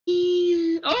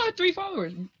Oh, I have 3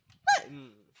 followers.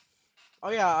 Oh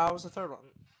yeah, I was the third one.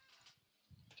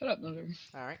 Shut up, no.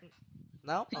 Alright.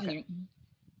 No? Okay.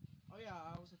 Oh yeah,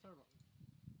 I was the third one.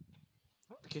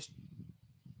 Kiss.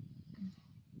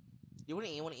 You wanna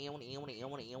eat.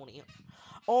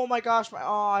 Oh my gosh,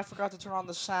 I forgot to turn on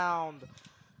the sound.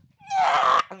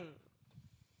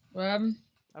 What happened?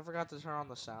 I forgot to turn on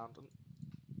the sound.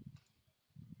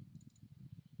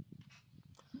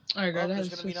 Alright, guys, there's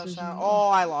gonna be no sound. Oh,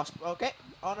 I lost. Okay.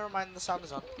 Oh, never mind. The sound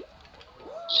is on.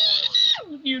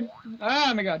 You.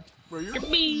 Oh my god. Get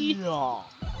me. Yeah.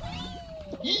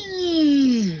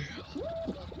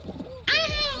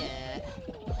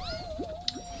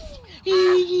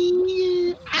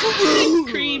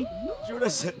 Cream.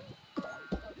 Judas.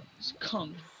 Just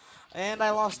come. And I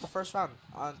lost the first round.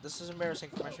 This is embarrassing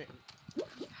for my stream.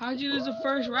 How'd you lose the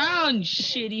first round,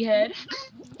 shitty head?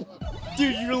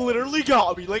 Dude, you literally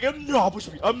got me. Like, I'm not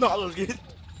looking.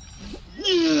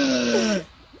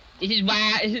 This is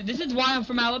why I'm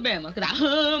from Alabama. Cause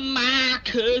I my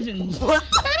cousins. What?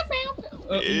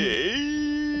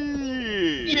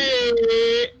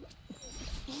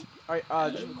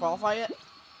 Alright, did you qualify yet?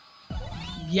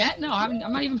 Yeah, no, I'm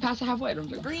not even past the halfway.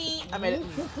 Green. I made it.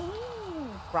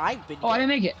 Right, oh, I didn't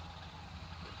make it.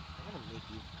 I'm gonna make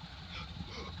you.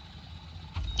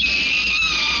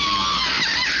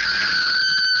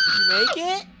 Did you make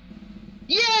it?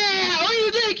 Yeah! Oh,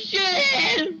 you did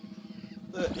shit!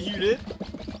 You did?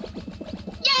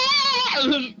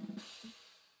 Yeah!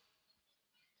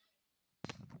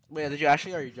 Wait, did you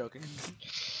actually? Or are you joking?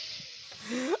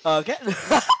 Okay.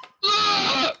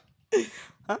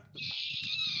 Huh?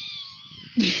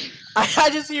 I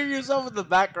just hear yourself in the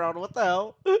background. What the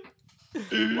hell?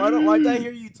 Why did I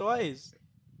hear you twice?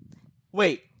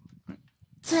 Wait.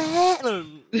 You're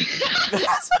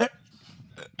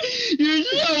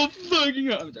so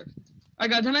fucking up. I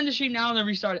got time to the stream now and then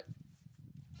restart it.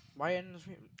 Why end the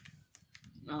stream?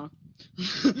 No.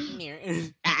 Near.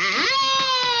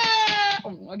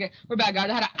 Oh, okay, we're back, guys.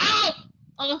 I had a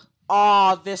ow.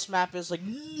 Oh, this map is like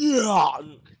yeah.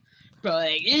 Bro,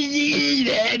 like you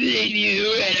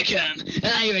gotta come.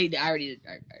 I already did.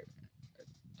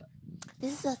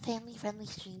 This is a family-friendly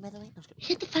stream, by the way. No,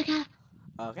 Shut the fuck up.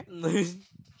 okay.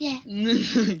 Yeah.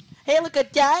 Hey, look, a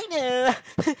dino.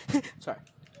 Sorry.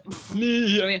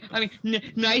 I mean,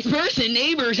 nice person,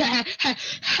 neighbors.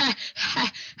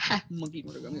 Monkey.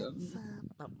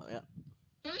 Yeah.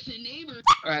 Person, neighbors.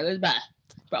 All right, let's back.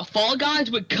 Bro, Fall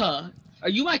Guys with cuh. Are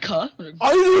you my cuh?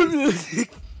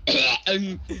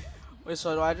 Wait,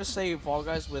 so do I just say Fall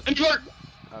Guys with? Edward.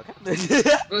 Okay.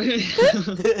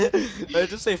 I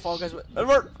just say Fall Guys with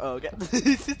Edward. Okay.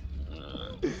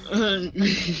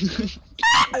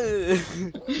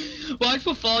 Watch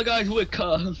for Fall Guys with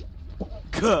cuh.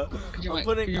 Cuh.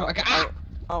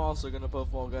 I'm I'm also gonna put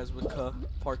Fall Guys with cuh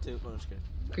part 2. No, I'm just kidding.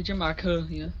 Cause you're my cuh,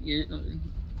 you know.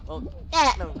 Oh,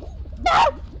 yeah, no.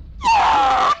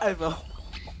 I fell.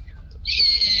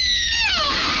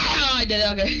 Oh, I did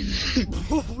it. Okay.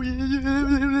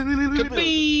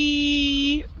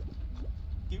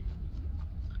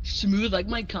 Smooth like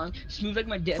my con, smooth like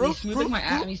my daddy, smooth like my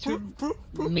acne, smooth.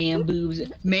 Man boobs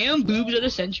of the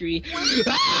century.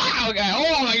 Ah, okay.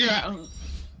 Oh my god.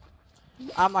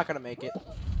 I'm not gonna make it.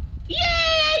 Yeah.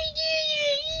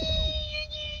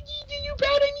 You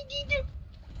proud of me?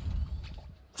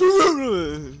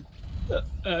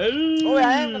 Oh wait,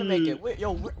 I am gonna make it. Wait,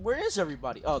 yo, where is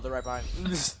everybody? Oh, they're right behind.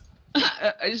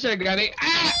 I just started grabbing.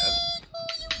 Ah!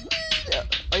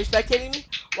 Are you spectating me?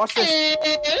 Watch this.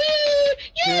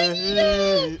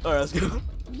 Alright, let's go.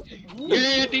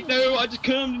 Yeah, Tito, I just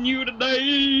come to you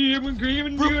today. I'm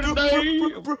agreeing with you today.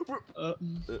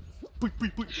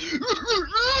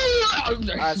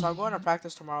 Alright, so I'm going to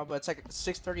practice tomorrow, but it's like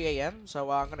 6:30 a.m. So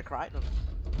I'm gonna cry.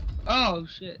 Oh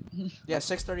shit. Yeah,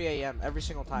 6:30 a.m. every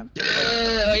single time. Yeah,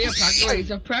 practice. Wait,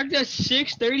 so practice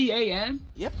 6:30 a.m.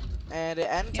 Yep, and it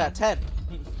ends at 10.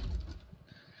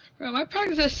 Bro, my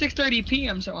practice at 6:30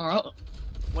 p.m. tomorrow.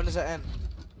 When does it end?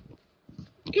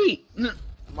 8.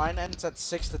 Mine ends at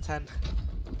 6 to 10.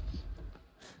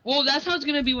 Well, that's how it's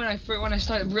gonna be when I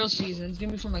start real season. It's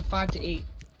gonna be from like 5 to 8.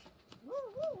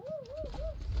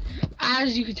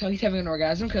 As you can tell, he's having an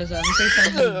orgasm because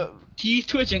he's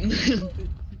twitching.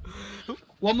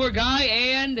 One more guy,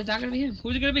 and it's not gonna be him.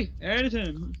 Who's it gonna be? And it's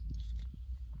him.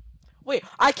 Wait,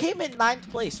 I came in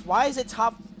 9th place. Why is it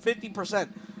top 50%?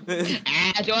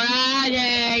 That's what I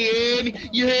hear me.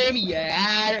 You hear me? Yeah.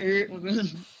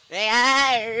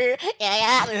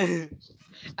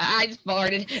 I just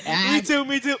farted.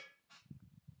 Me too.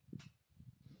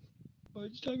 What are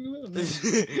you talking about?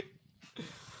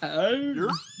 I don't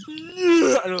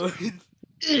know.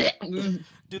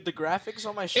 Dude, the graphics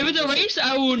on my If stream. it's a race,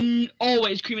 I will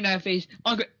always cream in that face.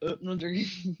 Okay, no, I'm joking.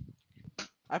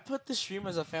 I put the stream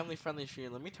as a family-friendly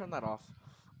stream. Let me turn that off.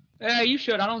 Yeah, you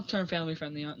should. I don't turn family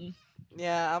friendly on.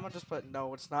 Yeah, I'm gonna just put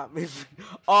no. It's not me.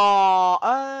 Oh,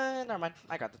 never mind.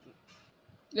 I got it.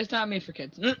 It's not made for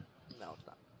kids. No, it's not.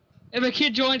 If a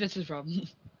kid joins, that's his problem.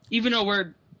 Even though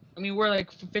we're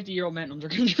like 50-year-old men. I'm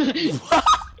joking.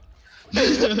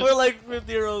 We're like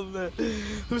 50-year-old men.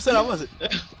 Who said I wasn't?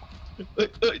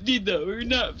 Dito, we're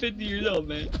not 50 years old,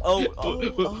 man. Oh,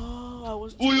 I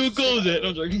was. We'll close it.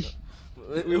 I'm joking.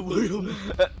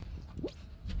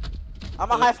 I'm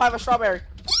a high five a strawberry.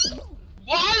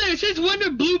 Why there since when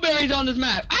are blueberries on this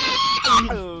map?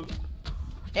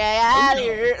 Yeah,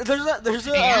 there's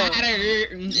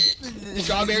a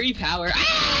Strawberry power.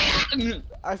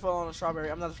 I fell on a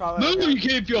strawberry. I'm not a strawberry. No, you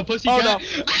can't feel pussy. Oh, cat.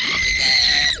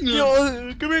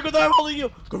 Yo, come here, because I'm holding you.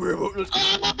 Come here, let's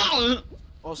go.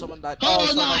 Oh, someone died. Oh,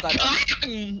 someone died.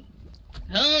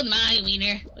 Hold my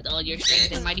wiener with all your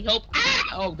strength and mighty hope.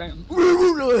 Oh damn.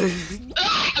 Bro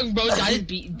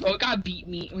got beat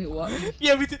me. Wait, what?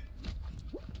 Yeah, we did.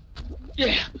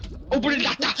 Yeah. Open it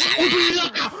up.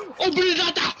 Open it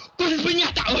up. Put it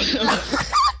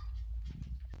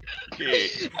Okay.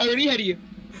 I already had you.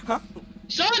 Huh?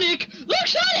 Sonic! Look,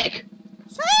 Sonic!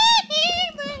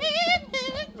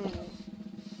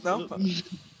 No.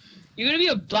 You're gonna be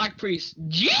a black priest.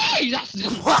 Jesus!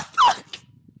 What?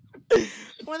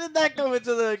 When did that come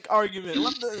into the argument?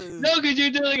 What the? No, cause you're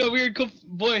doing like a weird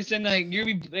voice and like you're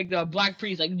gonna be like the black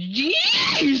priest, like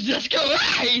Jesus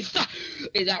Christ!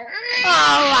 Is that?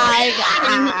 Oh my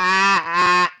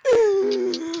God!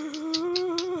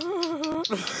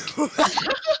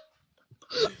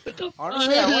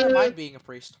 Honestly, I wouldn't mind being a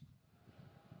priest.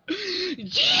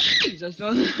 Jesus!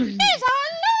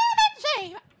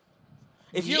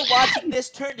 If you're watching this,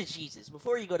 turn to Jesus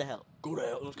before you go to hell. Go to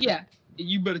hell. Yeah,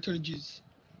 you better turn to Jesus.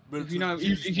 If you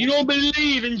don't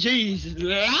believe in Jesus,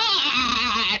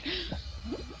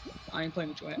 I ain't playing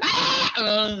with you.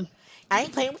 I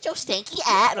ain't playing with your stinky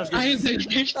ass. I ain't playing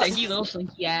with your stinky little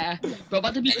slinky ass. Bro,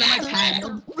 about to be on my pad.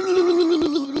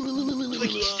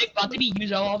 About to be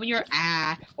used all over your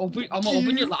ass. I'm gonna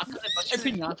open your locker and bust your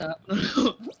pinata.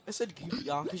 I said goofy,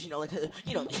 y'all, because you know, like,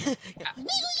 you know.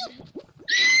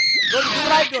 Do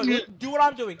what I'm doing. Do what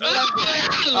I'm doing. Do what I'm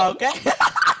doing. Okay.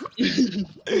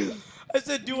 I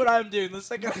said do what I'm doing. The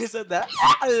second I said that.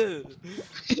 I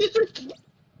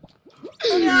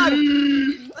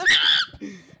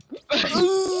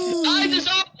just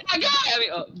opened my guy.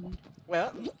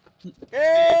 Well.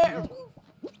 Yeah.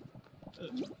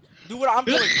 Do what I'm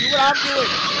doing. Do what I'm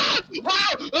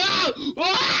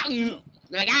doing.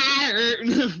 I got hurt.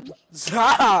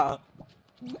 Stop.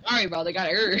 Sorry, bro. They got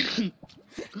hurt.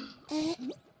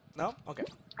 No? Okay.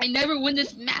 I never win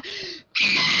this match.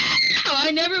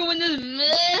 I never win this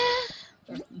match.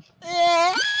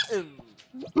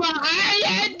 I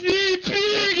had the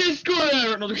biggest score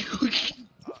ever.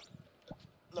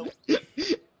 No.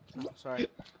 Sorry.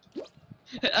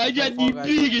 I got the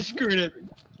biggest score ever.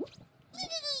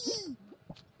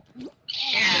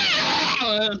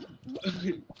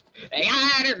 They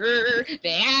got her.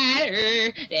 They got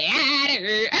her. They got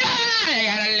her. I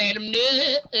gotta let them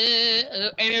know.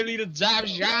 And a little job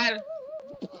shot.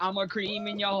 I'm a cream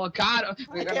in your avocado.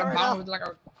 We got a bomb with like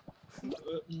a.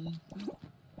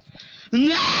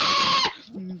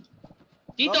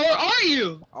 Tito, where are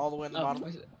you? All the way in the bottom.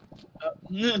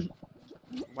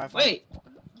 Wi-Fi. Wait.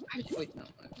 No.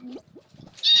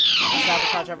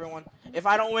 Sabotage everyone. If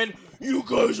I don't win, you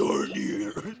guys aren't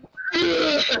here.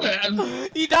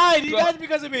 He died. He died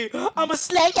because of me. I'm a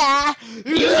slayer.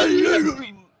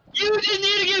 You just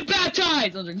need to get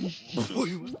baptized.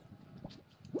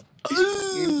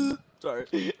 Sorry.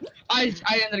 I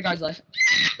ended the guy's life.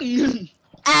 I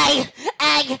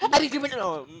be doing it.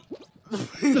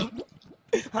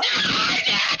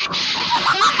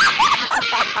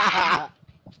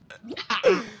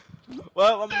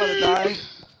 Well, I'm gonna die.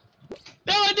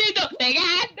 No, I did though. They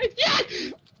got.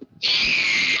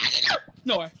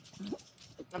 No.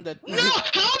 I'm dead. No,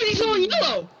 how is he still on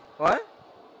yellow? What?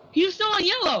 He's still on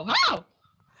yellow. How?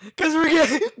 Cause we're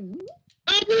getting.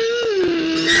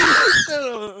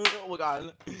 Oh my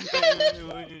God.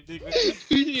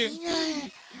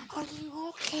 Are you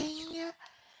okay?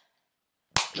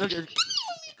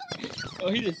 Oh,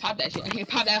 he just popped that shit. He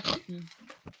popped that.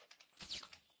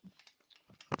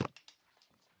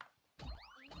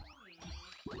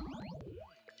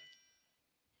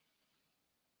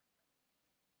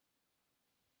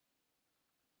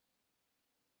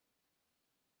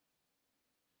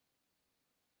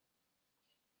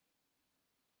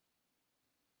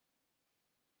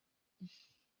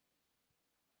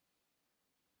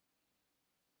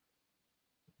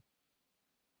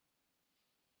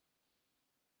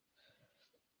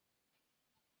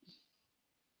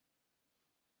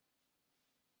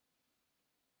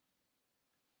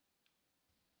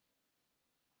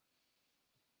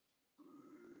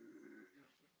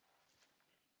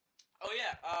 Oh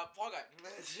yeah, Fall Guy.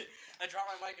 I dropped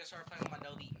my mic and started playing with my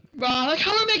no beat. Bro, like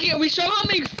how we're making we somehow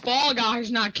make Fall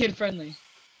Guys not kid friendly.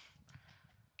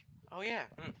 Oh yeah.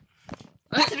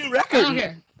 That's a new I record. don't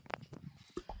care.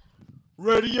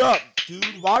 Ready up, dude.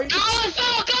 Why are you? Oh, it's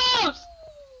so close!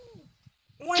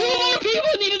 2 more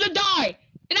people needed to die,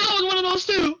 and I was one of those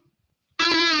 2.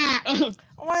 Ah!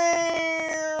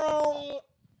 Wow.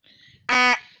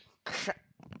 Ah.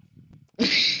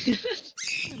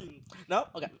 No?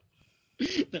 Okay.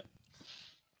 No.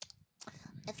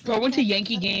 Bro, I went to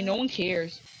Yankee game. No one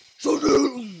cares. So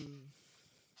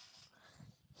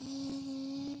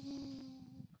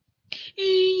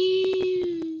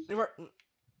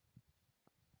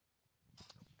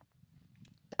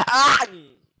Ah!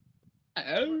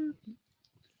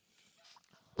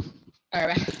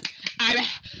 Alright.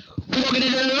 We're gonna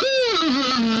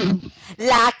do.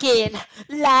 Lock in.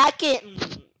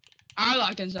 I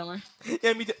locked in somewhere.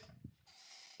 Yeah, me too.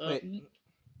 Wait.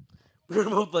 We're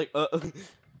both like,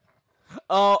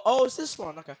 oh, it's this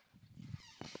one. Okay.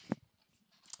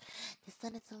 This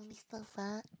one is only so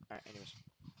fun. Alright, anyways.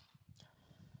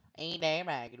 Ain't that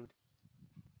right, dude?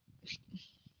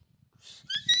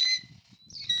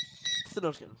 Still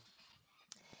don't kidding.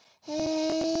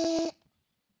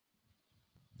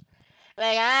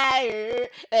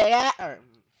 Alright.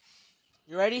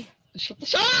 You ready? Shut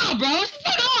up, bro! Shut the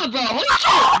fuck up, bro!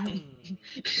 Holy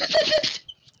shit!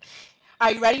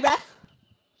 Are you ready, Beth?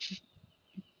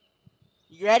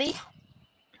 You ready?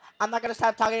 I'm not gonna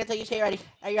stop talking until you say ready.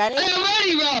 Are you ready? I am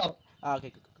ready, bro! Oh,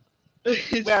 okay, good.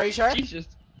 Wait, are you sure? Jesus.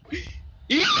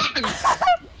 Yeah! I'm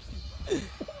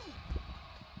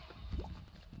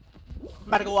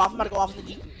about to go off in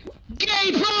the Jeep.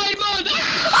 Gay Pride Month!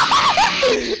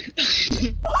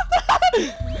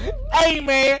 Hey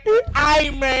man!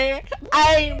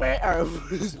 Oh.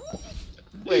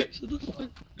 Wait. Shut the fuck.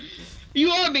 You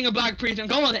are being a black priest, and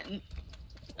go on it.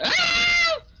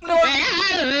 No. They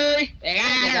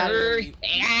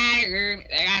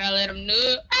gotta let them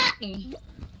know.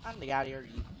 I'm the guy here.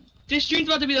 This stream's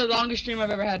about to be the longest stream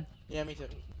I've ever had. Yeah, me too.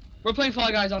 We're playing Fall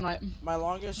Guys all night. My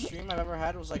longest stream I've ever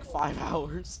had was like 5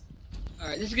 hours.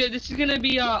 Alright, this is gonna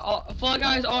be Fall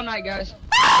Guys all night, guys.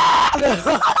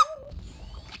 Yeah.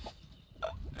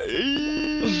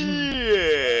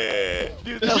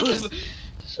 Dude, that was...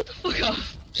 Shut the fuck up.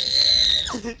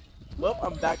 Well,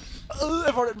 I'm back. I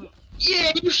farted.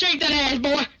 Yeah, you shake that ass,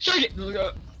 boy. Shake it.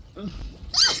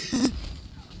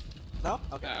 No?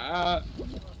 Okay.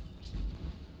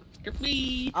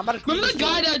 Kirby. I'm about to Remember the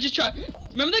guy that just tried?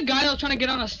 Remember the guy that was trying to get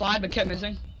on a slide but kept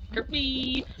missing?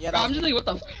 Kirby. Yeah, Bro, I'm just like, what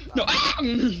the? No.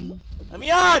 Let me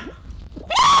on!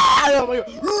 Oh my god!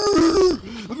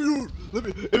 Let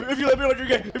me. If you let me on, you're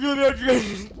gay. If you let me on, you're gay.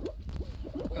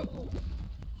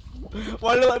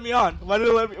 Why did it let me on? Why did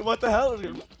it let me? What the hell?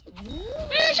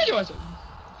 Shut your ass up.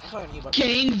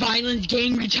 Gang violence,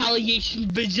 gang retaliation,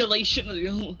 vigilation. How do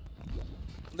you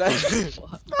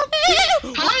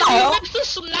mix the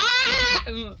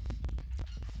slime?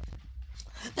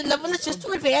 The level is just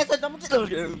too advanced. I'm gonna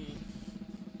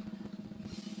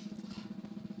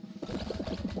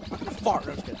fart.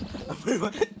 I'm just kidding.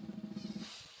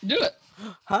 Do it.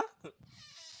 Huh?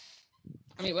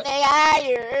 I mean, what?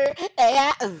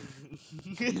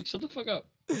 Shut the fuck up.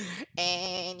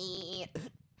 Annie.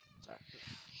 Sorry.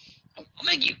 I'll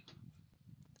make you.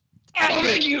 I'll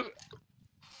make you.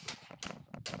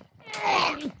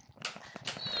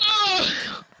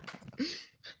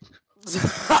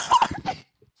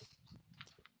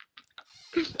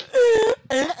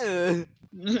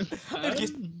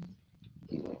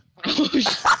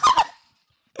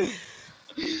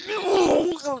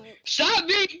 Stop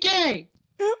being gay!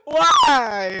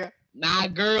 Why? Nah,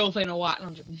 girl ain't no watch. No,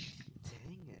 Dang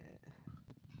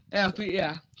it.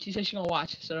 yeah. She said she gonna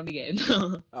watch, so don't be gay.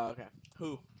 Oh, okay.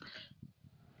 Who?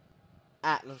 No,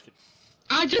 I'm just kidding.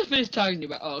 I just finished talking to you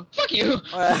about. Oh, fuck you.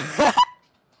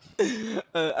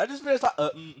 I just finished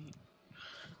talking.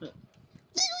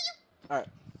 Alright.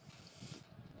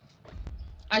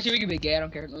 Actually, we can be gay. I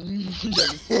don't care.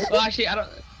 Well, actually, I don't.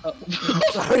 Oh.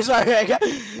 sorry.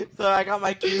 I got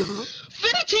my cue.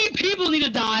 15 people need to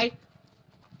die.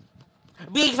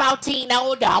 Big 14,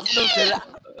 no.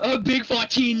 Big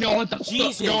 14, no, what the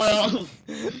Jesus. fuck going on?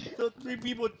 So 3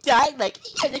 people died like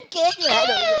the kid.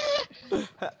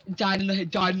 Died in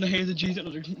the hands of Jesus.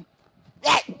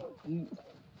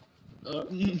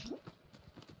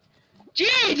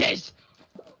 Jesus!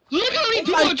 Look how many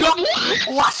people I dropped. got- What?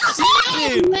 What just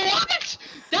happened? What?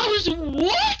 That was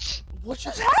what? What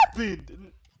just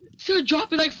happened? Still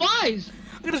dropping like flies.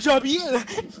 I'm gonna drop you.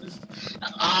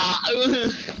 Ah.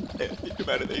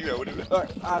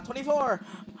 Alright, 24.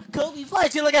 Kobe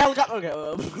flies here like a helicopter.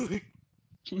 Okay.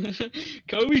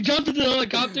 Kobe jumped into the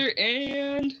helicopter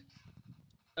and.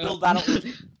 Build battle.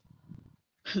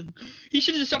 He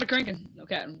should have just started cranking.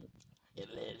 Okay.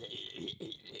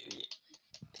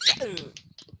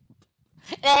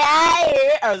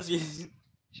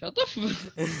 Shut the f.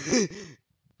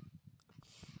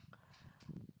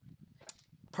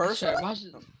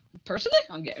 Personally? Personally?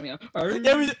 I'm getting me. Yeah,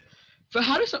 But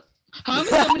how so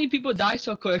many people die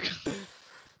so quick?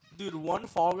 dude, one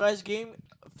Fall Guys game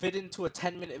fit into a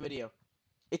 10-minute video.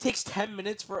 It takes 10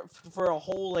 minutes for a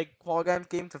whole like Fall Guys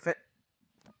game to fit.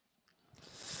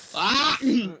 Ah!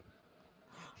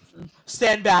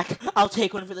 Stand back. I'll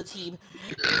take one for the team.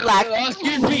 Black.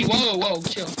 Excuse me. Whoa,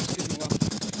 chill.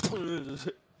 Excuse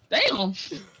me. Damn.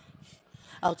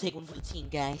 I'll take one for the team,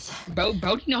 guys. Bro,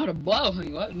 you know how to blow,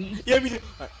 honey. What? Yeah, me too.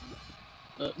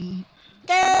 Mm.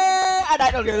 I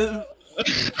died. Okay.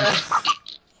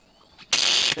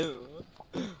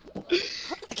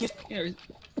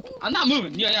 I'm not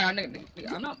moving. Yeah, I'm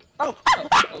not. Oh.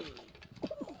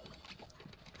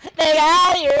 They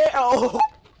out here. Oh.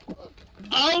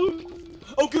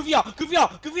 Oh, goofy out.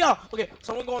 Okay,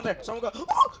 someone go in there. Someone go.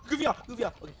 Oh, goofy out. Okay.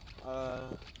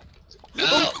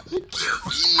 No.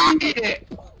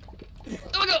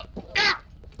 Yeah.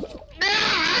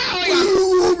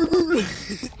 Oh my god.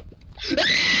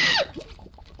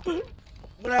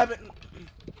 What happened?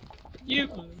 You.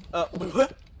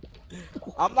 What?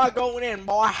 I'm not going in,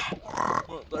 boy.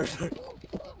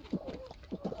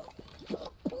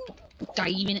 Dive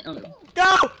in it. Oh, no.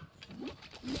 Go!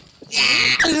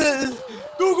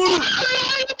 Go!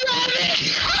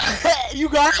 You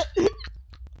got it?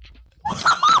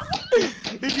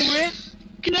 Did you win?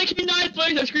 Connection 9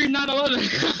 plays. I screamed 9/11.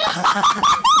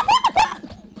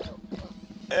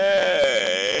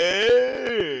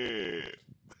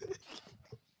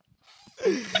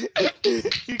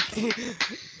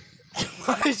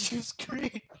 Why did you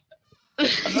scream?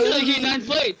 Connection 9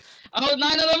 played. I was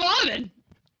 9/11.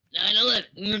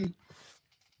 9/11.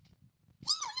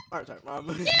 Alright, sorry, Mom.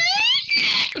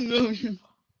 No.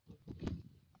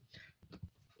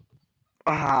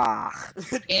 Ah.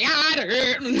 Get out of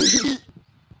here.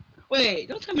 Wait,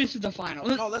 don't tell me this is the final.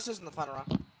 No, this isn't the final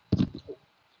round.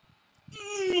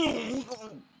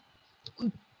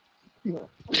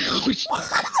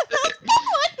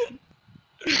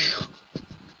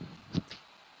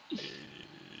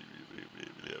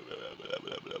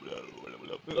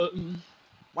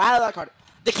 Why that card?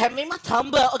 They kept me my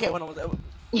tumble. Okay, when I was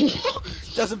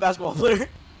just a basketball player.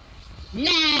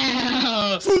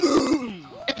 No.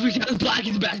 Every time black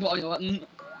is basketball, you know what?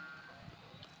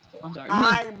 I'm sorry.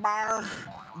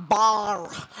 Bar.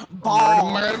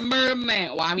 Murder,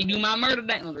 man. Why me do my murder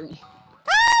dance?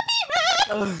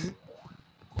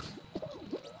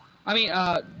 I mean,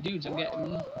 dudes, I'm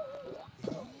getting.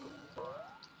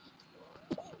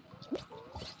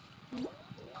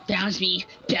 Bounce me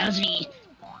again.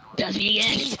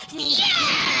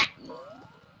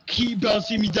 Keep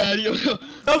bouncing me, daddy.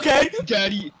 Okay.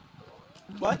 Daddy.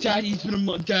 What? Daddy, it's been a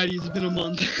month.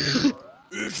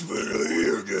 It's been a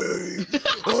year, Daddy.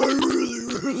 I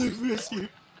really miss you.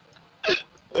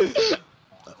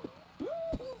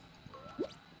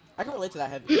 I can relate to that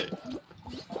heavy.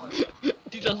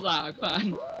 Dude, just laugh,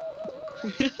 man.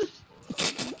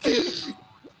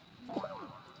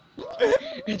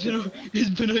 It's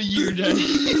been a year, Daddy.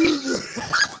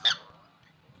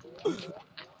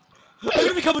 I'm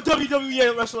gonna become a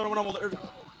WWE wrestler when I'm older.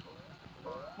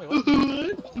 Wait, what?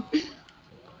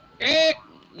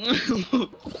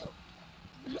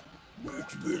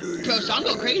 Bro, song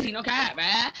go crazy, no cap,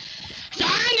 man. Song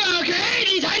go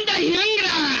crazy, Santa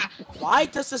Hingra. Why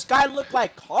does this guy look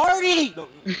like Cardi?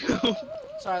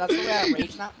 Sorry, that's the way I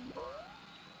rage now.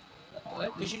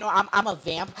 What? Cause you know I'm a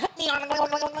vamp.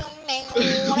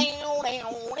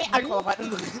 I qualified.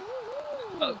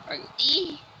 Oh, are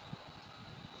you?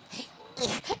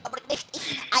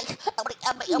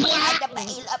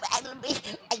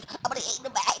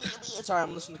 Sorry,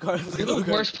 I'm listening to Cardi. You're the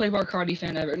worst Playboy Cardi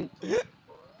fan ever.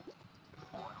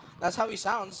 That's how he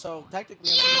sounds, so technically.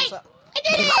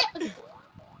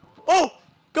 Oh,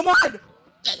 come on!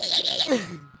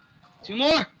 2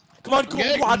 more. Come on,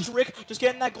 gold watch, Rick. Just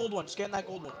get in that gold one.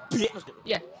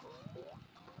 Yeah.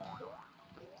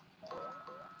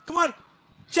 Come on,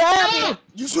 Chad! No!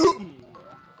 You shoot!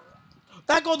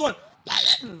 That gold one.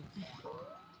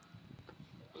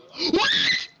 What?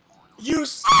 You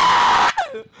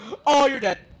Oh, you're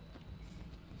dead.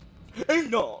 Ain't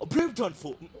no, a brave done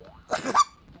for. Why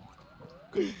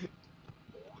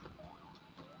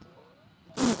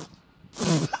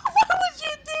would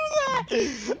you do that?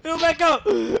 Go back up.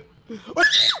 Wait.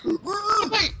 Oh,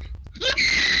 man.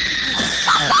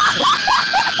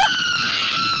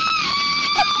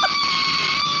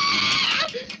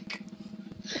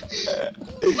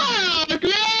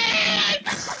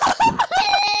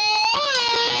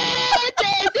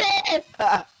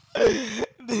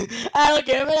 I don't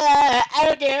care for that. I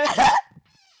don't care for that.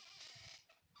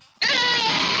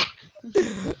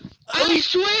 I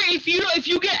swear, if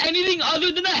you get anything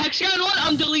other than the Hexagon one,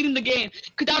 I'm deleting the game.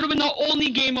 Cause that would have been the only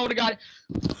game I would have got.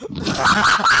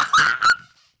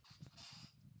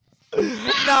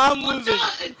 Nah, I'm losing.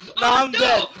 Nah, I'm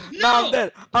dead. Nah, I'm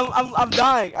dead. I'm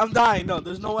dying. I'm dying. No,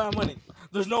 there's no way I'm winning.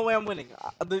 There's no way I'm winning.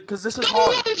 Cause this is Not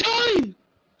hard. a lot of time.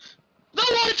 Not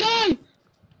a lot of time.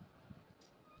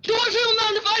 Do I feel not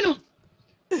in the final?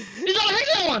 It's not a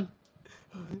Hexagon one.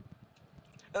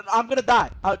 I'm gonna die.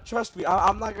 Trust me.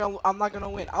 I'm not gonna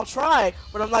win. I'll try,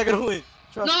 but I'm not gonna win.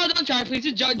 Trust No, don't try, please.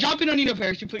 Just jump in on a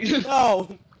parachute, please. me. No.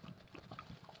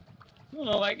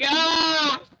 Oh my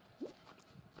god!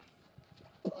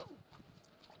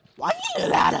 Why you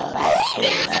not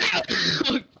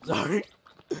alive? Sorry.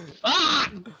 Ah!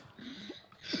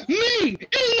 Me in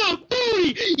the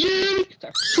booty! You!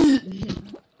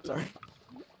 Sorry.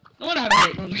 No one had it.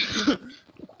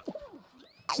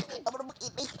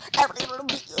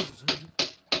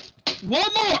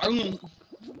 One more!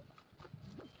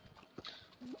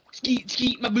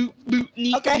 Skeet, my boot,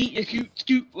 neat, Okay. neat,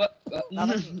 scoot, what?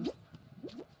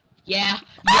 Yeah.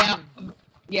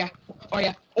 Oh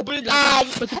yeah. Open it up.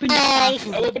 Put it in I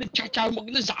open the cha-cha,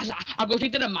 smoking the zaza. I'll go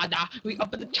straight to the mada. We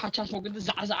open the cha-cha, smoking the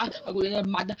zaza. I'll go to the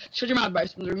mada. Shut your mouth,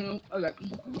 Bryce. Okay.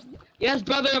 Yes,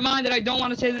 brother of mine that I don't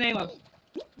want to say the name of.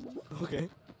 Okay.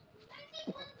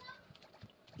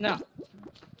 No.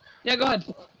 Yeah, go ahead.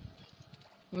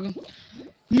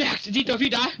 Max, Dito, if you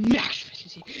die, max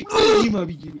efficiency.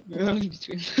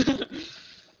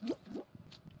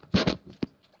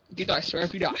 Dito, I swear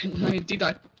if you die.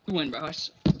 Dito, you win, bro.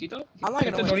 Dito? I'm not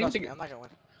gonna win. Don't even Trust think. me, I'm not gonna win.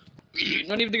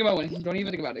 Don't even think about winning. Don't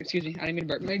even think about it. Excuse me. I didn't mean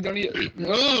to burp. Don't even.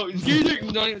 Oh, excuse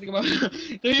me. Don't even think about it.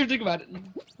 Don't even think about it.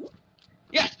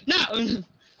 Yes. Now.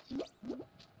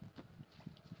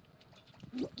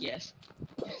 Yes.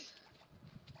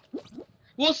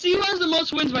 We'll see who has the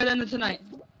most wins by the end of tonight.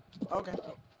 Okay.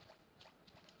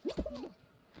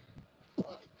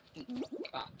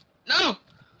 No.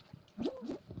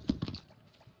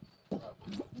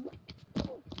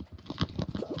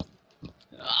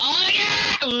 Oh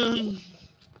yeah.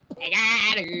 I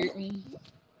got it.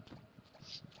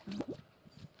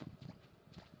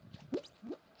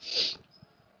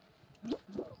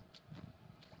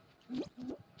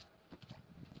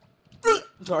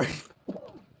 Sorry.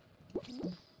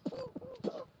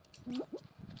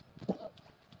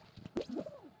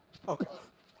 Okay.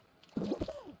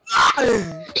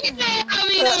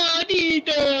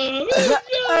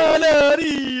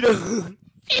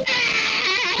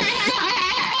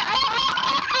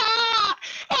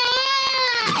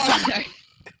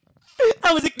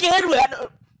 I was a kid when.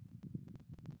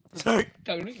 Sorry.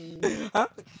 Huh?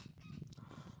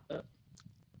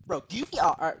 Bro, goofy.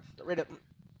 Alright, right up.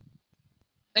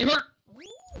 They hurt.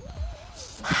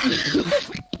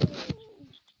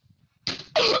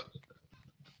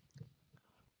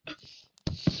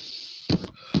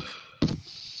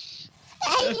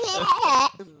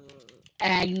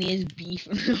 Agnes beef.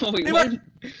 Oh, wait, what?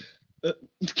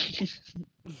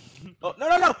 Oh,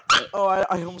 no. Oh,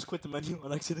 I almost quit the menu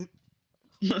on accident.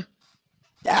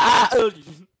 Ah!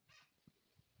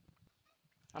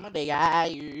 I'm a big guy.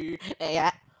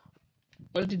 Yeah.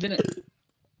 What if you didn't?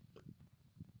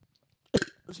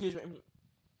 Excuse me. I'm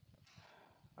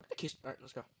gonna kiss. Alright,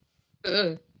 let's go.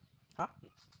 Huh?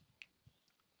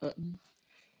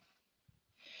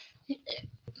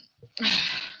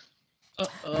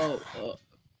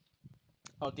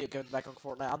 Oh, dear, going back on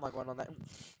Fortnite. I'm not going on that.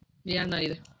 Yeah, I'm not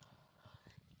either.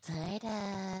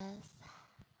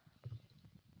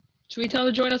 Should we tell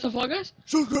her to join us on Fall Guys?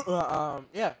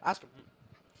 Yeah, ask him.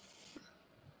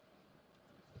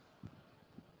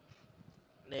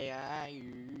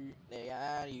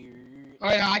 Oh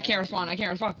yeah, I can't respond.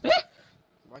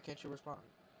 Why can't you respond?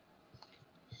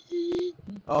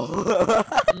 Oh.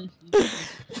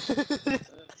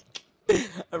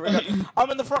 I'm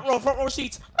in the front row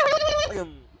seats.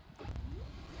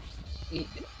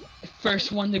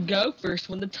 First one to go, first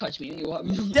one to touch me. You want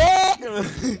me?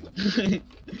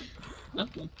 Not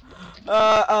it.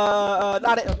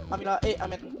 I mean, it. I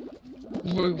mean,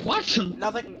 What?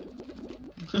 nothing.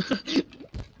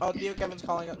 Oh, Theo Kevin's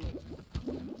calling it.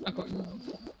 Okay.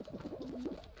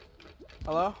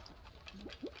 Hello?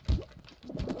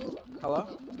 Hello?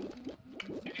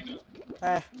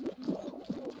 Hey.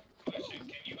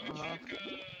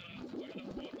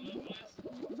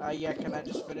 Yeah, can I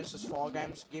just finish this Fall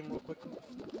Games game real quick?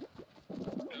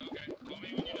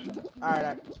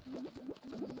 Alright.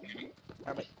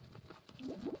 Alright.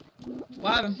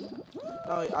 What happened?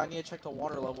 Oh, I need to check the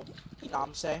water level. You know what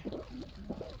I'm saying?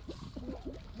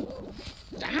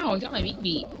 Ow, I got my meat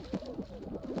beat.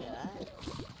 Yeah.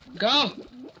 Go!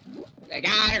 I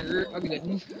got her. Okay,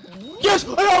 good. Yes!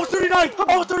 I was 39!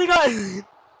 I was 39!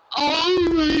 Oh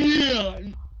my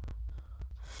god!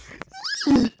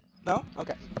 No?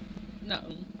 Okay. No.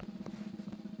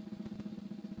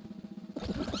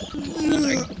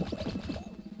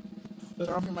 Turn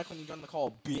off your mic when you join the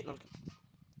call, bitch.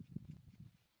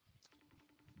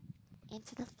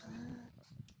 Into the phone.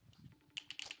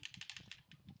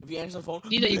 If you answer the phone,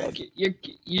 These are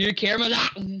your camera's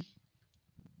out.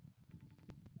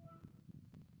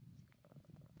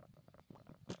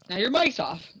 Now your mic's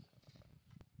off.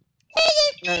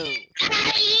 no.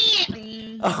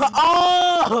 Mm.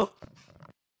 Oh!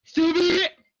 Stupid!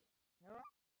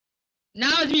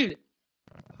 Now it's muted.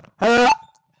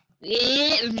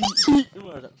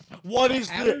 What is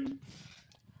this?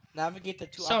 Navigate the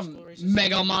two Some obstacle races.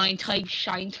 Mega Mind type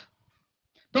shite.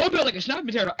 Bro, build like a snap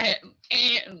potato.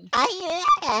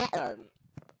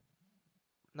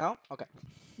 No? Okay.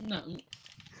 No.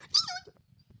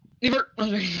 Never.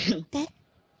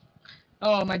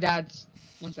 Oh, my dad's.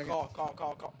 1 second.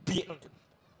 Call.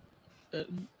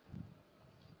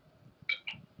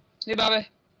 Hey, Bobby.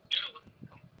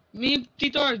 Me and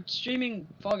Tito are streaming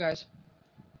Fall Guys.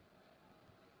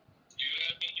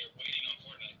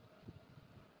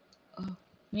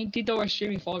 Me and Tito are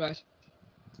streaming Fall Guys.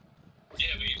 Yeah,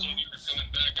 but you told me you were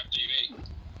coming back after you ate.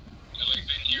 I've like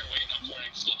been here waiting on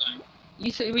Fortnite this whole time.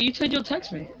 You said you'll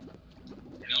text me.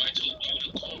 No, I told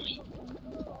you to call me.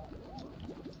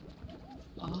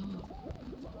 Oh.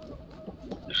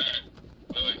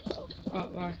 Alright, bye-bye. Oh,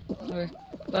 bye. Okay.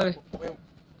 Love you.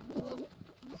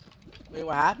 Wait,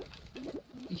 what happened?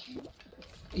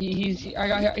 He's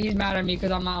mad at me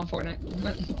because I'm not on Fortnite.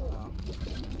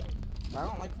 I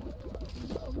don't like Fortnite.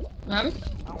 What happened?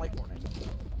 I don't like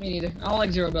Fortnite. Me neither. I don't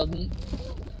like zero building.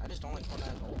 I just don't like Fortnite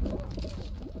at all.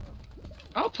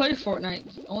 I'll play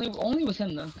Fortnite. Only with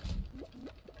him though.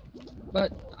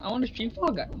 But I want to stream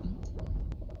Fall Guys.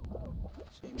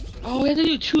 Same. Oh, we have to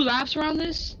do 2 laps around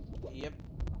this? Yep.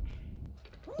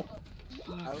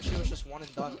 I wish it was just one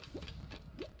and done.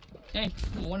 Hey,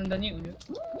 I'm one and done you. Dude.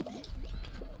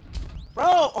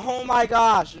 Bro! Oh my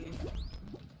gosh!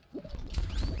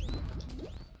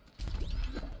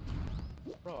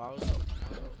 Bro, I was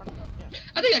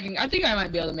yeah. I think I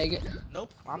might be able to make it.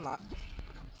 Nope, I'm not.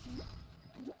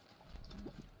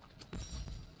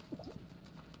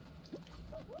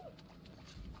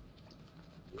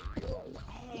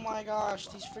 Oh my gosh,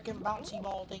 these freaking bouncy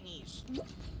ball thingies.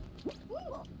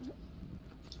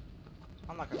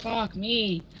 I'm not gonna. Fuck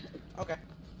me. Okay.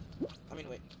 I mean,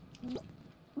 wait.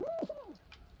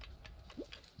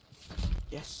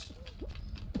 Yes.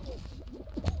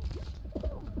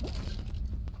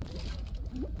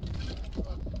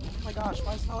 Oh my gosh,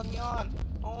 why is it not letting me on?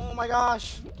 Oh my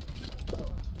gosh.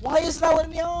 Why is it not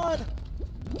letting me on?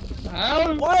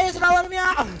 Oh, Why is it not letting me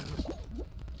on?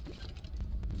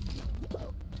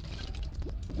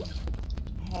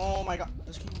 Oh my god.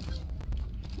 This game.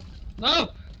 no!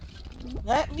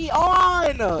 Let me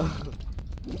on!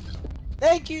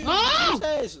 Thank you! No!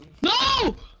 Says.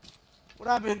 No! What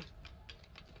happened?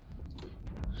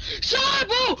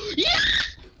 Sabo!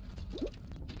 Yes!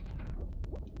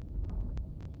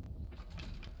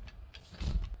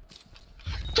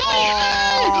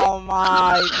 Oh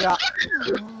my god.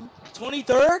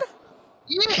 23rd?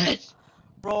 Yes!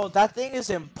 Bro, that thing is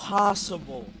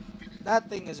impossible. That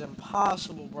thing is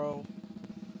impossible, bro.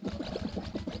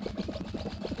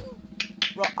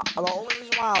 Bro, the only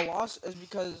reason why I lost is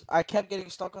because I kept getting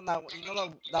stuck on that. You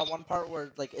know that one part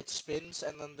where like it spins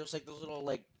and then there's like those little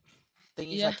like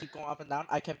thingies Yeah. that keep going up and down.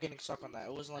 I kept getting stuck on that.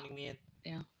 It wasn't letting me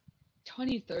in.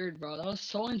 23rd, bro. That was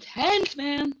so intense,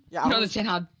 man. Yeah, You don't understand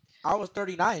how. I was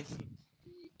 39th.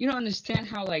 You don't understand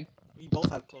how like We both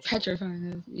had close. petrifying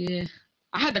it is. Yeah.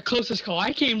 I had the closest call.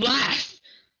 I came last.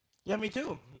 Yeah, me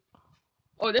too.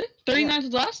 Oh, did it? 39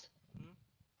 was last? Mhm.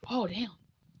 Oh, damn.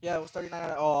 Yeah, it was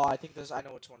 39. Oh, I think this. I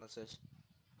know which one this is.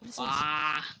 What is this?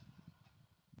 Ah.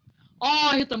 Oh,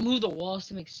 I have to move the walls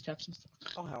to make steps and stuff.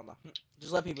 Oh hell no.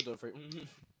 Just let people do it for you.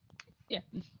 Yeah.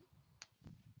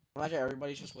 Imagine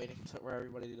everybody's just waiting for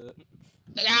everybody to do it.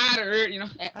 You know.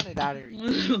 I need that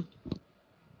here.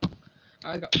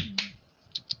 Alright, go.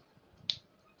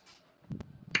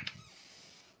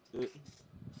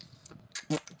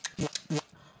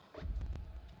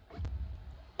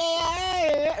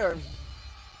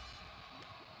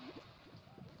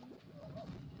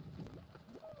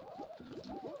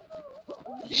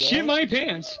 Shit my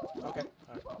pants. Okay.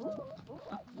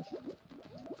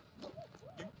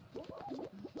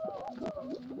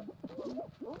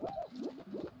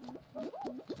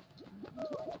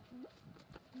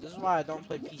 This is why I don't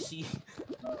play PC,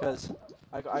 because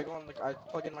I go on I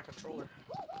plug in my controller,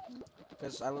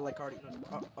 because I look like Cardi.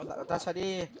 That's how.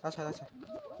 Yeah, that's how.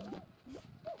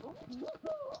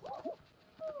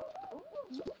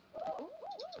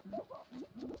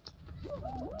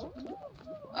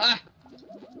 Ah,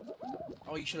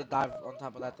 Oh, you should have dived on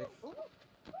top of that thing.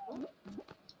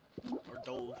 Or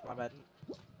dove. My bad.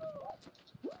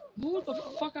 move the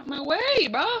fuck out my way,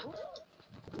 bro.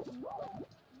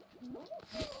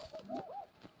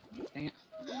 Dang it.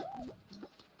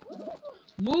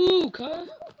 Move, cuz.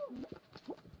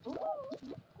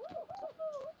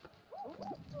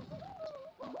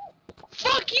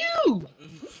 Fuck you!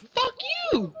 Fuck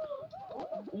you!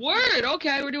 Word,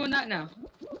 okay, we're doing that now.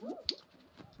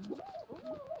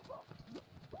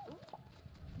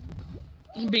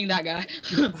 I'm being that guy.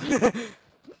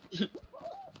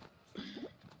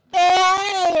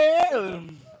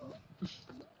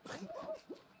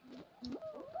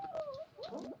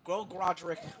 Go,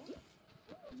 Grodrick.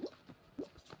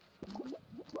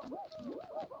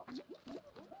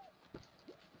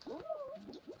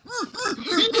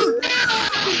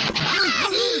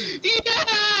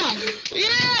 Yeah!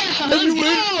 Yeah! Let's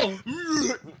go!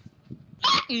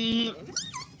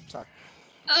 Sorry.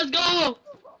 Let's go!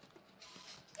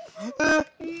 I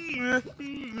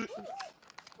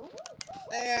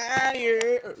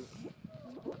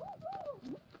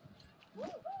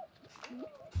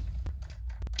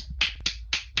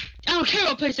don't care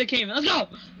what place I came in. Let's go!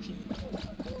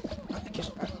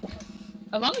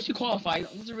 As long as you qualify,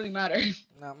 it doesn't really matter.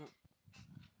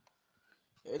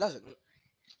 It doesn't.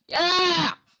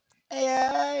 Yeah!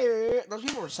 Those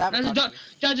people were savage.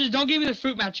 Just don't give me the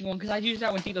fruit matching one, because I use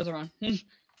that when Tito's around.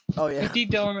 Oh yeah. If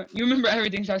Tito, you remember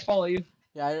everything, so I follow you.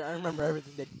 Yeah, I remember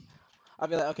everything. That I'll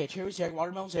be like, okay, cherries here,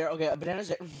 watermelons here, okay, bananas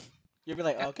here. You'll be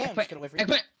like, okay, I'm just gonna wait for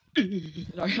you.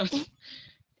 Sorry.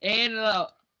 And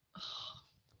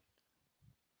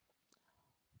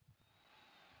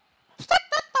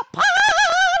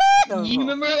you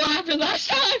remember what happened last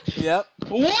time? Yep.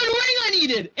 One ring I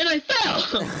needed, and I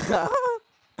fell.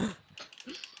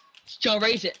 Joe,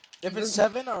 raise it. If it's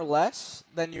 7 or less,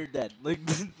 then you're dead.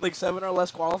 Like 7 or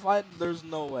less qualified, there's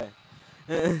no way.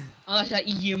 Unless that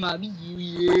you, mommy,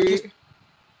 Just-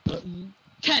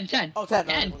 10, 10. Oh, 10.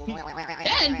 10.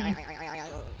 10.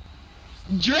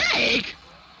 Drake?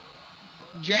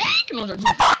 Drake? No,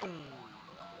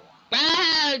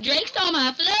 wow, Drake stole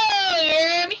my flow, you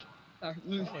hear me?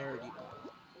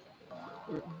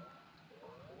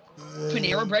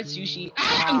 Panera bread sushi.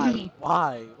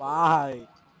 Why? Why?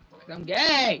 Cause I'm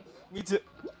gay. Me too.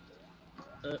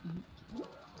 Go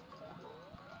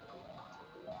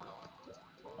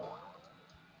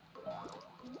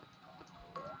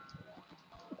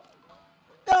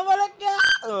for the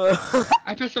go!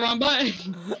 I pressed the wrong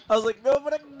button. I was like, go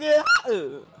for the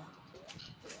go!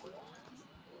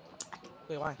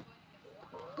 Wait, why?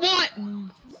 What?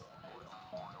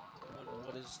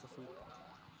 What is the food?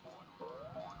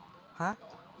 Huh?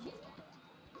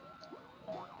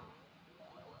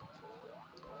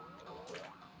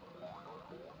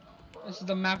 This is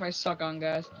the map I suck on,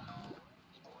 guys.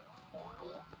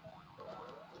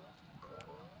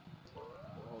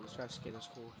 Oh, this guy's skin is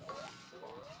cool.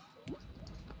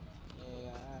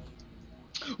 Yeah.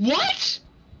 What?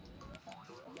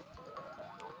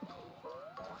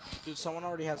 Dude, someone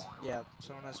already has. Yeah,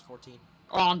 someone has 14.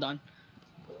 Oh, I'm done.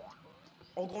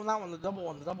 Oh, go on that one, the double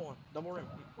one, double rim.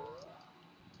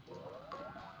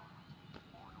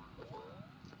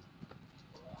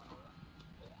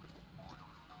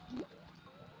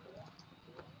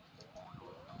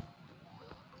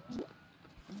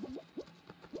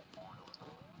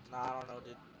 Nah, I don't know,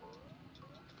 dude.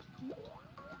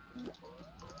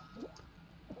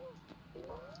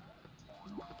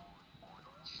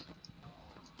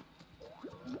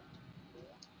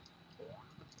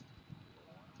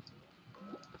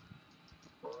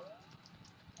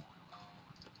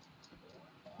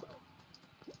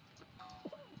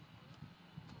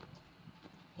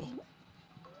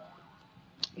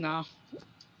 No.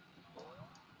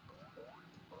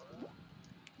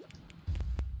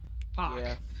 Fuck.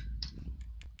 Yeah.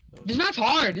 This map's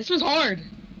hard. This was hard.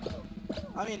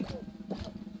 I mean,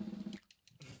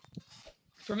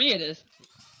 For me, it is.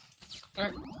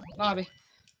 Alright, lobby.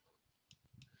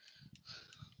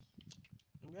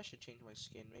 maybe I should change my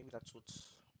skin. Maybe that's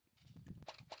what's.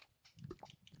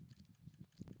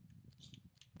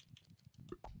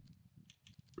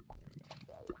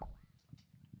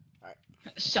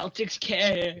 Celtics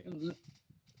care.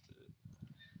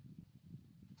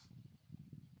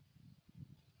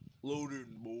 Loading,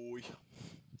 boy.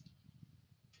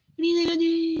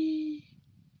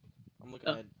 I'm looking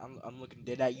Oh. at. I'm looking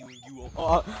dead at you and you.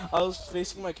 Oh, I was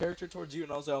facing my character towards you,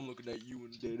 and I was like, I'm looking at you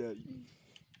and dead at you.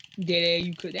 Yeah,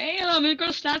 you could. Damn, it girl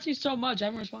stats me so much. I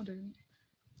haven't responded.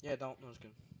 Yeah, don't. No, just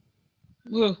kidding.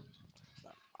 Woo.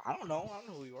 I don't know. I don't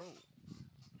know who you are.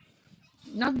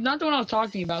 Not the one I was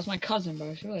talking about. It's my cousin, but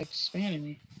I feel like spamming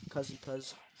me. Cuz.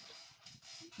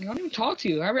 I don't even talk to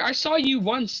you. I saw you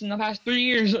once in the past 3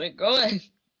 years. Like, go ahead.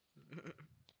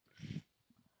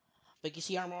 But you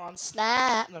see armor on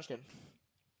Snap. No, just kidding.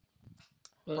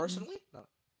 Personally? No.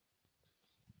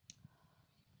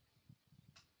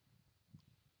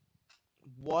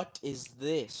 What is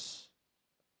this?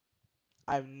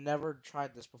 I've never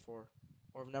tried this before.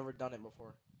 Or I've never done it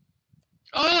before.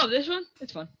 Oh, this one?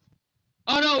 It's fun.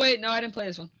 Oh, no, wait. No, I didn't play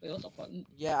this one. Wait, what's the fun?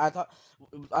 Yeah, I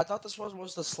thought this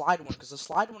was the slide one, because the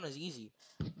slide one is easy.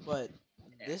 But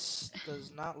this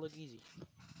does not look easy.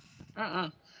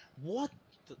 What?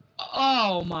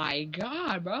 Oh, my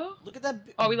God, bro. Look at that.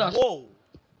 Oh, we lost. Whoa.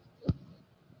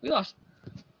 We lost.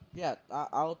 Yeah,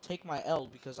 I'll take my L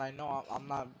because I know I'm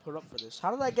not put up for this.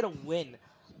 How did I get a win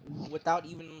without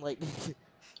even, like...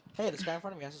 Hey, this guy in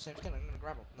front of me has the same skin. I'm gonna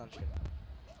grab him. No, I'm just kidding.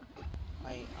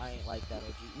 I ain't like that,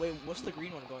 OG. Wait, what's the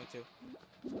green one going to?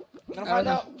 I'm gonna find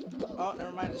out. Oh,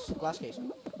 never mind. It's a glass case.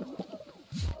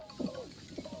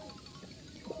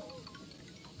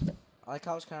 I like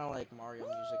how it's kind of like Mario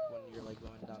music when you're like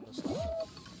going down the slide.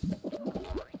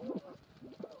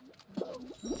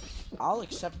 I'll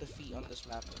accept defeat on this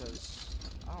map because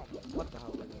I don't know what the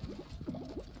hell we're doing.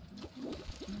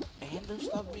 And there's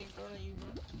stuff being thrown at you, bro.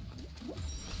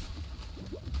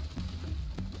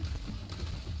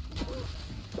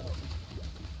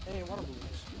 Hey, water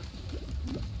balloons.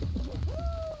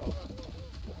 Oh.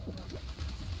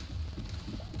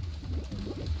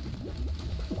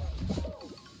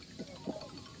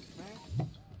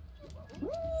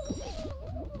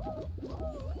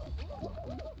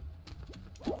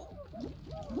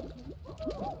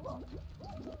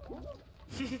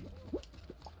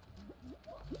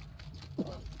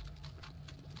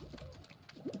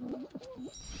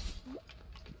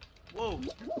 Whoa.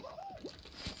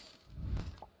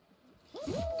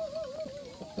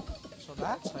 So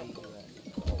that's how you do that.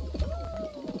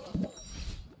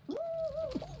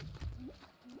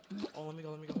 Oh, let me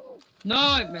go. No,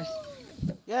 I missed.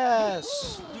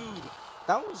 Yes, dude.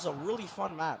 That was a really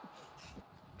fun map.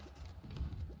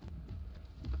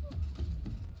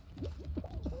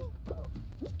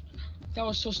 That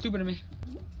was so stupid of me.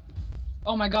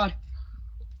 Oh, my God.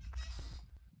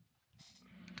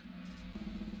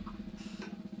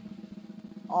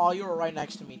 Oh, you were right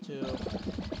next to me, too.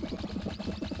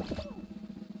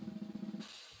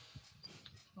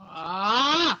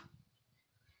 Ah!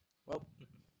 Well.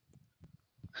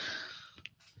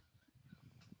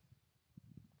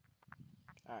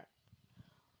 Alright.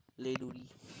 Lady.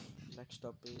 Next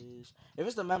up is... If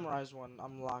it's the memorized one,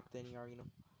 I'm locked in, you already know.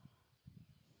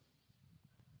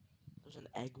 There's an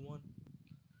egg one.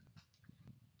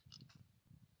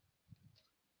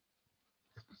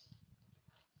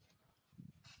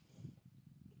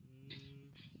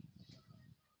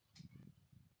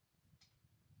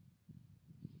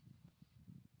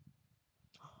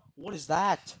 What is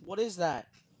that? What is that?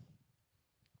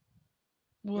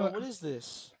 Yo, what is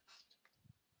this?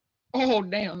 Oh,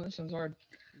 damn, this one's hard.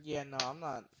 Yeah, no, I'm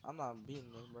not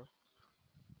beating this, bro.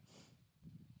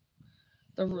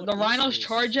 The What rhinos is this?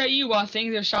 charge at you while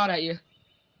things are shot at you.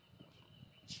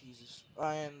 Jesus.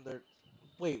 And they're...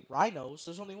 Wait, rhinos?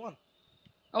 There's only one.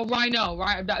 Oh, rhino.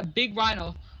 That big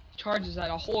rhino charges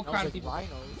at a whole I was crowd of like, people.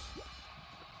 rhinos?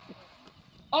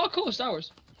 Oh, cool, Star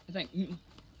Wars. I think.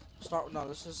 No,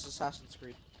 this is Assassin's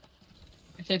Creed.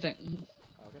 Same thing.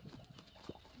 Okay.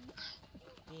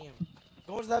 Damn.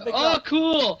 Go to that big Oh, rock.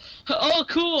 cool. Oh,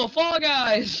 cool. Fall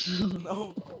Guys.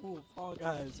 No, cool. Fall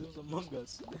Guys. It was Among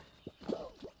Us.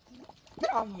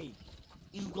 Get off me.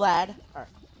 You glad? Alright.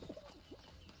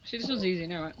 See, this was easy.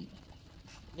 Never mind.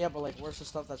 Yeah, but like, where's the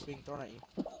stuff that's being thrown at you?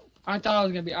 I thought I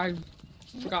was gonna be. I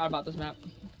forgot about this map.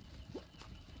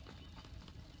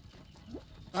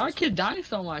 Why are kids dying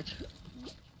so much?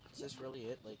 Is this really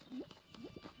it? Like,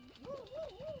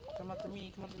 come after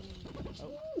me, come after me.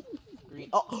 Oh, green.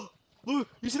 Oh, look,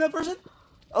 you see that person?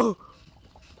 Oh,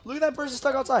 look at that person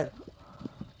stuck outside.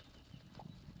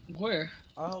 Where?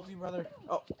 I'll help you, brother.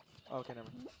 Oh, okay, never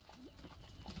mind.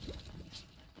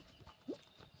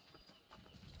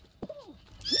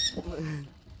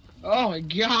 Oh my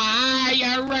god,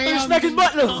 you ran. Smack his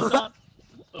button.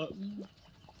 Uh,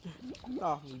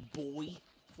 Oh, you boy.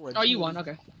 oh, you won.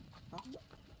 Okay.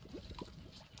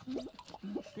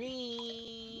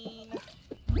 Green.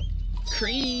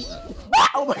 Cream.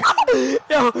 Oh my god!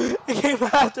 Yo, he came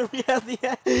after me at the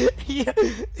end. Yeah.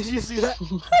 Did you see that?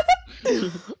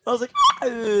 I was like,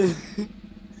 I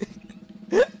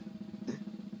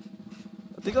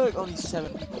think like only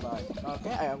 7 people died.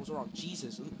 Okay, I was wrong.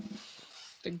 Jesus. I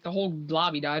think the whole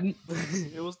lobby died.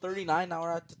 It was 39, now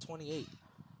we're at the 28.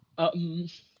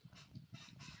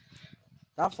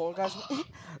 That Fall Guys win,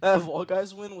 that Fall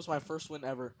Guys win was my first win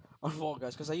ever on Fall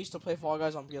Guys, because I used to play Fall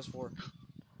Guys on PS4.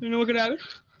 You know what could happen?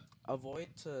 Avoid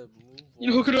to move. You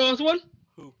know who could have also won?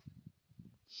 Who?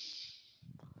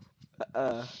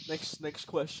 Next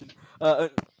question.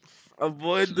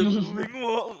 Avoid the moving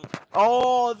wall.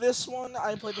 Oh, this one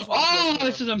I played this one. Oh, PS4.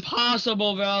 this is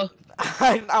impossible, bro.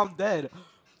 I'm dead.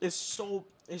 It's so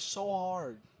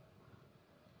hard.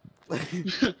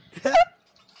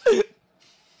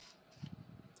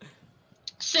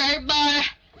 Sir, boy.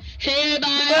 Hey, boy.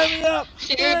 Let me up!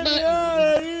 Sir, Get me boy.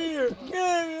 out of here!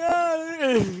 Get me out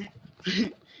of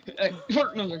here!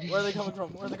 Where are they coming from?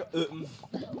 Where are they going?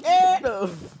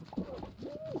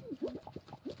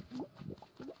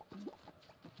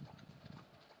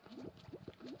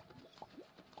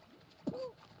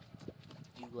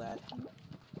 You glad?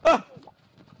 Ah!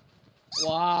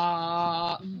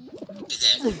 Wow.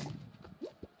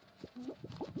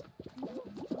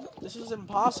 This is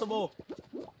impossible.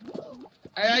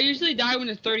 I usually die when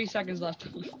there's 30 seconds left.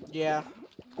 Yeah,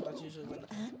 that's usually when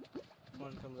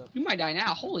one comes up. You might die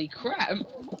now. Holy crap.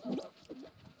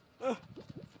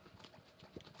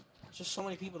 Just so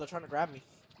many people that are trying to grab me.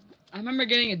 I remember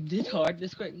getting it this hard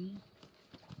this quick.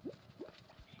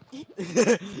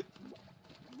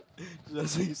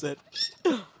 That's what you said.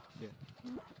 Yeah.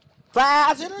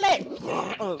 President!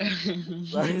 Oh,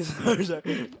 sorry.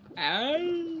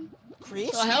 Ow.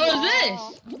 Chris? What the hell is this?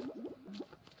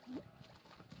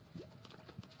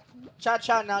 Shout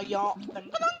out now, y'all.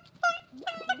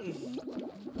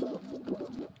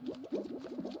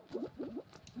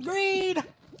 Green!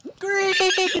 Green!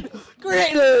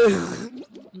 Green!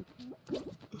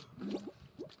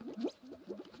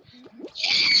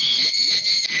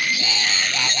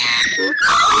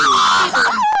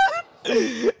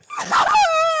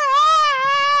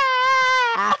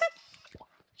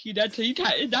 See,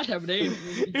 that's happening.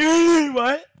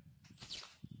 What?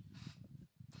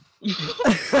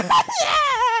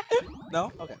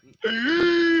 No? Okay.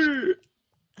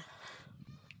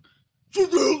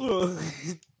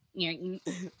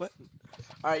 What?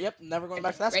 Alright, yep, never going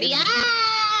back to that Ready? skin.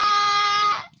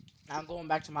 Ah! I'm going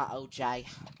back to my OJ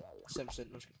Simpson.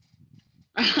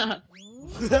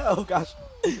 Oh gosh.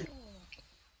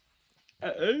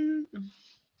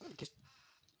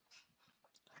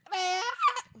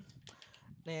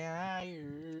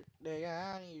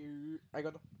 I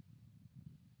got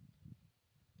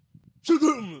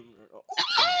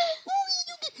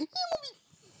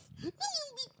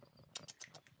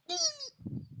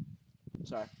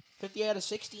Sorry. 50 out of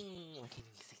 16.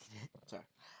 Sorry.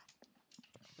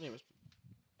 Anyways.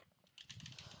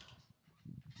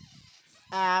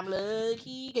 I'm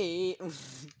lucky.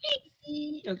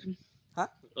 Huh?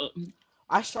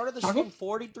 I started the stream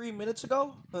 43 minutes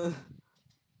ago.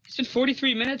 It's been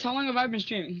 43 minutes. How long have I been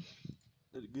streaming?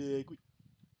 Look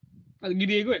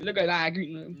at that.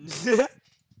 Say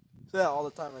that all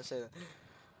the time. I say that.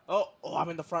 Oh, I'm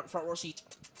in the front row seat.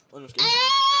 I'm just kidding.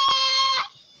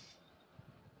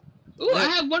 Ooh, I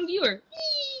have one viewer.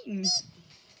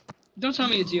 Don't tell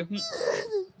me it's you.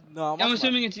 No, I'm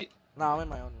assuming it's you. No, I'm in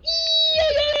my own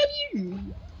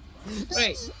room.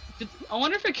 Wait, I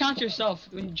wonder if it counts yourself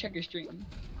when you check your stream.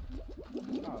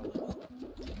 Probably.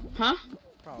 Huh?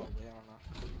 Probably, I don't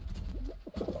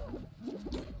know.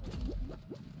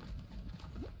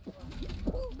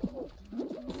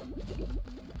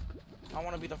 I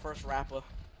want to be the first rapper.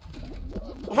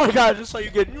 Oh my god, just so you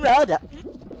get riled up.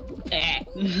 Ah!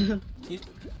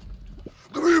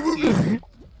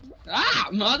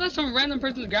 I thought some random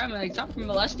person was grabbing me, like, stop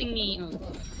molesting me.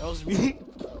 That was me?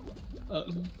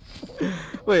 Uh-oh.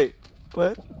 Wait,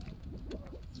 what?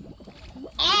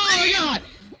 Oh my god!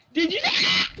 Did you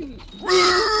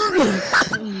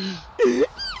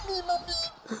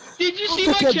see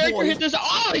at my that character boy. hit this?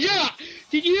 Oh yeah!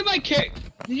 Did you see my Did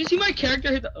you see my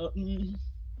character hit the?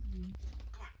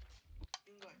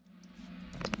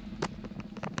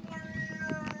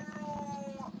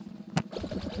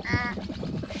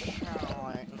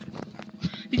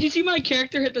 Did you see my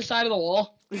character hit the side of the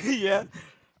wall? Yeah. Did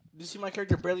you see my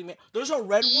character barely made? There's a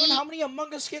red one. How many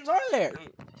Among Us skins are there?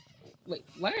 Wait,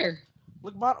 where?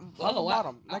 Look bottom. On the Oh,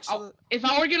 bottom. Next to the. If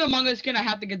I were to get Among Us skin, I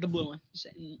have to get the blue one.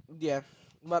 Yeah.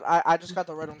 But I just got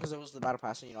the red one because it was the battle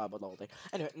pass, and you know I bought the whole thing.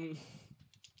 Anyway.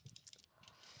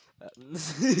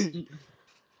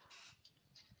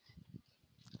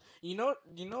 You know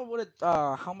what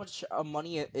how much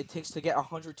money it takes to get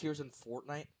 100 tiers in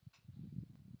Fortnite?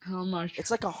 How much?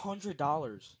 It's like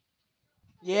 $100.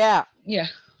 Yeah. Yeah.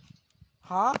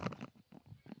 Huh?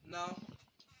 No.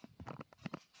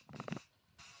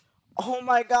 Oh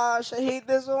my gosh, I hate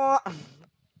this one.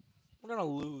 We're gonna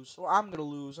lose. Or I'm gonna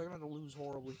lose. I'm gonna lose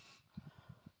horribly.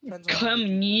 Depends on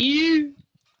Come you.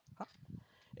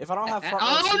 if I don't have front row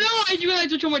Oh seats, no! I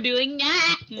realized what we're doing.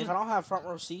 if I don't have front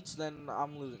row seats, then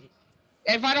I'm losing.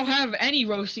 If I don't have any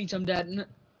row seats, I'm dead.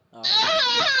 Oh.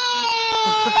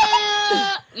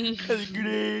 That's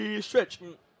Good stretch.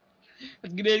 good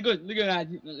as good. Look at that.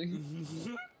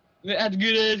 That's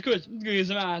good as good. Let's get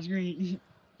some ice cream.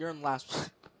 You're in last.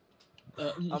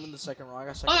 I'm in the second row. I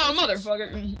got second. Oh, row seats.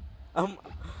 motherfucker.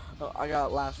 I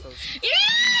got last row.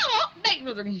 Yeah! Thank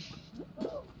mother.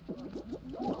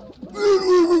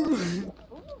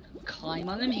 Climb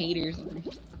on them haters.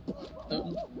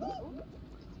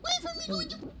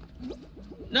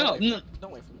 No, no.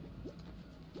 Don't wait for me.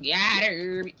 Yeah,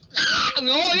 derby.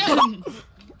 Oh, yeah.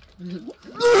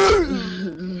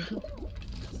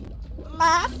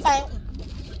 My phone.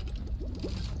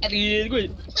 That is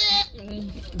good.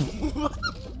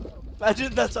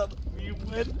 Imagine that's how the meme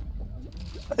went.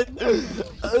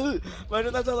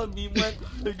 Imagine that's how the meme went.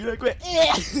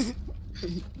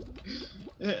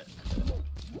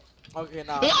 Okay,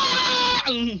 now.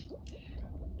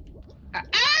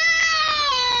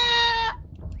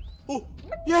 Oh,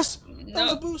 yes! That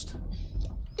was a boost!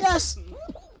 Yes!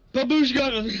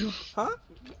 Babushka. Huh?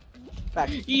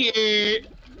 Fact. Yeah.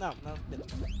 No.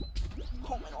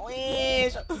 Oh my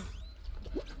gosh!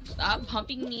 Stop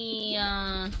pumping me.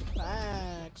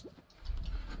 Facts.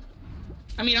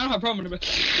 I mean, I don't have a problem with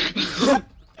it.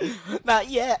 Not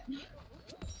yet.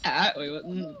 Wait, what?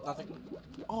 Nothing.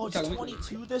 Oh, it's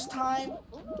 22 this time?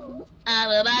 I'm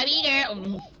a Barbie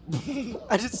girl.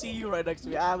 I just see you right next to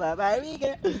me. I'm a Barbie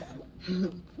girl.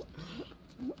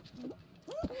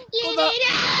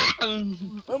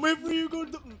 I'm waiting for you to go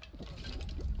to the...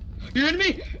 You're in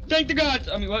me? Thank the gods.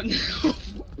 I mean, what?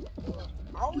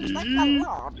 Always like the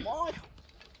Lord, boy.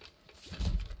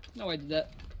 No, I did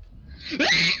that.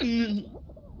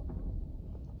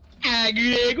 Ah,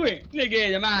 good, quick. Look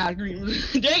at my ice cream.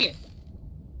 Dang it.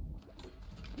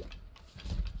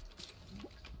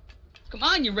 Come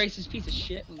on, you racist piece of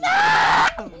shit. No,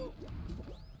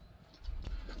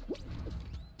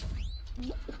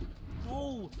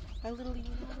 I literally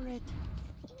went over it.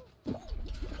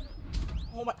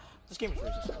 Oh my, this game is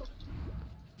racist.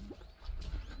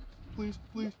 Please.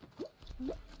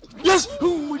 Yes!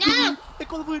 Oh my god! I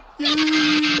qualified! Yeah!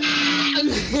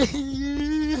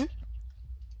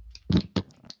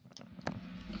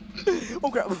 Oh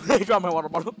crap, I dropped my water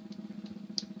bottle.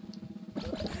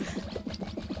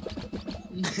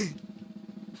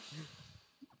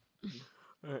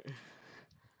 Alright.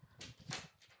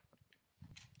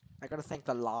 I gotta thank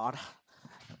the Lord.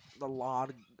 The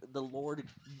Lord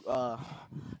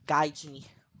guides me,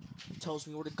 tells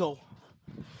me where to go.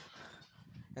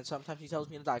 And sometimes he tells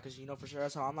me to die, because you know for sure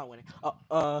that's how I'm not winning.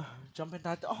 Jump in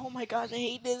that. Oh my gosh, I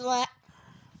hate this one.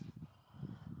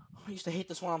 I used to hate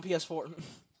this one on PS4.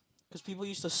 Because people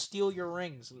used to steal your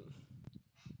rings.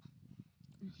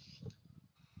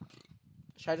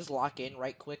 Should I just lock in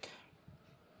right quick?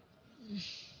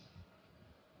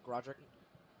 Roderick?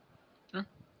 Huh?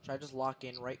 Should I just lock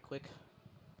in right quick?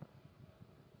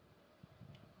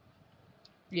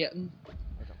 Yeah.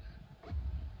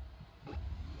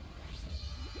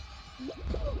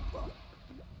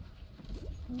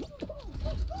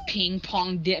 Ping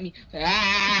pong dip me.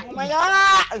 Ah! Oh my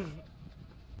god!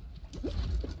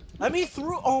 Let me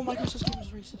through. Oh my gosh, this game is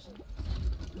racist.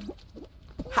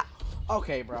 Ha!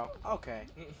 Okay, bro. Okay.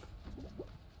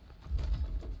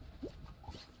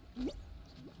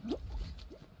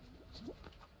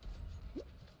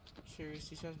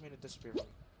 Seriously, someone's made it disappear.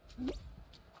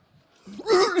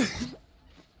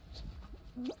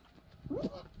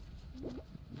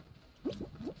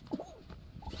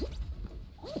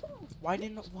 Why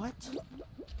didn't what?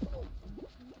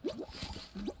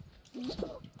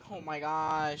 Oh Oh my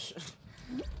gosh.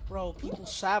 Bro, people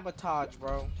sabotage,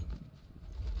 bro.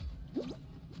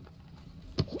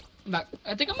 I'm back.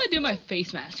 I think I'm gonna do my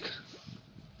face mask.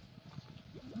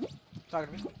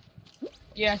 Talking to me?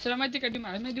 Yeah, I said I might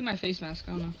do my face mask.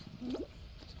 I don't know.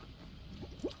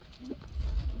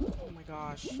 Oh my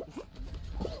gosh.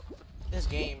 This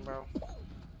game, bro.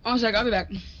 Oh, sec, I'll be back.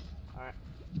 Alright.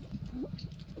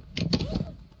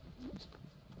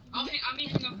 I'm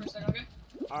hang up for a second, okay?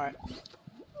 Alright.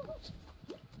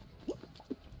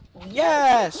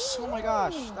 Yes! Oh my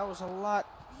gosh, that was a lot.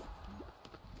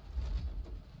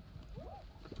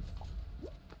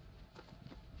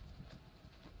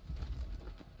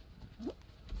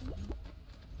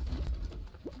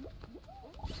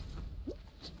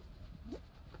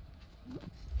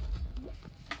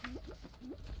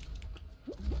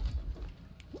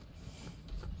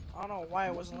 I don't know why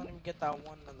I wasn't letting me get that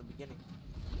one in the beginning.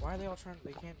 Why are they all trying?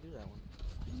 They can't do that one.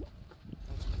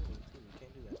 That's cool, too. You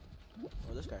can't do that.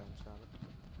 Oh, this guy almost got it.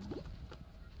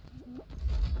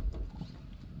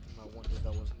 My one dude that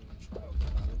wasn't even trying got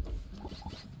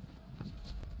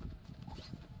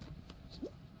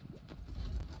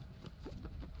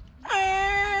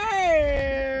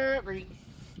it. Green.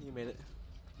 You made it.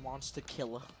 Monster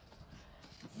killer.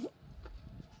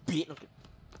 Beat. Okay.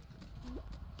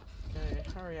 Okay,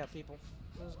 hurry up, people.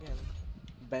 This game.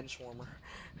 Benchwarmer.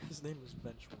 His name is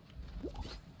Benchwarmer.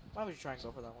 Why would you try and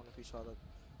go for that one if you saw that?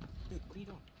 Dude, what are you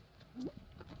doing?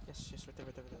 Yes, yes, right there,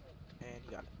 right there, right there. And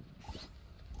you got it.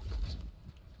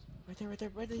 Right there, right there,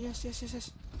 right there. Yes, yes, yes,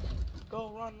 yes.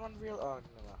 Go, run, run, real. Oh, no,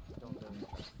 no. Don't try.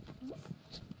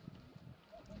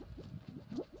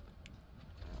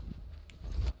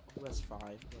 Who has 5?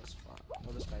 Who has 5?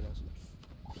 Oh, this guy does.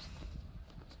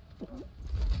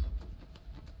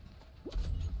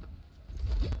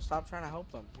 Stop trying to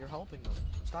help them. You're helping them.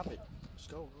 Stop it. Just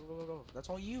go. Go, go, go, go. That's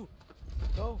all you.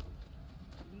 Go.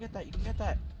 You can get that. You can get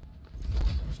that.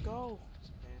 Just go.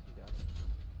 And he got it.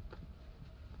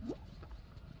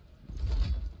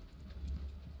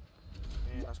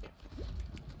 And that's game.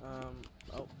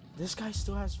 Oh. This guy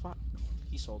still has 5.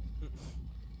 He sold.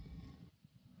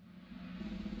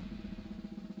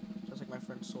 Just like my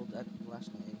friend sold that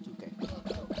last night in 2K.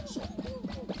 Sold.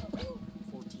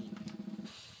 14.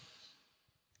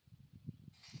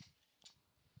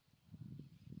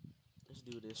 Let's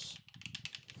do this.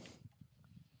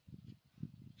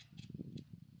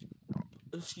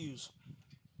 Excuse.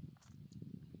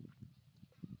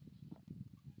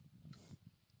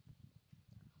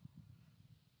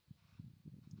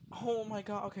 Oh my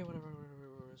god. Okay, whatever.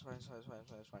 It's fine. It's fine. It's fine. It's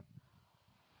fine. It's fine.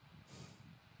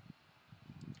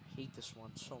 Hate this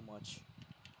one so much.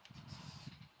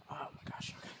 Oh my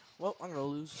gosh. Okay. Well, I'm gonna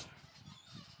lose.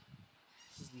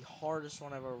 This is the hardest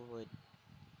one I've ever played.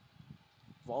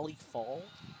 Volley Fall?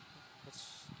 That's...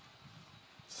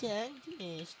 Never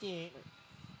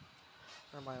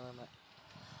mind, never mind.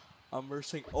 I'm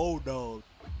versing... Oh no.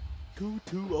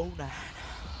 2209.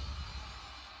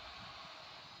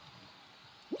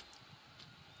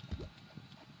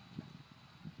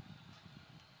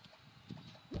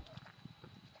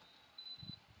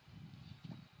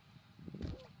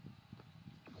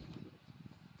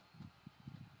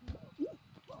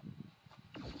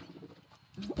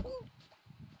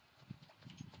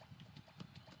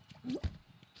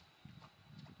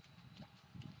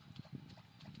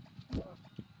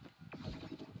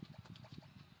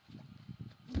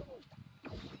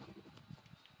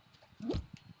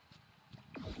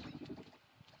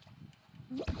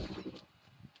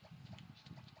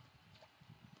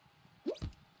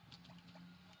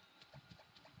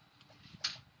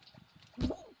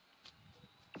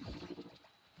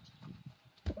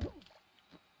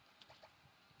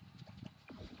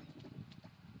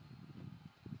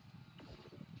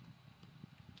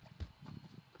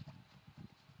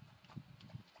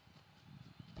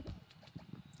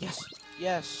 Yes.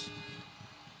 Yes.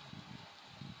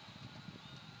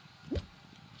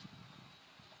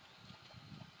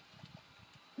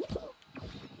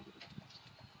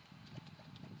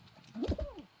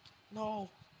 No.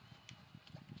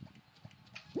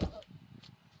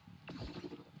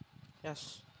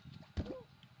 Yes.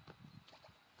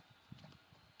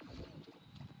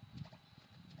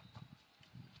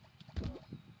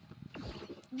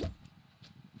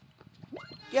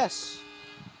 Yes.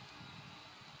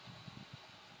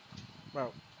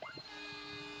 Bro.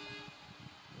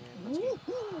 Yeah,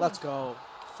 let's go.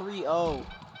 3-0.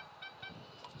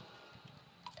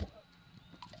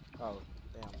 Oh,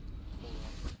 damn.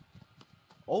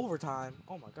 Overtime.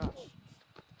 Oh my gosh.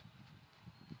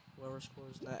 Whoever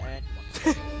scores that and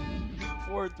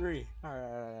 4-3.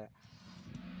 Alright.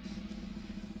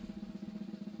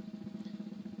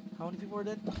 How many people are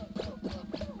dead?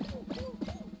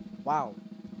 Wow.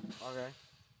 Okay.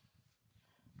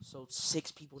 So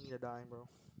 6 people need to die, bro.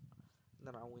 And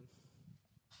then I win.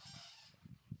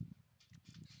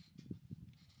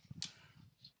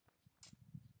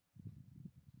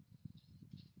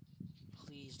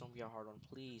 Please don't be a hard one,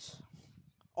 please.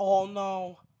 Oh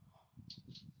no.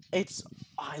 It's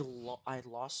I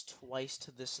lost twice to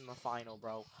this in the final,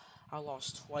 bro. I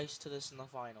lost twice to this in the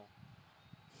final.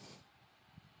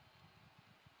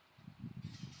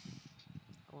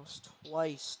 I lost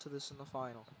twice to this in the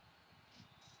final.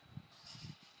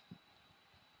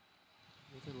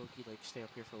 We could low-key like stay up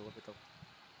here for a little bit though.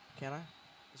 Can I?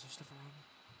 Is there stuff around me?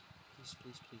 Please,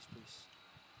 please, please, please.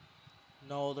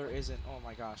 No, there isn't. Oh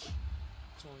my gosh.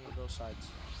 It's only on those sides.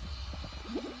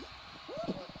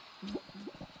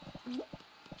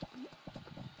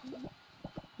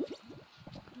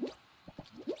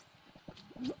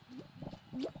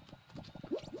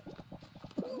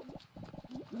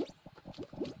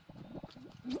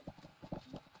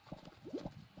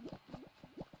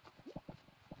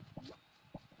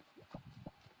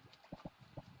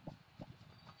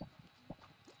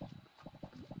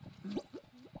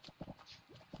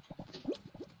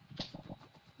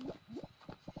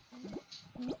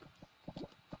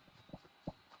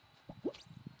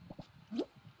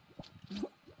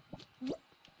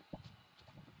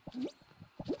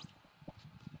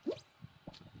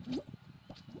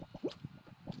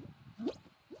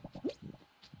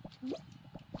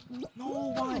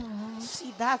 No, why?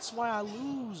 See, that's why I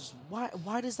lose.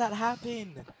 Why does that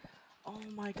happen? Oh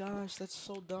my gosh, that's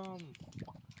so dumb.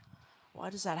 Why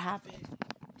does that happen?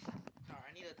 Alright,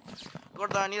 I need to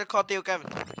Gordo, I need to call Theo Kevin.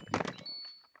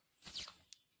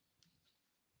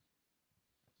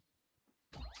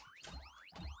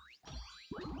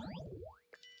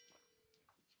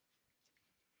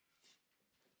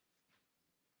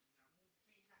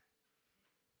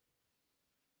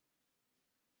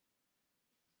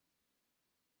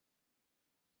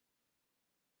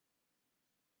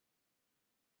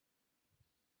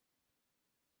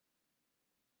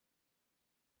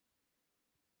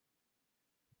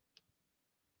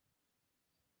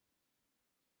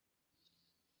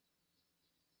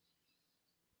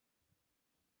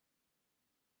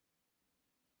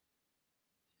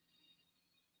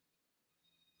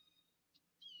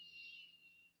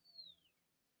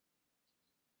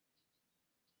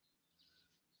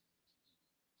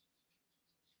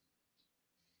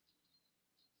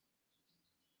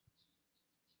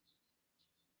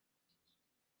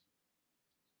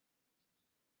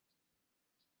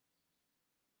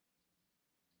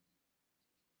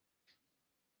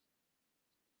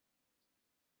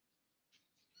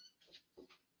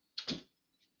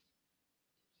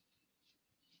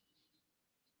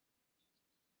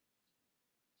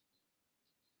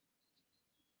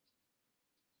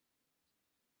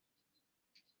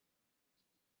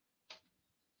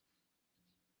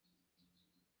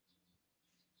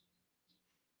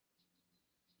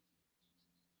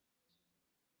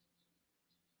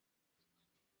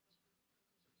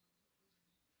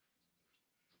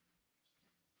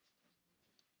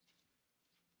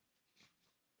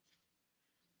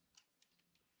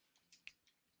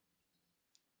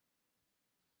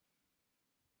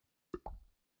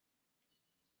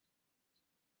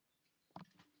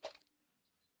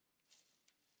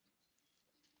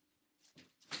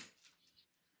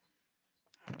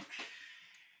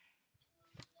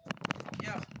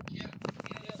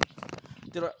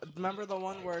 Did remember the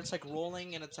one where it's like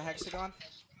rolling and it's a hexagon?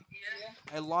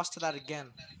 I lost to that again.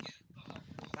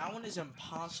 That one is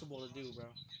impossible to do, bro.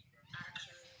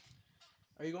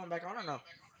 Are you going back on or no?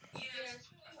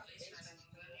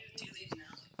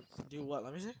 Do what?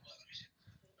 Let me see.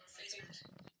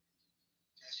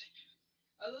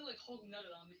 I look like Hulk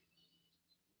nutted on me.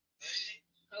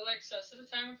 Alexa, set a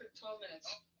timer for 12 minutes.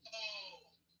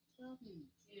 12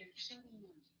 minutes. Yeah, shut him up.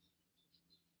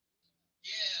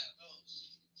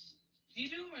 Do you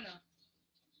do them or no?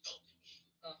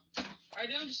 Oh. I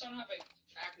do them, just don't have like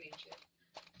acne and shit.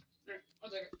 Alright,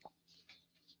 1 second.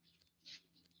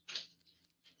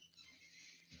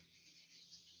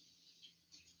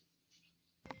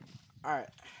 Alright.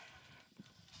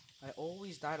 I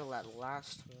always die to that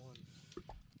last one.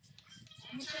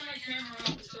 I'm gonna turn my camera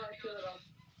off so I kill it off.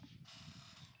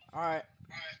 Alright.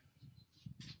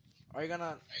 Are you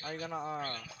gonna I'm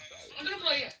gonna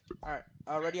play it. Alright,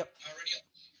 ready up.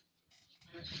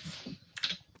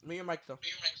 Mute your mic though.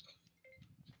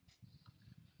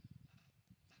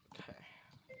 Okay.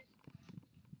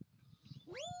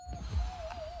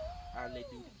 Alright, let's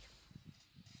do it.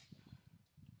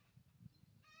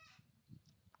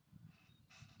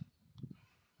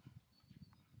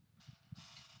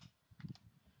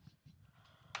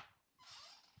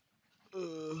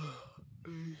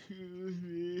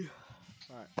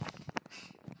 Alright.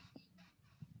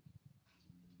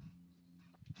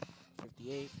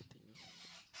 58,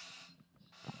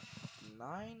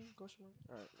 59, question mark?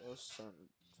 Alright, let's start in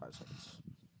 5 seconds.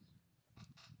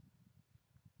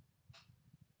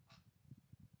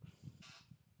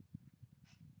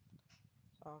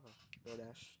 Oh no,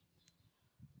 DoorDash.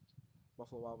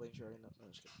 Buffalo Wild Wings, you already know. No,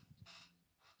 just kidding.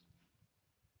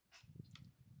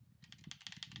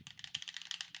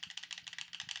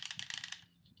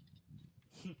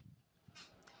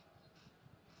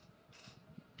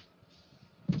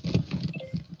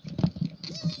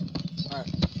 Alright.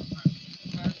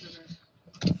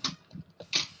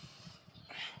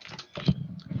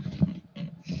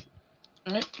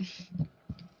 Alright.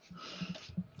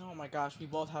 Oh my gosh, we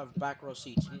both have back row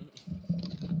seats.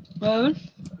 Well,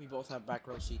 We both have back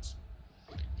row seats.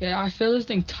 yeah, I feel this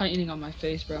thing tightening on my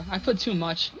face, bro. I put too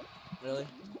much. Really?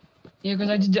 Yeah,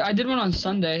 because I did one on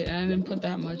Sunday and I didn't put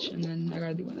that much, and then I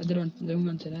gotta do one. I did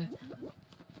one today.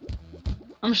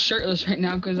 I'm shirtless right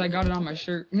now because I got it on my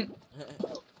shirt,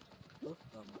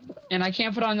 and I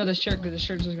can't put on another shirt because the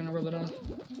shirt's just gonna rub it off.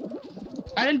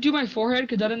 I didn't do my forehead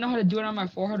because I didn't know how to do it on my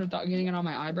forehead without getting it on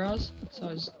my eyebrows, so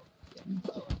I was.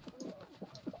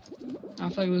 I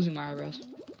feel like losing my eyebrows.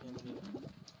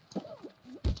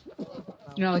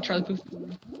 You know, like Charlie Puth.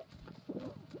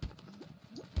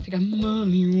 I think I'm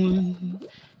money one.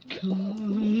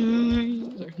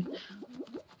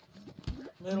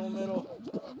 Middle.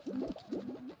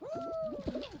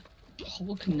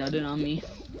 Hulk nutted on me.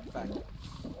 Fact.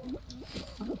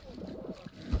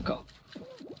 Go.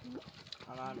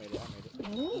 Oh, no, I made it.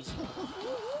 Easy.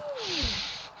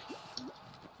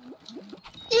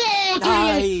 Yeah,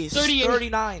 Nice! 38.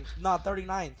 39th. No,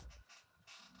 39th.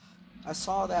 I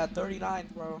saw that. 39th,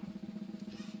 bro.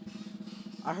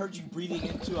 I heard you breathing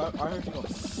into. I heard you go.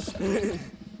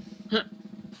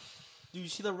 Do you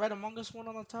see the red Among Us one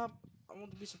on the top? I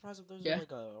wouldn't be surprised if there's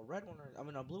like a red one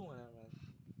or a blue one.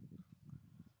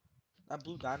 That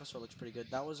blue dinosaur looks pretty good.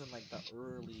 that was in like the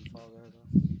early Fall Guys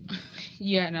though.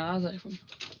 Yeah, no, I was like.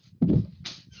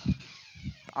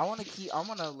 I want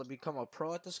to become a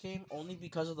pro at this game only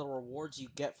because of the rewards you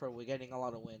get for getting a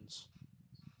lot of wins.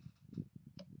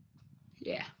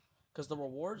 Yeah. Because the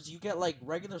rewards, you get like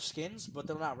regular skins, but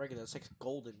they're not regular. It's like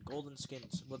golden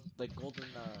skins with like golden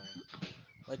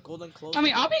clothes. I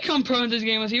mean, I'll become pro in this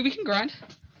game with you. We can grind.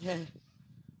 Yeah.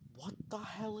 What the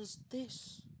hell is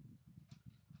this?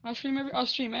 I'll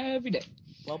stream every day.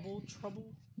 Bubble trouble?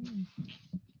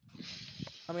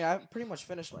 I mean, I pretty much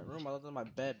finished my room other than my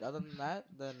bed. Other than that,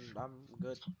 then I'm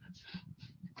good.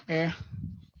 Yeah.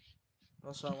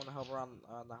 Also, I want to help around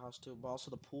the house too, but also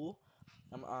the pool.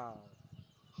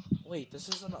 Wait, this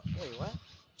isn't. Wait, what?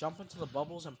 Jump into the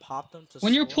bubbles and pop them to.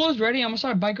 When your pool is ready, I'm gonna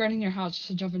start bike riding your house just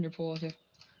to jump in your pool with you.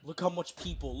 Look how much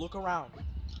people. Look around.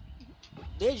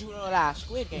 Did you know that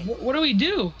Squid Game? What do we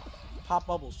do? Pop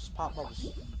bubbles. Just pop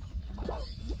bubbles.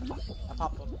 I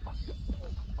pop them.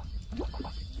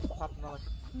 Pop another.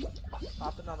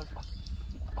 Pop another.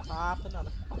 Pop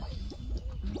another.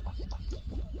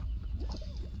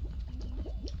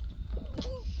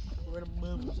 Where the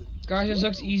bubbles? Guys, this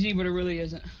looks easy, but it really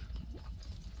isn't.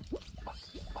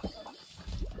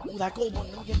 Ooh, that gold one.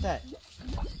 Let me get that.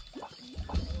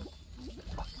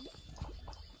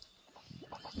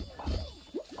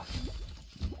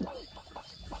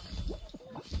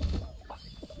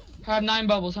 I have 9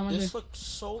 bubbles. How much? This looks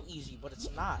so easy, but it's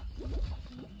not.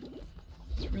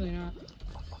 It's really not.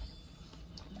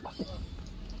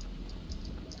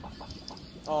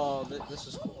 Oh, this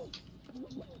is cool.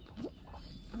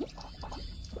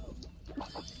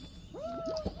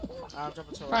 I'll jump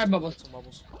into 5 bubbles. some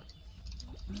bubbles.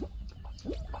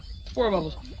 4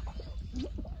 bubbles.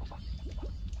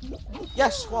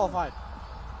 Yes, qualified.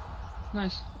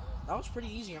 Nice. That was pretty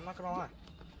easy, I'm not gonna lie.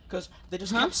 Because they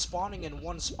just kept spawning in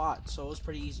one spot, so it was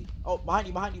pretty easy. Oh, behind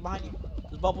you.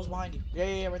 There's bubbles behind you.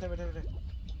 Yeah, right there.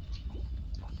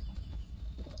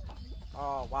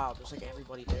 Oh, wow, there's like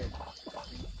everybody there.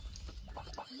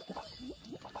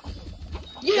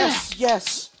 Yeah!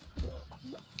 Yes!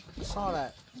 I saw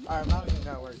that. Alright, now we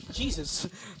gotta work. Jesus!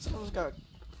 Someone's got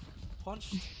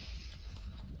punched.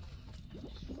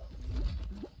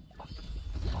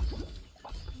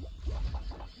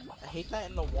 I hate that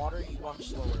in the water you walk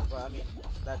slower, but I mean,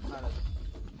 that kind of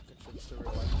contributes to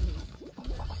real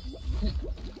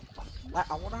life.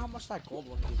 I wonder how much that gold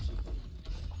one gives you.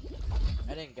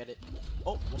 I didn't get it.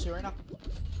 Oh, we'll see right now.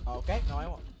 Okay, no I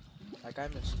won't. That guy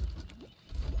missed.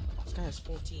 This guy has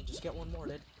 14, just get one more,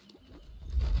 dude.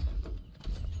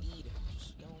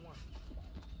 Just get one more.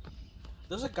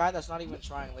 There's a guy that's not even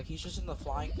trying. Like, he's just in the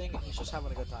flying thing, and he's just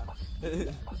having a good time.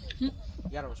 You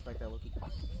gotta respect that, Loki.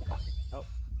 Oh.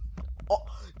 Oh,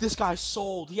 this guy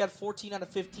sold. He had 14 out of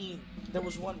 15. There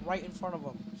was one right in front of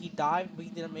him. He dived, but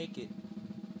he didn't make it.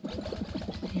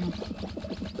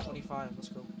 25, let's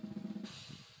go.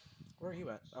 Where are you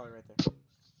at? Oh, right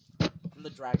there. I'm the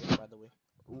dragon, by the way.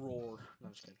 Roar. No,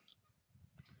 I'm just kidding.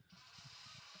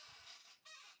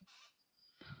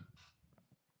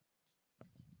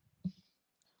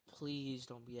 Please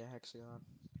don't be a hexagon.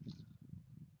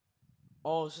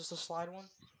 Oh, is this the slide one?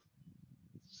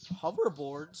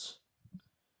 Hoverboards?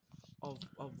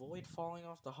 Avoid falling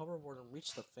off the hoverboard and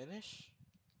reach the finish?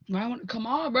 Come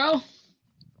on, bro.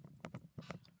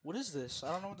 What is this?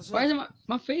 I don't know what this Why is. is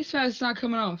my face mask not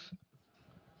coming off?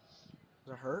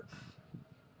 Does it hurt?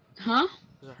 Huh?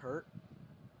 Does it hurt?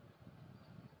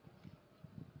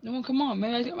 No, come on.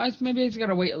 Maybe I just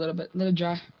gotta wait a little bit. Let it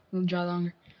dry. Let it dry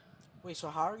longer. Wait, so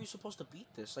how are you supposed to beat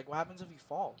this? Like, what happens if you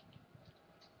fall?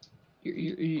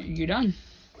 You're done.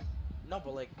 No,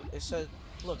 but like, it said,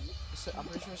 look, I'm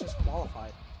pretty sure it says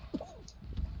qualified.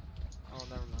 Oh,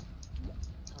 never mind.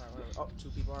 Alright, whatever. Oh, 2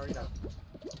 people already done.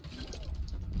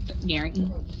 Gary.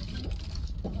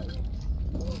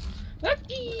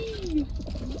 Lucky.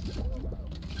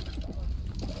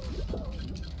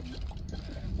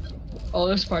 Oh,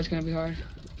 this part's gonna be hard.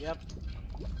 Yep.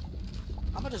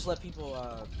 I'm gonna just let people,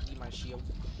 eat my shield.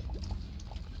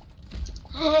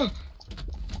 Of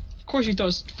course you throw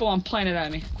this full-on planet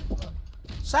at me.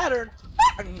 Saturn!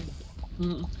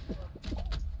 Mm.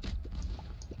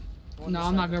 No,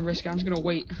 I'm not gonna risk it. I'm just gonna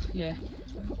wait. Yeah.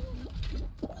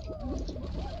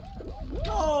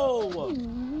 No!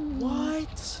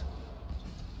 What?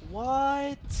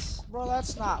 What? Bro,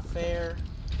 that's not fair.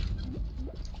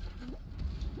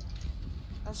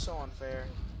 That's so unfair.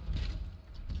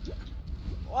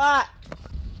 What?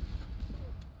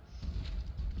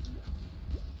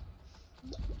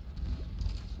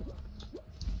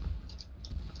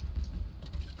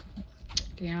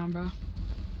 Damn, bro.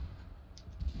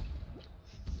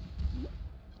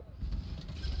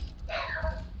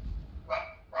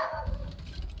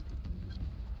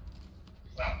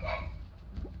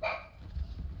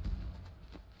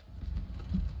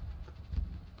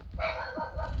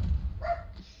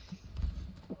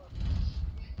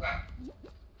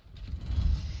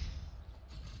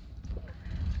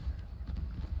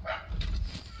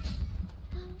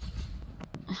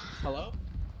 Hello?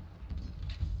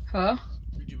 Huh?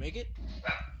 Did you make it?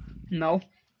 No.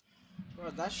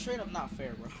 Bro, that's straight up not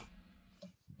fair, bro.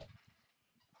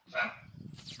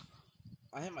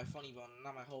 I hit my funny bone, and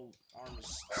now my whole arm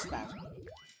is stabbed.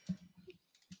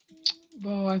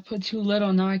 Bro, I put too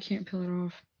little. Now I can't peel it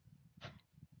off.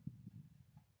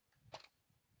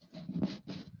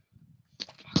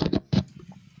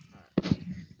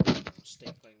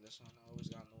 Stay playing this one. I always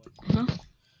got in the way. Huh?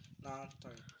 Nah, I'm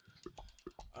talking.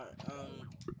 Alright, there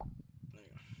you go.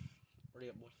 Ready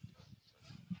up, boy.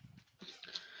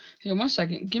 Here, 1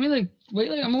 second. Give me like,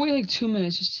 I'm gonna wait like 2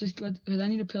 minutes just cause I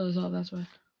need to peel this off. That's why.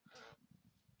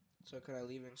 So could I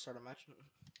leave and start a match?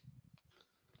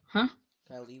 Huh?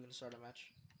 Can I leave and start a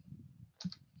match?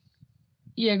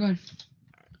 Yeah, go ahead.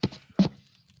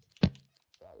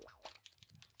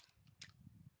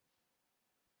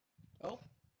 Oh,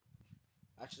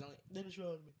 accidentally did it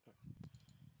on me.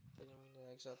 Didn't mean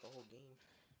to exit the whole game.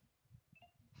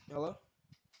 Hello?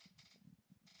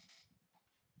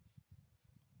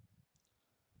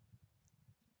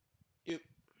 Yep.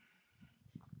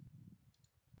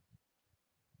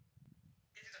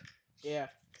 Yeah.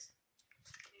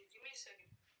 Give me a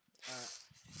second. Alright.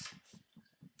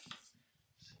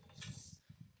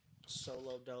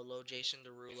 Solo Dolo, Jason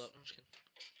Derulo. I'm just kidding.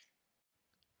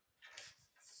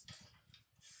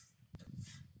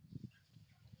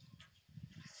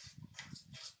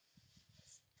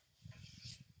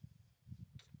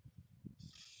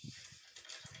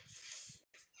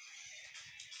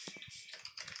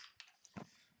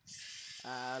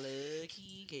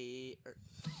 Aleki.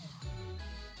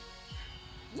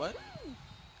 What?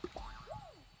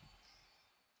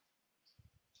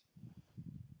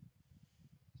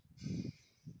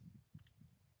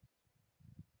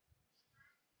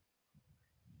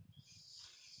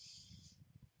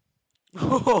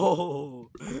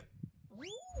 Oh.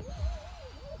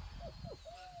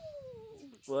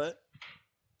 What?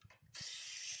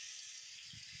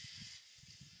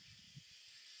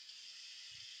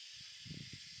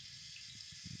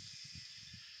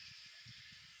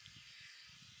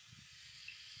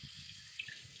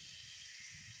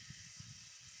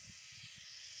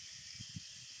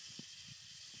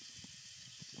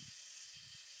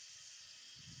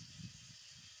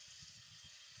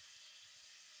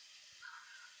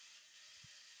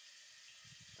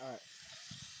 Alright.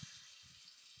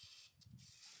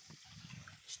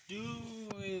 Let's do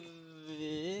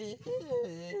it.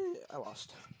 I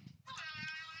lost.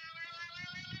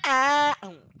 Ah!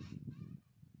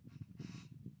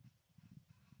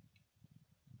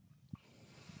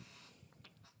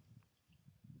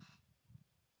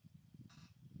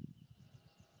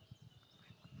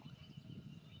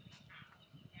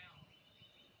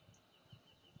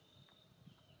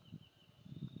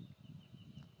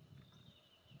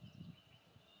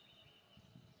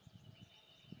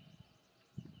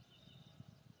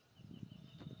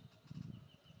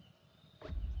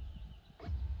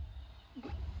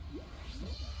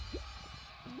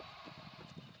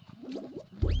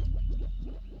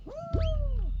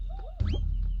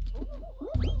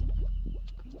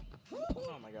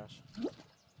 Oh my gosh.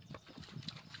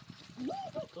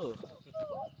 Ugh.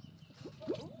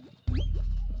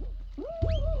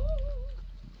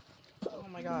 Oh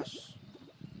my gosh.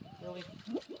 Really?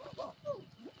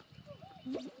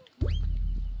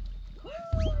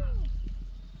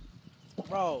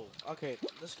 Bro, okay,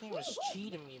 this game is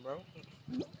cheating me, bro.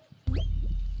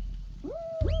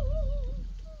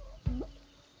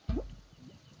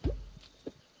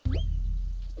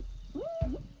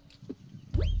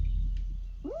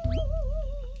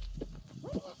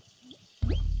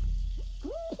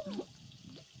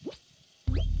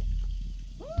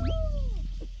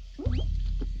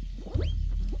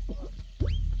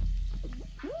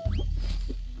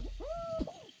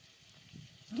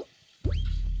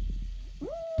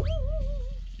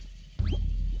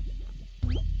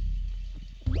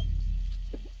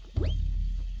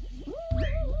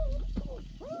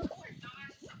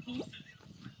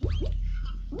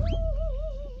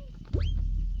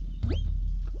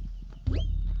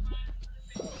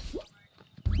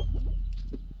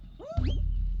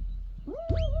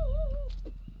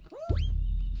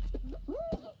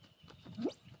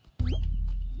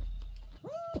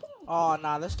 Oh,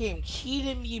 nah, this game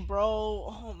cheated me, bro.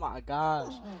 Oh my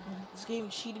gosh. This game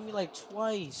cheated me like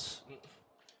twice.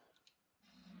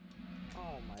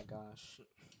 Oh my gosh.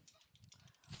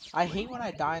 I hate when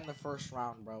I die in the first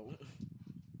round, bro.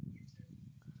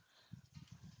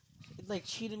 It like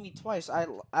cheated me twice. I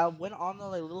went on the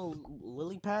like little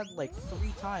lily pad like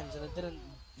 3 times and it didn't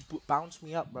bounce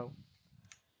me up, bro.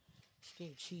 This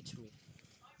game cheats me.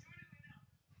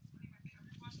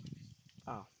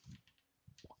 Oh.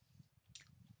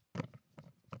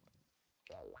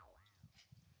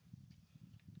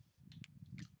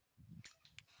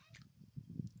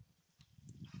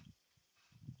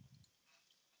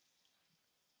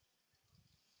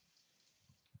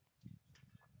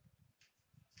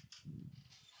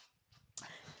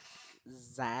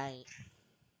 Zai.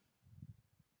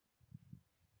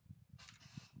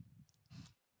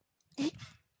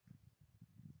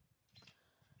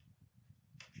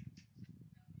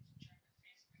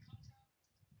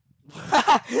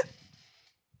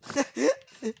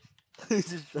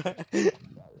 Just try.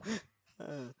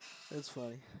 That's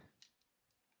funny.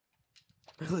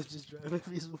 Let's just drive a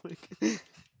Facebook.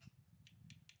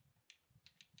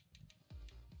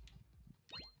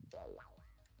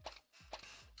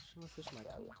 Should I fish my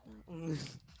coat?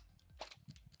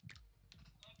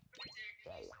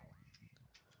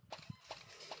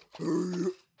 Hurry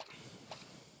up.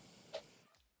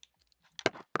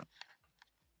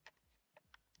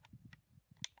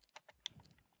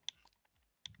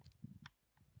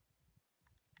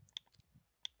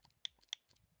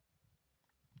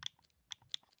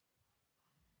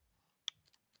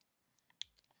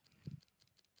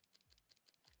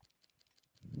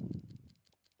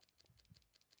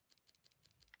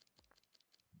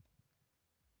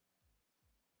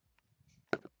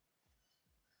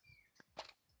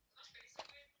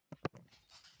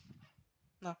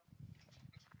 No.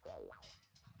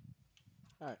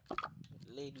 Alright.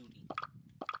 Lay duty.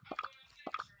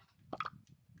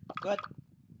 Good.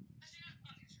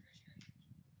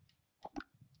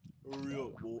 Hurry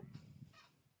up, boy.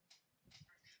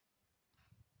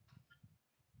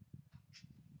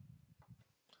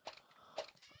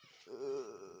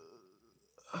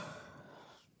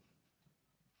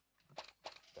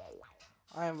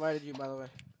 I invited you, by the way.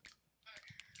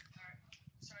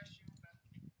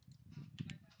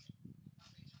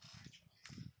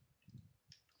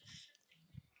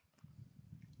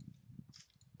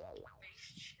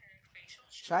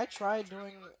 Should I try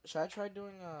doing? Should I try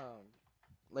doing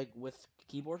like with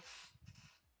keyboard? I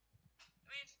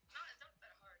mean, it's not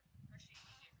that hard. Actually, easier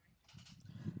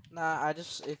for me. Nah, I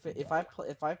just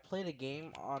if I've played a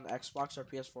game on Xbox or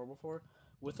PS4 before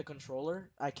with a controller,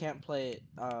 I can't play it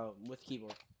with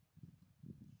keyboard.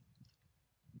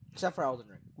 Except for Elden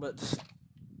Ring, but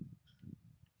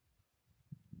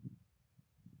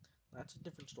That's a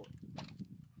different story.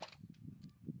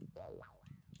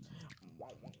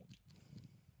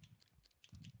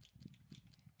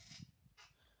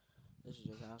 This is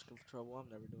just asking for trouble. I'm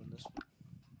never doing this one.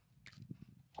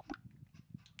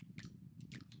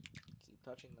 Keep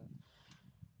touching that.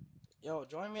 Yo,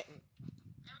 join me.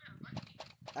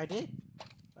 I did.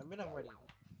 I've been already.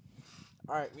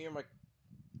 Alright, me and my.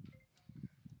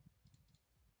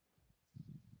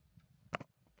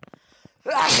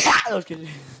 I was kidding.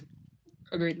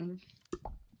 Agreed. Number.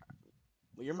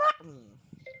 Well, you're.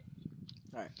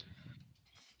 Alright.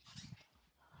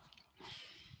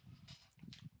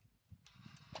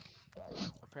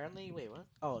 Apparently, wait, what?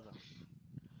 Oh, no.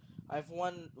 I've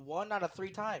won 1 out of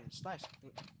 3 times. Nice.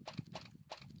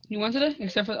 You won today,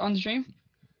 except for on stream.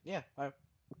 Yeah, I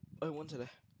won today.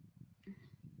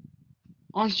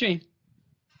 On stream.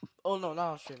 Oh, no,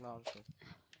 not on stream, not on stream.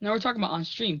 No, we're talking about on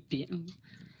stream.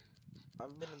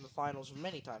 I've been in the finals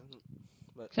many times.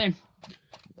 But Same.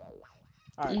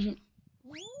 alright. Mhm.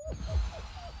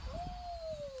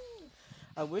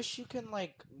 I wish you can,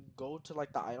 like, go to,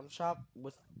 like, the item shop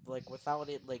with, like, without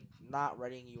it, like, not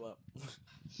readying you up.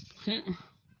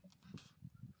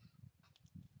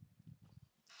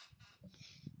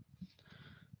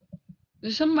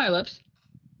 There's some on my lips.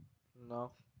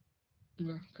 No.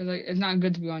 Because like, it's not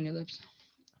good to be on your lips.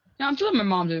 No, I'm just letting my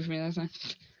mom do it for me. That's fine.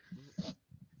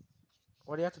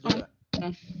 Why do you have to do that?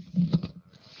 No.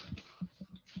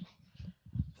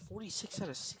 46 out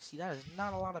of 60. That is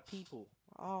not a lot of people.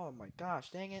 Oh my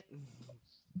gosh, dang it.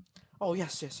 Oh,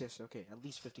 yes. Okay, at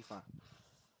least 55.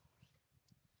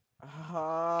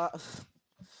 No,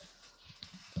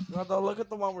 look at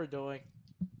the one we're doing.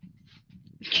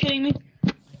 You kidding me?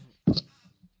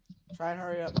 Try and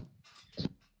hurry up.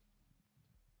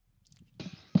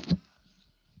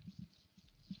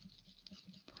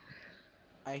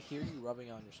 I hear you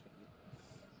rubbing on your skin.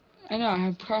 I know.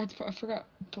 I forgot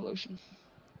pollution.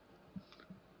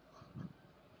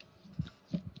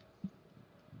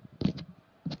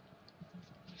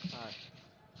 Alright.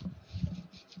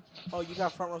 Oh, you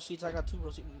got front row seats. I got 2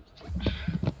 row seats.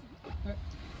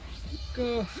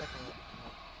 Go. Second row. No,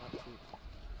 not 2.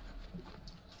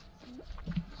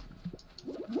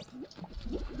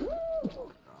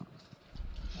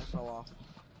 I fell off.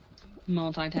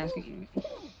 Multitasking.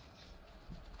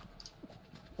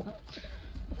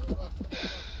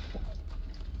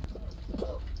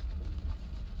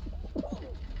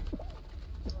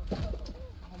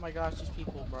 Oh my gosh, these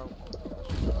people, bro.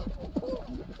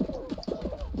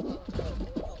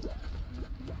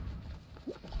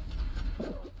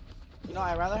 You know,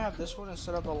 I'd rather have this one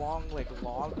instead of the long, like,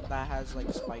 log that has,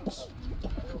 like, spikes.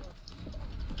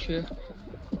 True.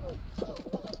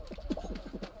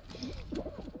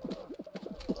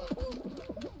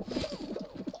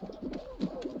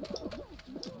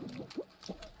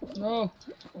 No.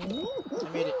 I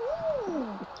made it.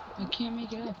 I can't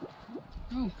make it up.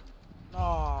 No.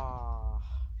 Aww.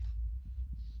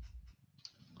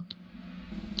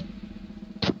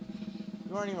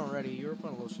 You weren't even ready. You were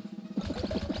putting lotion.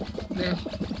 There.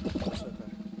 That's okay.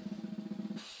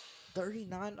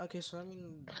 39? Okay, so I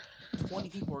mean 20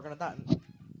 people are gonna die.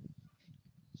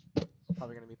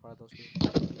 Probably gonna be part of those people.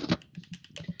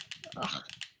 Ugh.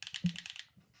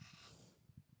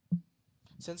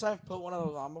 Since I've put one of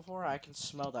those on before, I can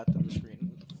smell that through the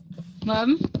screen.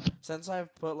 Since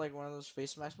I've put like one of those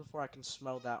face masks before, I can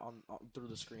smell that on through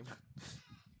the screen.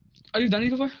 Oh, you've done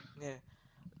these before? Yeah,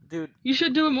 dude. You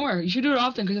should do it more. You should do it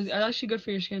often because it's actually good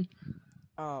for your skin.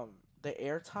 The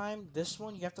air time. This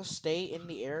one you have to stay in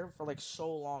the air for like so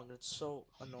long. It's so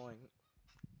annoying.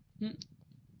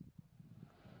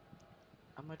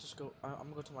 I might just go. I'm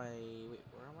gonna go to my. Wait,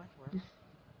 where am I? I'm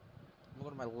gonna go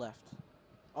to my left.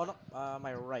 Oh no,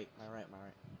 my right.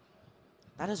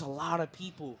 That is a lot of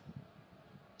people.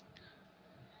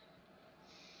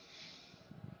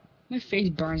 My face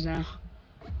burns now.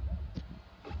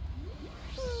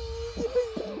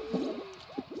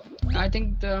 I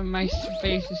think my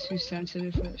face is too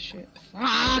sensitive for that shit.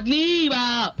 Fuck me,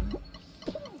 Bob!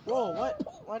 Whoa, what?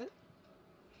 What?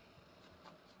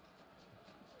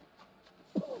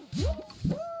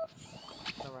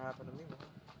 Never happened to me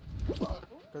before.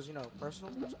 Because, you know,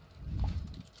 personal.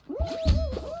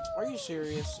 Are you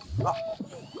serious? Ah.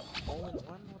 Only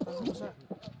one? What the hell was that?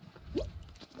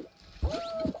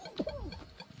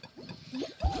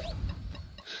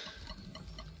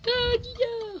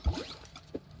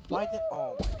 Why did?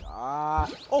 Oh my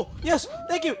god! Oh yes!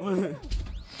 Thank you.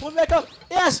 Pull me back up.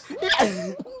 Yes.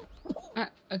 Yes.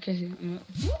 Okay. Give me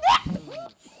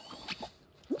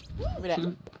that.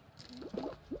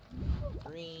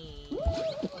 Green.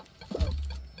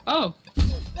 Oh.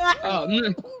 Ah.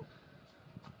 Oh.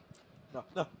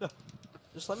 No, no.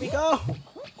 Just let me go.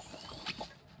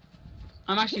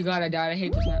 I'm actually glad I died. I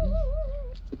hate this map.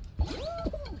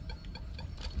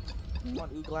 Come on,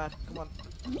 Ooglad. Come on.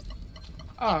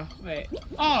 Oh, wait.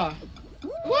 Oh.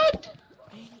 What?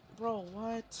 Bro,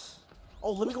 what?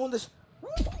 Oh, let me go in this.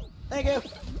 Thank you.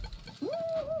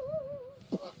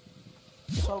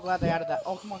 So glad they added that.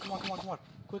 Oh, come on, come on, come on, come on.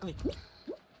 Quickly.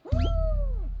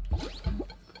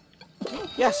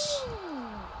 Yes.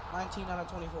 19 out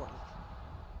of 24.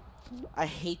 I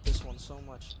hate this one so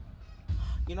much.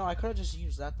 You know, I could have just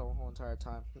used that the whole entire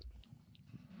time.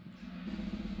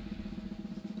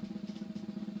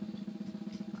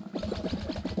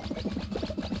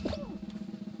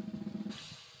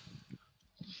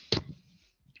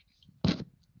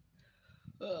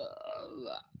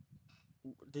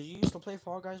 Did you used to play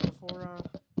Fall Guys before,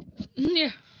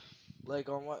 Yeah. like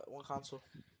on what console?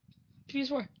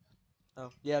 PS4.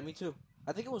 Oh, yeah, me too.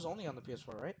 I think it was only on the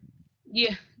PS4, right?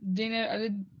 Yeah. I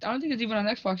don't think it's even on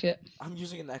Xbox yet. I'm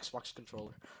using an Xbox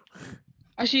controller.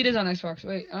 Actually, it is on Xbox.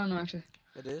 Wait, I don't know actually.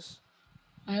 It is?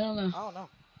 I don't know. I don't know.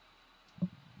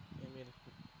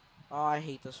 Oh, I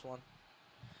hate this one.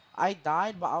 I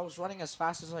died, but I was running as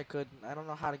fast as I could. I don't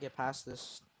know how to get past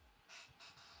this.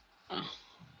 Oh.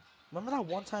 Remember that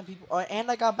one time people... Oh, and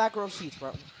I got back row seats,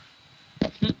 bro.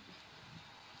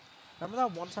 Remember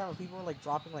that one time when people were, like,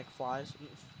 dropping, like, flies?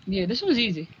 Yeah, this one's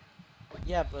easy.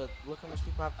 Yeah, but look how much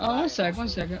people have to Oh, die. one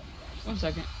second.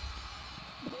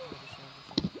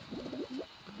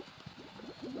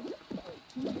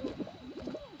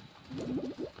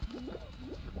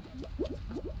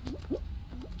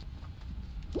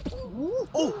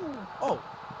 Oh!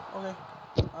 Okay.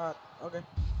 Okay.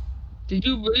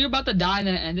 Were you about to die and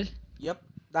then it ended? Yep.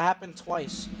 That happened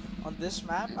twice. On this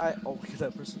map, Oh, look at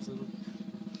that person's little...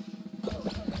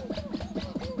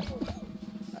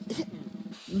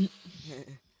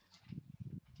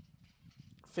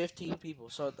 15 people.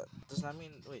 So does that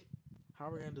mean? Wait, how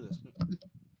are we gonna do this?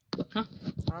 Huh?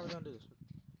 How are we gonna do this?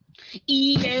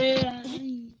 Yeah.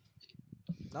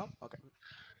 No. Okay.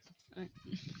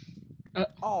 Oh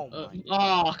Oh my.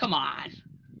 Oh, come on.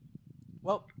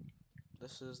 Well,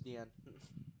 this is the end.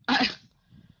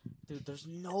 Dude, there's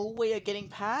no way of getting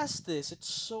past this.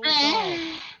 It's so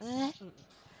dumb.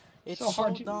 It's So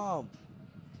hard to- dumb.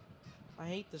 I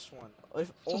hate this one.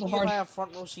 If So only hard. if I have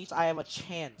front row seats, I have a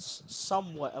chance.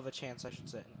 Somewhat of a chance, I should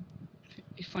say.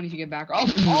 It's funny if you get back. Oh.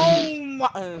 Oh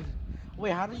my!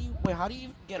 Wait, how do you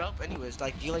even get up? Anyways,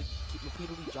 like, do you like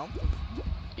repeatedly jump?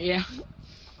 Yeah.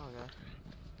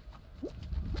 Okay.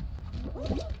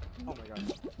 Oh my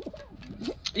god.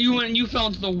 You fell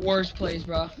into the worst place,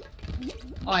 bro.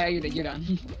 Oh yeah, you're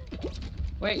done.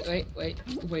 Wait.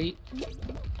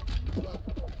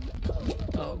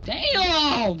 Oh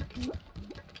damn!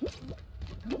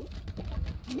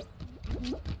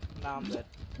 Nah, I'm dead.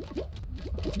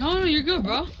 No, you're good,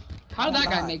 bro. How did No, that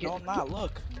I'm guy not. make it? No, I'm not.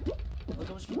 Look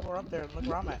how much people are up there, and look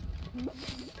where I'm at.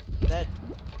 Dead.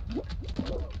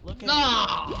 Look at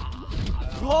Nah.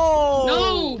 Whoa!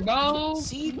 No, bro.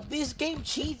 See, this game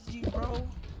cheats you, bro.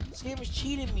 This game is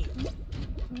cheating me.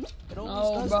 It always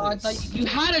No, does bro. I this. thought you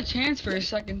had a chance for a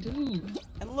second too.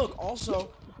 And look, also,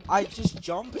 I just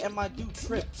jump and my dude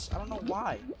trips. I don't know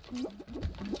why.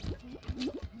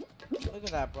 Look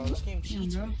at that, bro. This game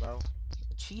cheats me, bro.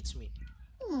 It cheats me.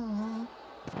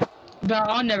 Bro,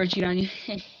 I'll never cheat on you.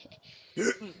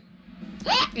 This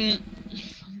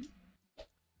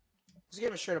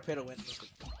game is straight up pay to win.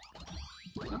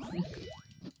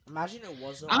 Imagine it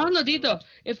wasn't. I don't know, Dito.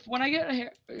 If when I get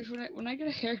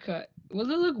a haircut, will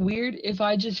it look weird if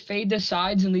I just fade the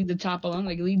sides and leave the top alone?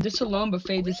 Like leave this alone but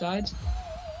fade the sides?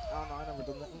 I don't know. I never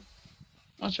done that.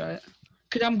 I'll try it.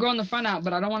 Cause I'm growing the front out,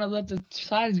 but I don't want to let the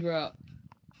sides grow out.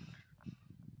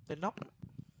 Then no.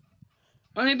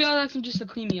 Or maybe I'll ask them just to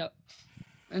clean me up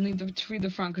and leave the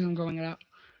front because I'm growing it out.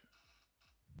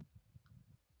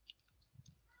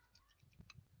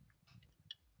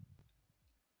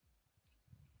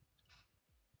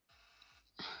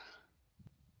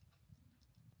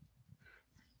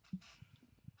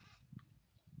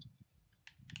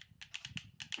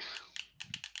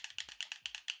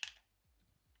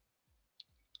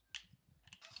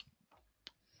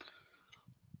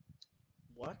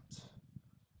 What?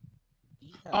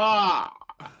 Yeah.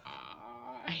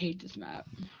 I hate this map.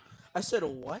 I said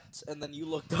what? And then you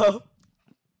looked up.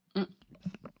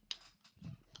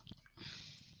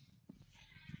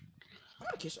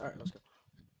 Okay, alright, let's go.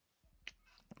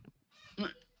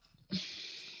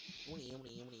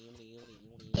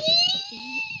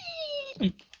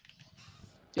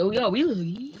 Yo, we look.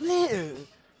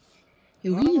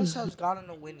 None of us has gotten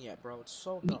a win yet, bro. It's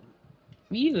so dumb.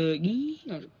 We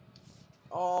look.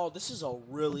 Oh, this is a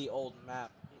really old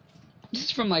map. This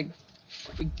is from like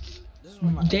This is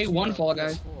when my Day ex one got a Fall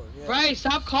Guys. PS4. Yeah. Bryce,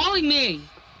 stop calling me.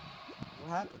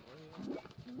 What happened?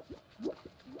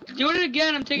 What do you Do it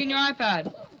again. I'm taking your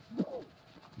iPad.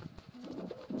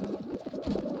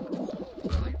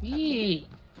 Fuck me.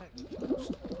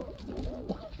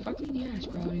 Fuck me in the ass,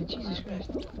 bro. Jesus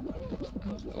Christ.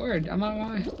 Word, I'm on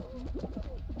my way.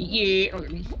 Yeah. Look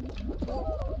at me.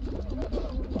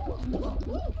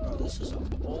 Bro, this is an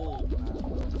old map.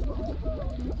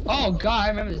 Oh god, I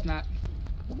remember this map.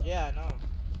 Yeah, I know.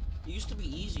 It used to be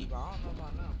easy, but I don't know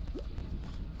about now.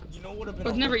 You know what would have It been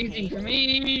was a never real easy pain? for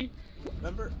me.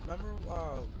 Remember,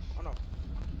 oh no.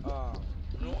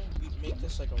 You know we make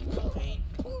this like a real pain?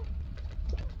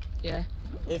 Yeah.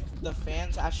 If the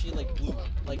fans actually like blew,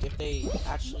 like if they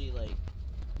actually like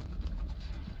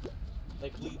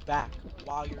blew back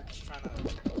while you're just trying to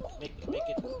make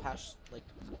it past like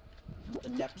the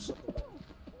depths of the river.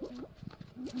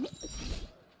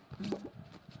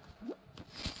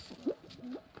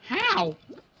 How?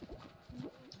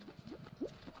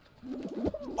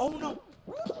 Oh no!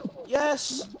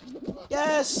 Yes!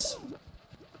 Yes!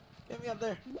 Get me up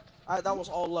there. Alright, that was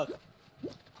all luck.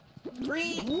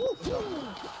 Green!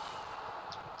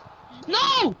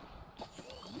 No!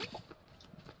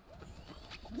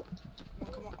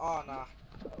 Come on. Oh, nah.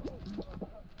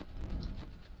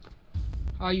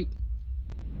 Are you?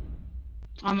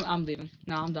 I'm leaving.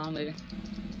 No, I'm done leaving.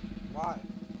 Why?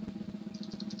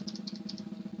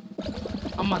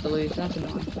 I'm about to leave. That's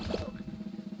annoying.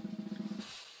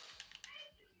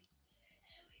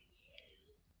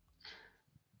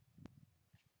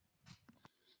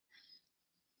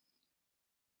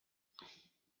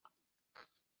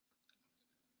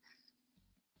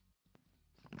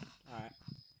 Alright.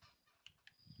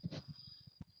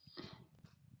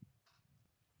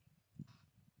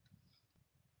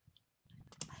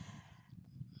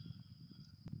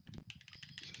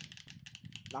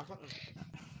 Knock on.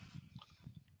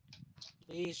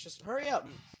 Please, just hurry up.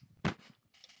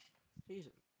 Please.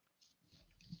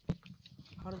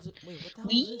 How does it? Wait, what the hell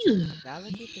is this?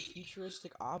 Navigate the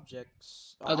futuristic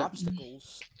objects, Oh, that-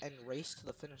 obstacles, and race to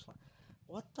the finish line.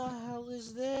 What the hell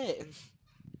is this?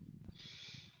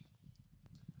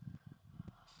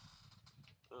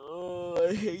 Oh,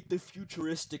 I hate the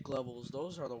futuristic levels.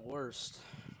 Those are the worst.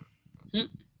 Hmm.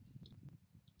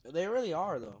 They really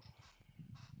are, though.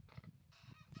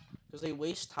 Because they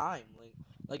waste time.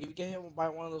 Like if you get hit by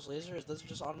one of those lasers, it doesn't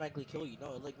just automatically kill you.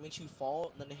 No, it like makes you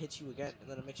fall, and then it hits you again, and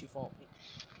then it makes you fall.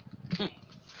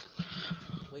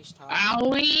 Waste time.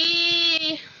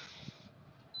 Owie!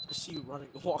 I see you running,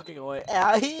 walking away.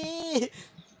 Owie!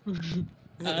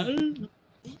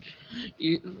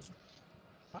 You-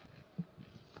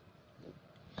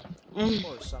 Of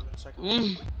course, summon second.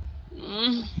 Mm.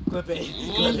 Mm. Clip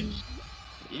it. Clip it.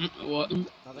 Mm. What?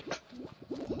 Nothing.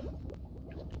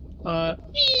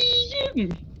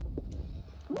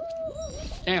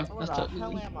 Damn, Where that's the tough.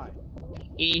 hell am I?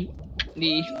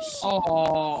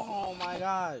 Oh. Oh my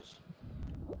gosh.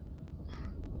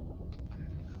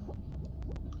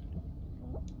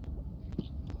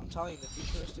 I'm telling you, the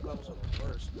futuristic levels are the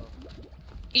worst, bro.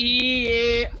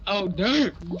 Yeah. Oh,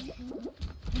 damn.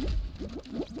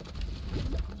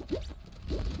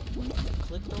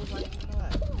 Click those, I didn't even know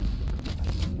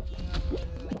that.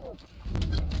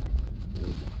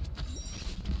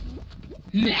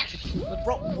 Max. But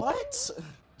bro, what?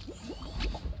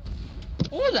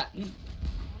 What was that? I don't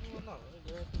even know.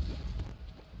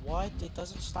 What? It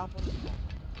doesn't stop on the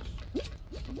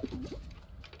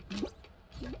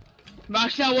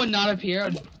Max, that would not appear.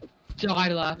 I'd die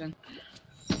laughing.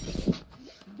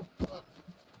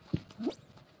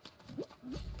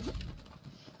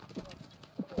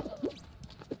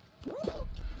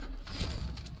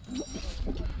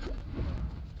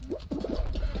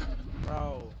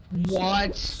 Bro.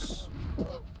 What?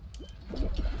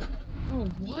 Oh,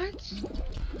 what?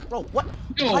 Bro, what?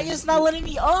 No. Why is not letting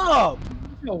me up?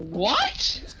 No,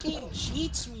 what? This game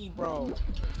cheats me, bro.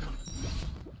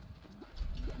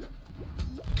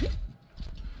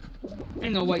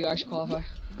 Ain't no way you actually qualify.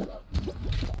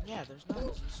 Yeah, there's not.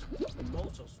 It's just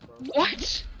Mojos, bro.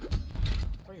 What?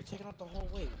 Bro, you're taking up the whole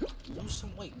weight. Lose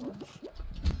some weight, bro.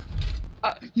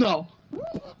 No.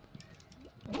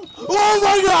 Oh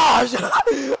my gosh!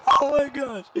 Oh my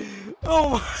gosh!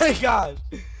 Oh my gosh!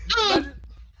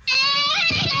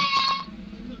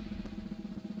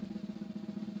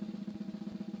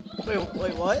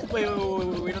 Wait, what? Wait, no,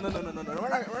 we're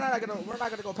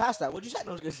not gonna go past that. What'd you say?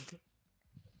 No,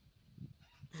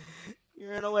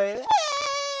 you're in a way.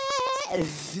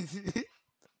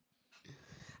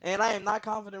 And I am not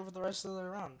confident for the rest of the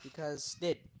round because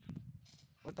did.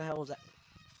 What the hell was that?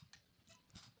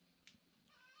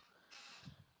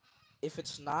 If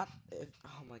it's not,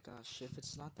 oh my gosh, if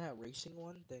it's not that racing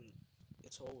one, then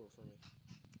it's over for me.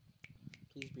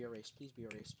 Please be erased. Please be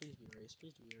erased. Please be erased.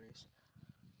 Please be erased.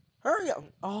 Hurry up!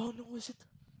 Oh no, is it?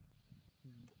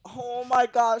 Oh my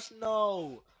gosh,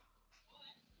 no!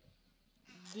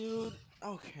 Dude,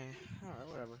 okay, alright,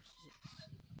 whatever.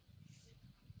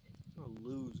 I'm gonna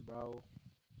lose, bro.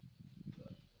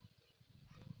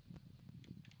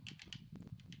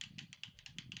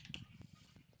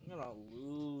 I'm gonna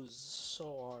lose so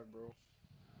hard, bro.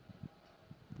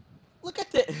 Look at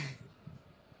this!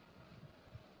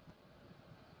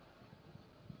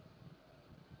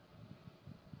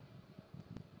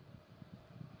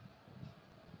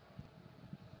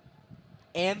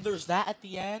 And there's that at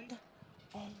the end?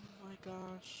 Oh my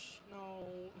gosh, no.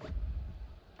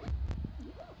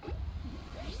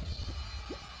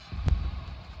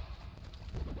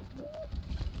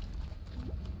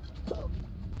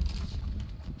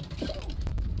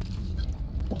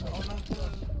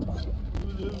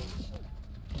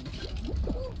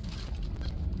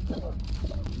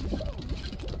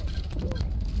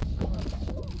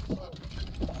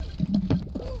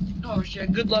 Oh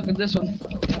shit, good luck with this one.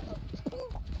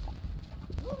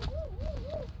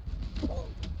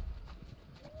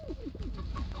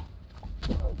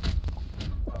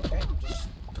 Okay, just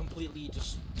completely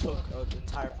just took an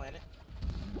entire planet.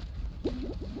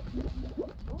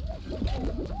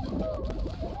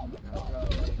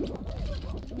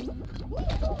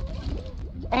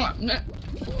 Oh, no.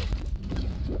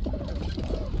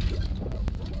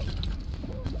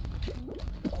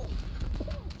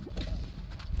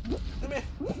 Come here.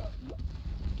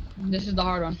 This is the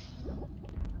hard one.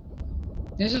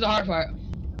 This is the hard part.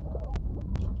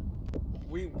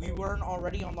 We weren't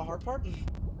already on the hard part?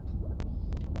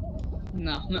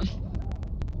 No, no.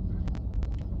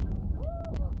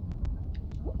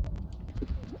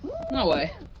 No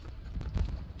way.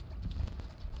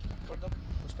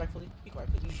 Respectfully, be quiet,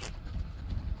 please.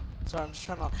 Sorry, I'm just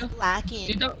trying to lock in.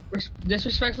 You don't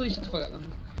disrespectfully shut the fuck up.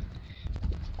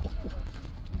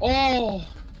 Oh!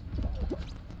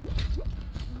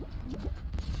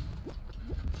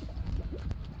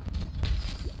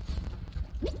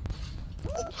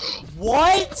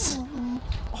 What?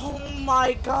 Oh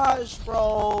my gosh,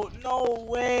 bro. No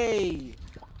way.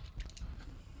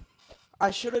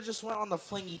 I should have just went on the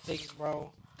flingy things,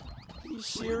 bro. Are you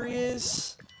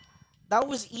serious? That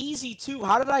was easy too.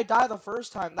 How did I die the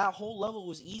first time? That whole level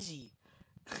was easy.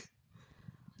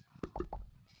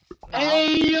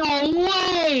 Hey, no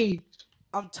way!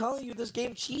 I'm telling you, this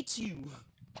game cheats you.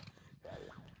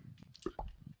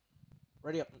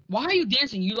 Ready up. Why are you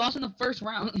dancing? You lost in the first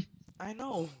round. I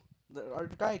know. Our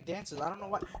guy dances. I don't know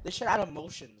why. They should add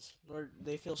emotions where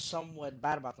they feel somewhat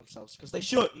bad about themselves, because they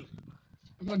shouldn't.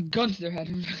 I'm a gun to their head.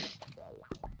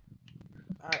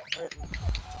 Alright.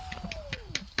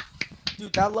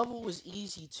 Dude, that level was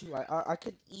easy too. I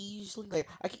could easily hit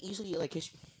you.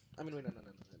 I mean, wait, no.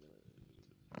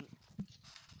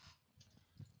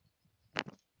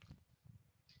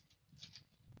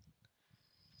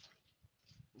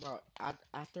 Bro,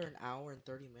 after an hour and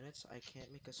 30 minutes, I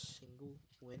can't make a single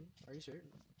win. Are you serious?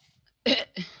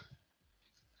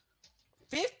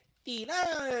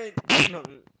 59! No.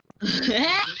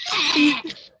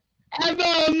 I'm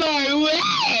on my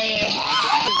way!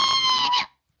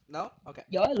 No? Okay.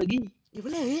 Yo, lagi. You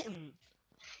lagi.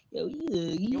 Yo,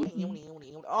 lagi.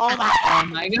 Oh my Oh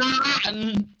my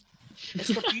god! It's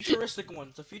the futuristic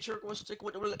ones. The futuristic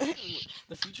one.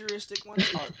 The futuristic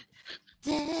ones are.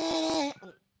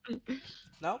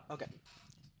 No? Okay.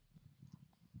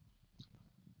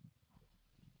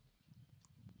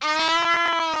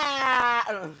 Ah!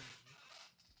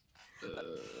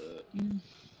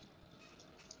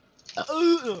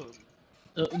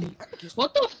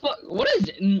 What the fuck? What is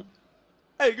it?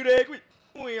 Hey, good egg.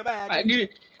 We are back. Alright, good.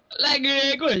 Like,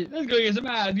 good. Let's go get some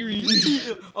ice cream.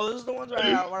 Oh, this is the ones where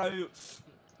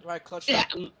I clutch. Yeah.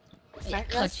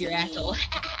 Clutch your asshole.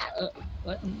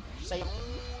 What? Say.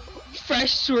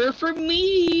 Fresh swerve for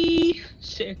me.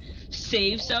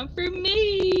 Save some for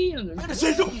me. I'm gonna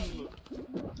say something.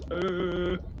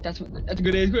 That's a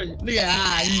good ass question. Look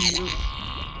at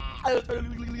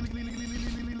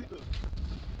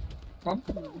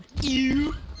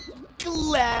You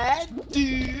glad,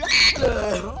 dude?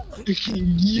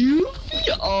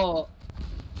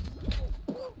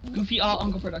 Goofy all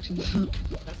Uncle Productions.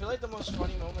 I feel like the most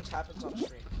funny moments happens on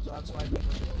stream, so that's why people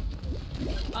should.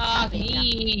 Ah,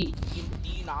 Pete. Do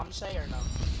you say or no?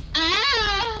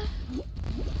 Ah.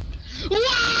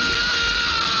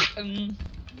 Wah!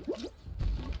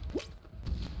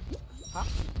 Huh?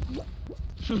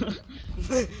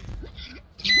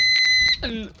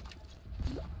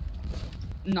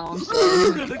 No, I'm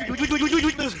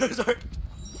sorry. Sorry.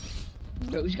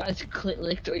 Bro, you guys clit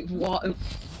licked. Wait, what?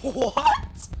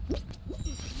 What?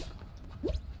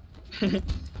 I'm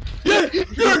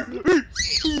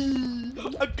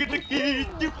gonna kiss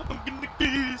you. I'm gonna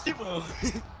kiss you.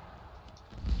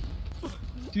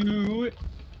 Do it.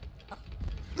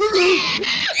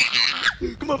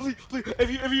 Come on, please, please. If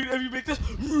you make this,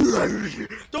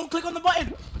 don't click on the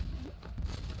button.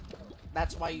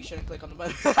 That's why you shouldn't click on the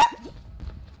button.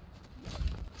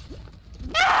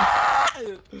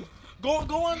 Go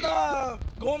on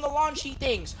the launchy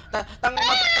things. Go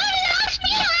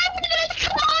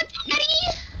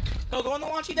on the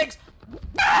launchy things.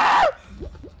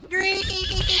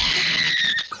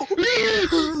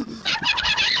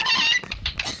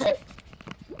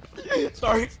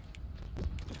 Sorry.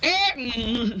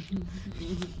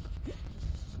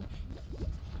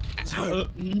 Sorry.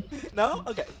 No?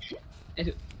 Okay.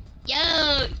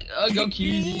 Yo, go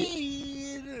Cutie.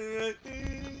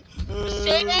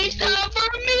 Say something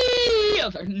for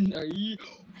me.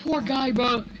 Poor guy,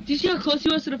 bro. Did you see how close he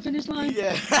was to the finish line?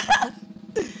 Yeah.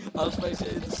 I was facing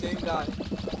it's the same guy.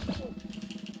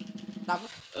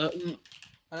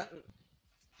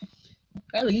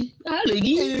 Ali.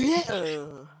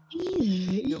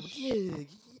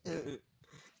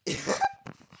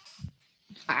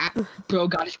 Bro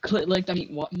got his clit licked. I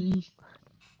mean, what?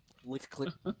 Lick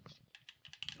clip. No?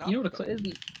 You know what a clit is?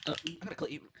 I'm gonna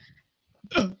clip you.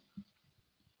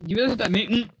 You realize what that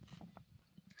means?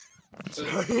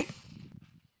 Sorry.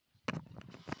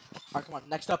 Alright, come on.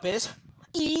 Next up is.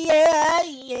 Yeah.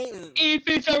 If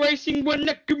it's a racing one,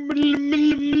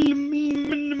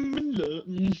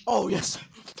 Oh yes.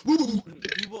 People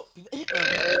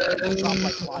drop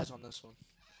like flies on this one.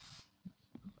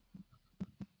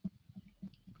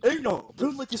 Hey no,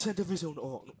 don't let your Santa Fe zone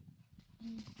on.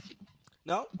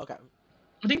 No? Okay.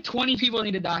 I think 20 people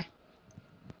need to die.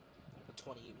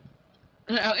 20 even.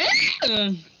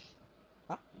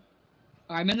 Huh?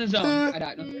 I'm in the zone. I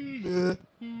died. No.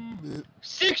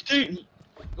 16.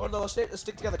 Go to the let's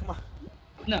stick together. Come on.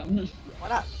 No. Why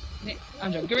not?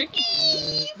 I'm joking.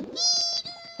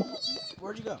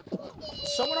 Where'd you go?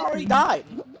 Someone already died.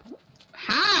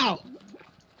 How?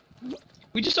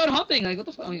 We just started humping. Like what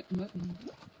the fuck?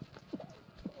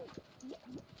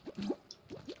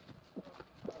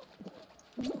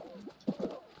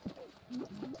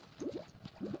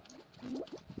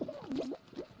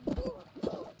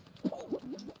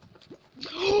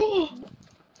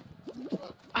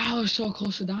 I was so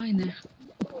close to dying there.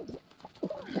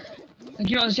 Like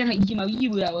you don't understand how easy my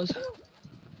Wii that was.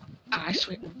 I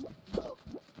swear.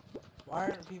 Why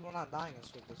are people not dying in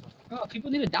Sweet this one? Bro, people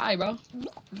need to die, bro.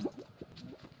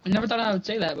 I never thought I would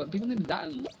say that, but people need to die.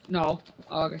 No.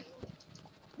 Oh, okay.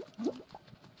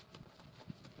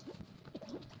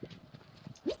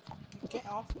 Get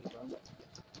off me, bro.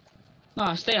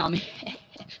 No, stay on me.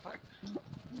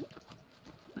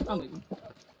 I'm leaving.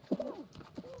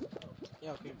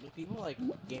 Yeah, okay, people like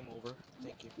game over.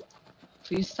 Thank you.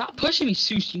 Please stop pushing me,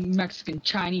 sushi Mexican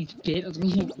Chinese bitch.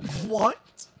 What?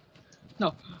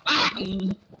 No. Ah!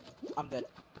 I'm dead.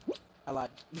 I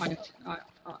lied.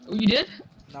 You did?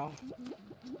 No.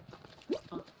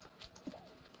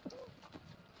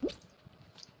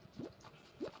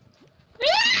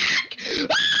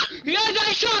 Yes,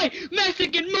 I try!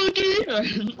 Mexican monkey!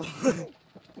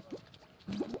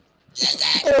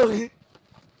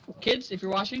 Kids, if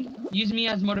you're watching, use me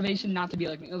as motivation not to be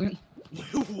like me. Okay?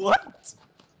 What?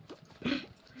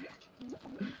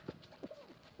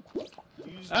 Use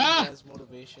me as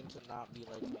motivation to not be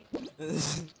like me.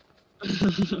 What?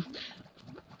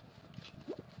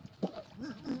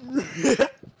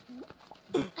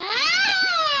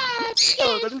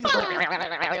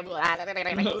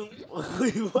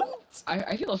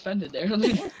 I feel offended there. I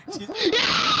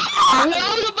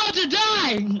was about to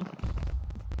die!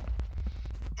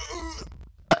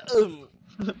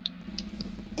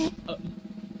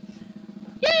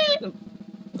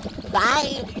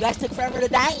 Bye! You guys took forever to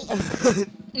die!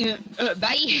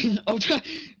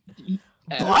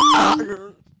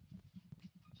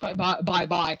 Bye!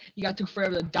 Bye. You got took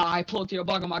forever to die. Pull it to your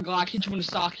bug on my Glock. Hit you in the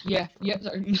sock. Yeah.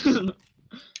 Sorry.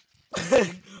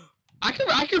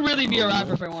 I could really be a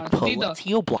rapper if I wanted to. Pull it to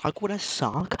your block with a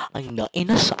sock. I'm not in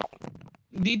a sock.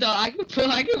 Dita, I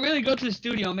could really go to the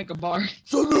studio and make a bar.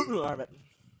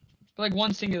 Like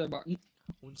one singular bar.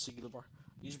 One singular bar.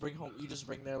 You just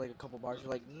bring there like a couple bars.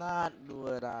 You're like, not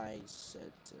what I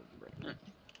said to bring.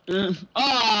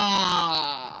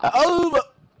 Oh!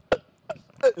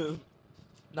 No.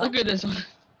 Look at this one.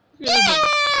 Look at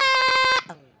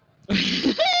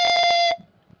this one.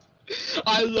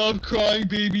 I love crying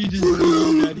babies.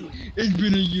 It's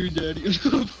been a year, Daddy. It's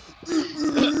been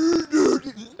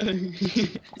a year,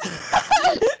 Daddy.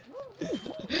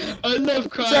 I love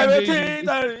crying babies.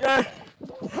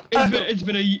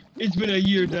 17, It's been a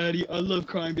year, Daddy. I love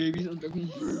crying babies.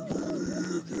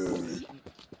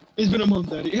 It's been a month,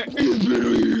 Daddy. It's been a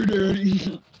year,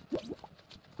 Daddy.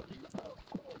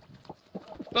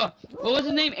 Oh, what was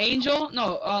his name? Angel?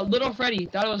 No, Little Freddy.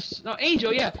 That was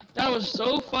Angel. Yeah, that was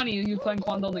so funny. He was playing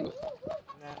Quantum Link.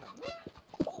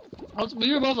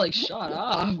 We were both like, shut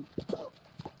up.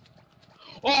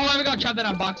 Oh, I got trapped in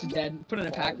a box. Is dead. Put in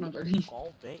a pack. No,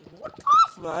 All day. What the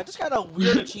f- I just got a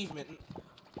weird achievement.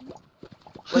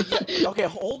 Like, yeah, okay,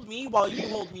 hold me while you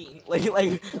hold me. Like,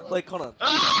 hold on.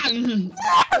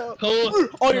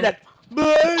 Oh, you're dead.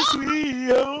 My sweet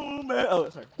home. Oh,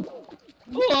 sorry.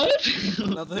 What?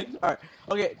 Nothing. All right.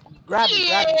 Okay, grab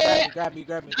me. I can't. Grab me.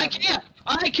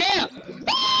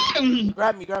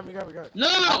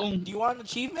 No. Do you want an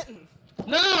achievement?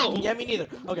 No. Yeah, me neither.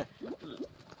 Okay.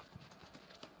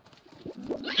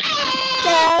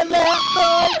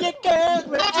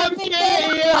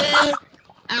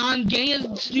 I'm gay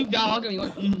as Snoop Dogg. I mean,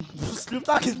 what? Snoop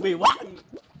Dogg is wait what?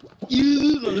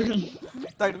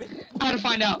 Talk to me. How to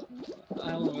find out?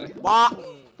 I don't know. What?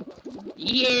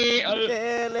 Yeah.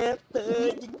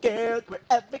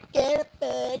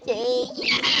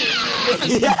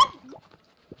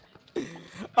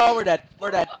 Oh, we're dead.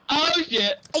 Oh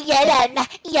shit. You're done.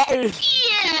 Yeah.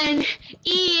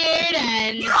 You're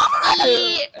done.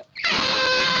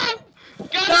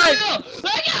 Go!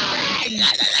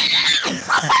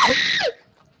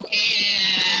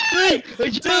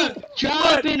 Let go!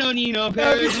 Dropping on you, no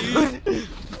parachute.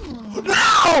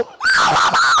 No!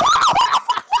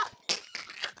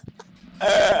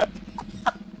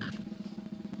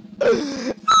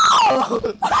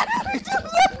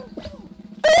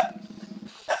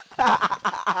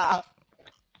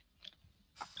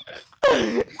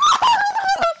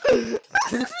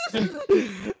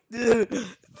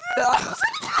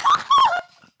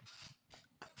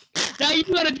 Now you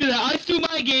gotta do that. I do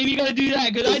my game, you gotta do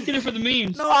that, because I did it for the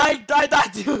memes. No, I died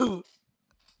too.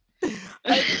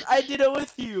 I did it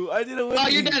with you. Oh,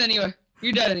 you're dead anyway.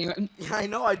 You're dead anyway. I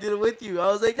know, I did it with you. I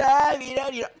was like, you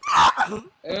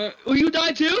Oh, you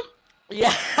died too?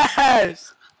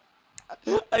 Yes!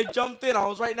 I jumped in, I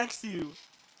was right next to you.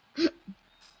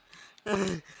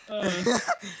 Good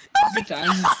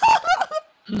time.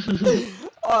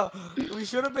 We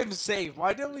should have been safe.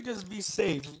 Why didn't we just be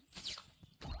safe?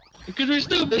 Because we're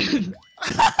stupid.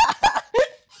 I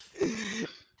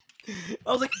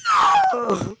was like,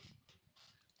 no!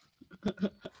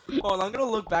 Hold on, I'm gonna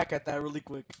look back at that really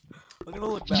quick. I'm gonna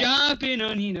look back. Jumping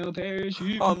on you, no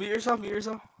parachute. Oh, mute yourself.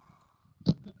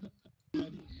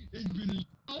 It's been a...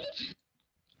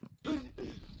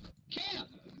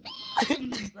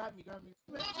 Grab me.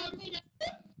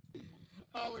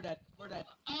 Oh, we're dead.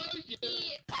 Oh shit.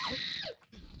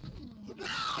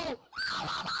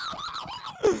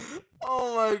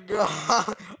 Oh my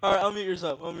god. Alright, I'll mute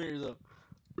yourself. Ain't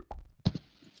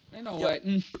no Yo. way.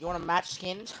 You wanna match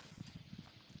skins?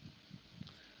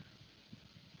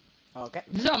 Okay.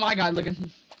 This is how my guy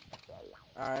looking.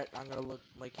 Alright, I'm gonna look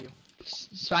like you.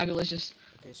 Swagalicious.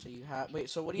 Okay, so you have. Wait,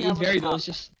 so what do you He's have very on the top?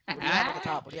 delicious. What do you have at the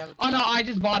top? What do you have at the Oh no, top? I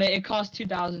just bought it. It cost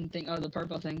 2,000 thing. Oh, the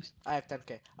purple things. I have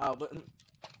 10k. Oh, but.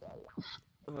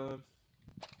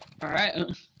 Alright. No,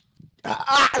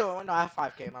 I have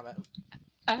 5k, my bad.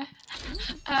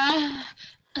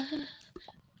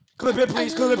 Clip it,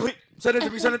 please. Send it to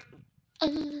me,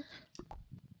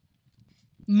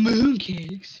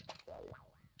 Mooncakes.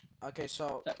 Okay,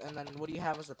 so, and then what do you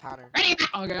have as the pattern? Okay,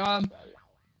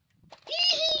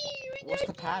 What's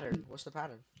the pattern?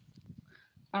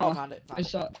 I Oh, don't know. found it. I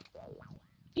saw it.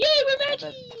 Yay, we're And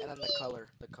matching! then the color.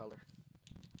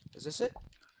 Is this it?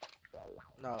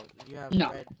 No, you have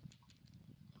No. red.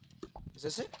 Is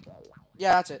this it?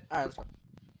 Yeah, that's it. Alright, let's go.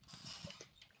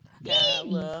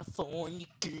 California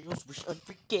girls wish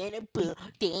unforgettable.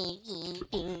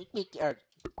 Alright.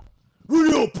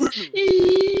 Radio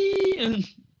Britney!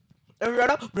 Everyone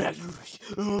up?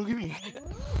 Oh, give me.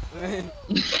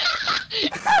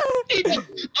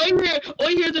 Oh,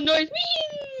 you hear the noise.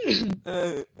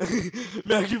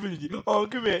 Oh,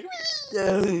 come here.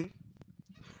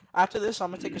 After this, I'm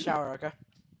gonna take a shower, okay?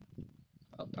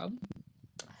 No problem.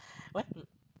 What?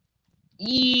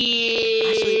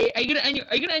 Yeah. Actually- Are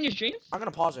you gonna end your stream? I'm gonna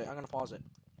pause it.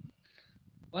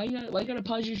 Why you gotta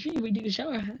pause your stream? We take a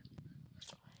shower, huh?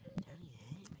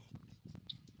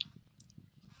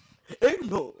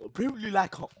 Ain't no, probably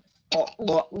like home.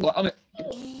 Okay.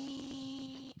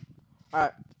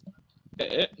 Alright.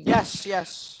 Yes.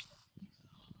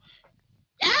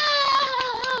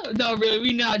 No, really,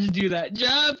 we know how to do that.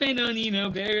 Jumping on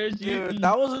parachute. Dude,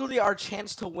 that was literally our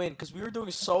chance to win because we were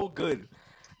doing so good.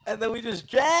 And then we just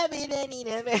jam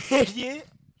it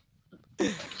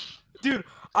in. Dude,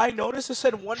 I noticed it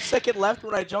said 1 second left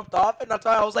when I jumped off, and that's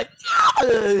why I was like,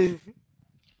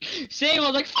 Same,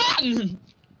 I was like,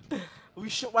 fuck! we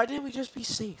should. Why didn't we just be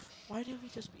safe? Why didn't we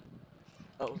just be?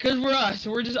 Oh, Because we're us.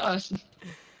 We're just us.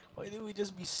 why didn't we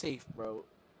just be safe, bro?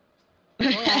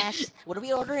 Yes. What are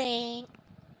we ordering?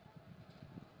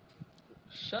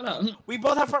 Shut up. We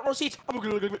both have front row seats.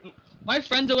 My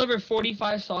friend delivered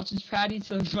 45 sausage patties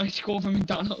to my school from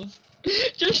McDonald's.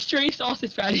 Just straight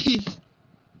sausage patties.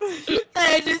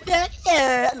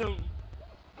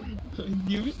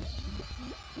 You-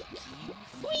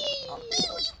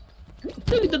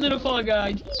 Look at the little fall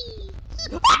guy.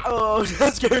 Oh,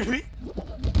 that scared me.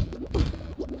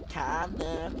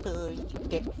 Kinda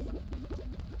funky.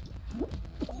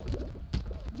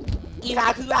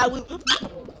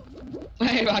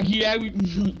 Hey, like, yeah, we...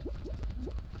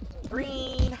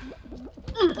 Green.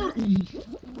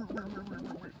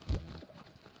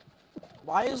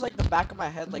 Why is like the back of my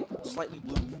head like slightly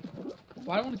blue?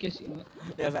 Why do I want to kiss you?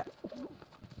 Yeah, that.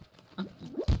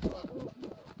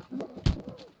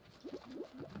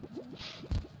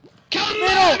 Come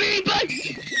on, me,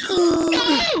 buddy!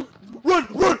 No! Run!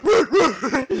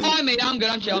 Oh, I made it. I'm good.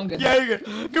 I'm chill. I'm good. Yeah, you're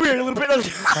good. Come here, a little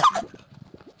bit.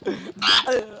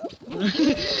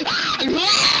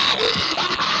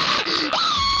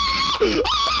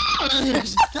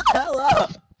 Shut the hell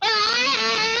up!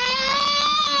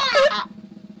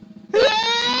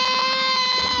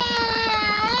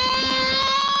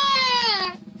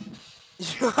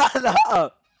 Shut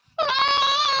up!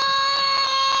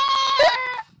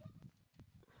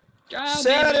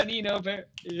 Sarah-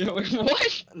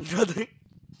 What? Nothing.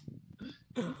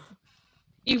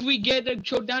 If we get a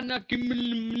showdown, if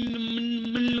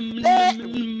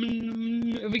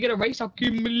we get a race, or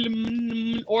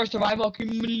survival,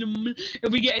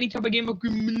 if we get any type of game,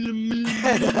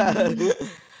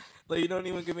 Like you don't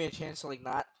even give me a chance to like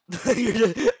not. You're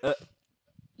just, you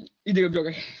think I'm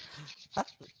joking?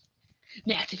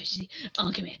 Nasty fishy.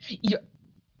 Oh, come here. You're...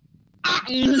 Ah,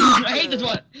 I hate this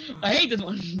one. I hate this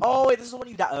one. Oh wait, this is the one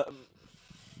you died.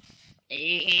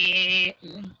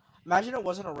 Imagine it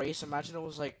wasn't a race. Imagine it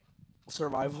was like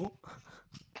survival.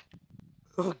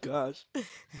 Oh gosh.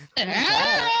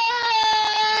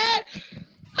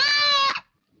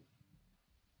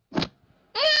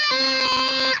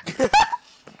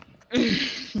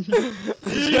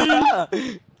 Shut up. No.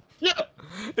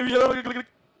 If you shut up,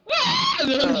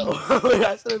 wait,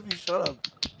 I said if you shut up.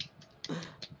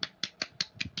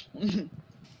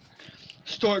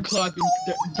 Start clapping.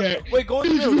 Wait, go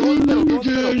in the middle. Go in the middle.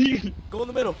 Go in the middle. Go in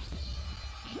the middle.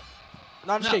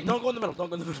 No, I'm just kidding. Don't go in the middle. Don't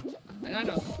go in the middle. I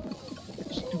know.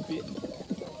 Stupid.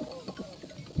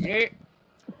 Yeah.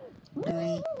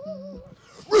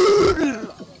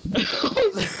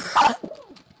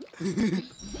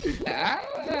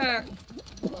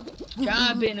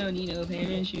 Jumping on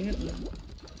parachute.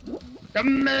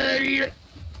 Come here.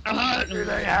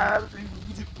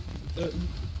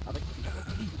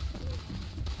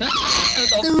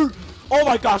 Oh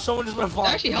my gosh, someone just went That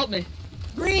flying. actually helped me.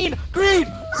 Green! Green!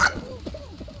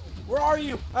 Where are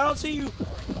you? I don't see you.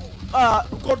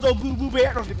 Gordo Boo Boo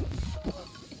Bear.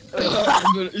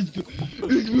 It's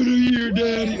been a year,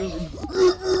 Daddy.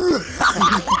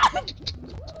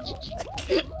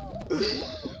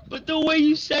 But the way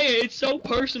you say it, it's so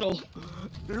personal.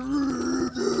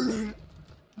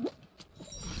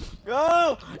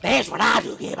 Go! That's what I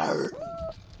do, get hurt.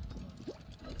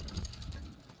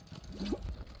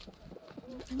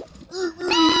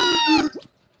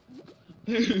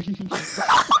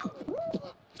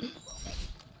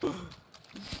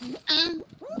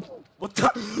 What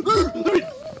the?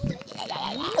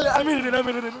 I'm in it.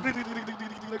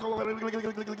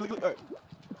 Alright.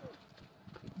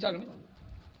 Talking to me.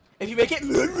 If you make it,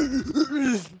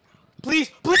 please,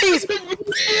 please.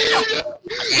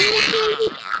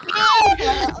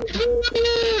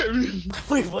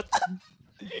 Wait, what?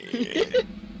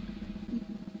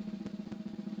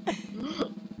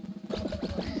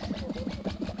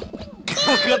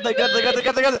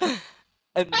 Got.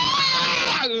 And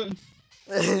Oh,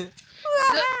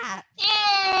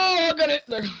 I got it.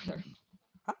 There.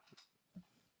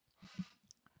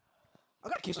 I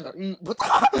gotta kiss her. Mm. What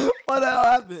the hell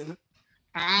happened?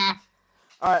 Ah.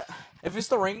 Alright, if it's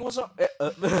the ring was up.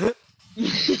 No!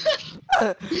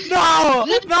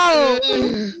 No!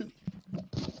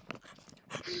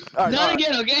 Alright, Not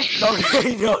again, okay?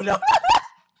 Okay, no.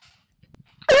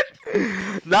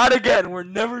 Not again. We're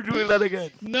never doing that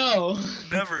again. No.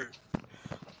 Never.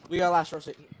 We got last row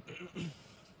seat.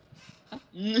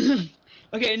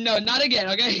 Okay, no, not again.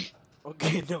 Okay.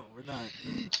 Okay, no, we're not.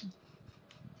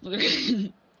 What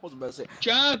was I about to say?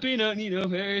 Jumping up, need a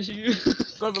parachute.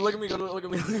 Go look at me, look at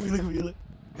me, look at me, look at me, look.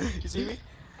 You see me?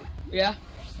 Yeah.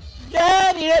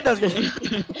 Yeah, yeah, that's good.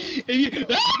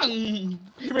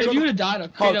 If you would have died,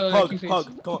 I'd create a Hug, face.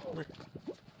 hug, come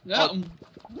on.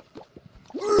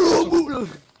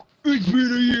 It's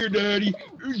been a year, Daddy.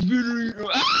 It's been a year.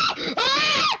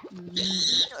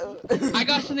 I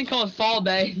got something called Fall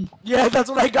Day. Yeah, that's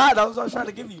what I got. That's what I was trying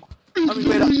to give you. I mean,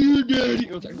 wait up. Daddy.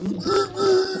 Oh, sorry.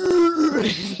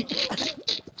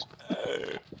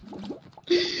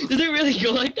 Does it really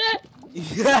go like that?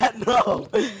 Yeah, no.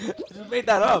 I just made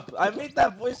that up. I made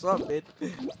that voice up, man.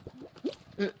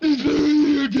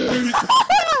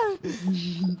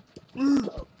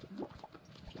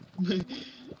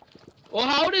 Well,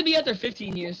 how would it be after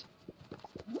 15 years?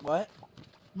 What?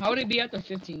 How would it be after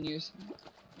 15 years?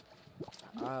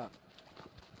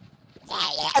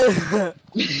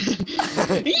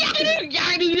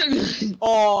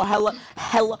 Oh, hella.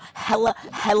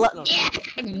 No.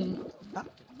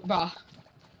 Bah.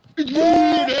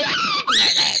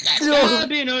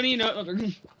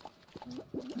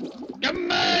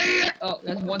 Oh,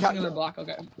 that's one singular block.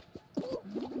 Okay.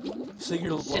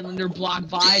 Singular block. Cylinder block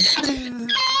vibe.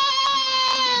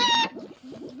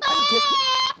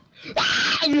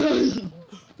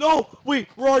 No, wait,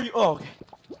 where are you? Oh, okay.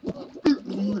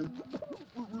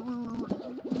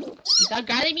 Stop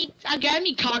getting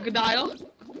me, crocodile.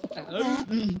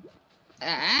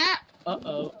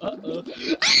 Uh-oh.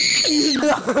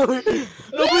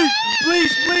 No,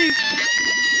 please.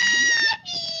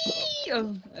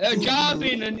 Jump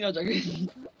in and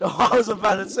No, I was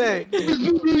about to say.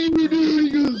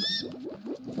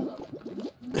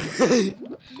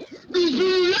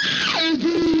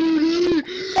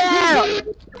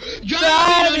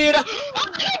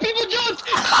 People jumped!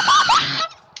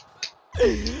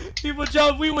 People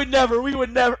jump. We would never. We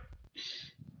would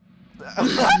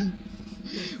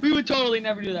totally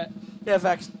never do that. Yeah,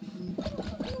 facts.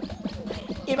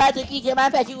 If I took you to my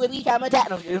pet, you would be traumatized.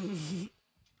 No.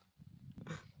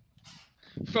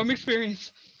 From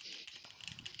experience.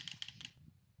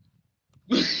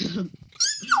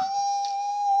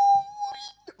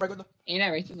 Ain't that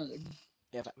right? No.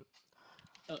 Yeah, facts.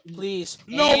 Please.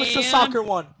 No, it's the soccer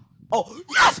one. Oh,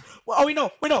 yes! Oh, wait, no.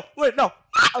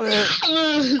 Fuck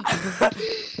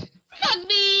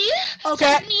me!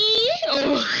 Okay. Fuck me!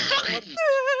 Oh.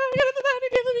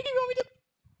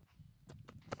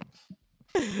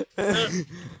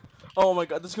 Oh my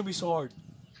god, this is gonna be so hard.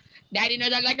 Daddy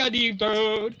knows I like a deep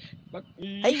throat. Fuck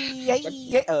me.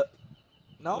 Hey.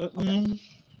 No? Okay.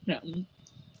 No.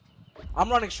 I'm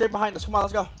running straight behind us. Come on,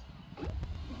 let's go.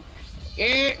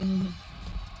 Yeah.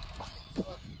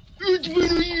 It's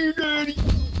been a year, Daddy.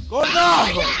 Go now!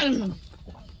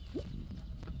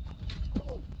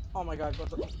 Oh my god,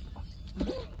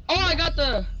 Oh, I got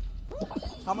the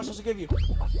how much does it give you?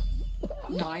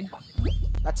 9.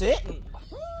 That's it?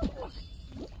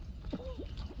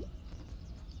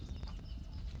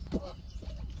 I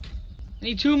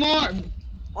need 2 more.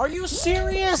 Are you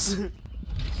serious?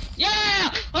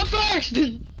 Yeah, I'm first.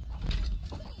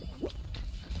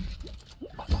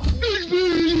 It's been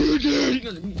a year,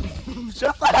 Daddy.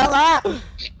 Shut the hell up!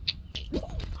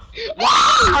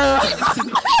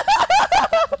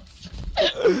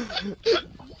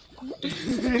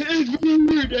 It's been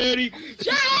a year, Daddy.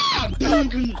 Shut up!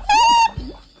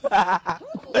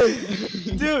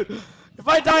 Dude, if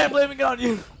I die, I'm blaming it on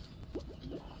you.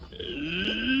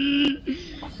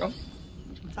 Go.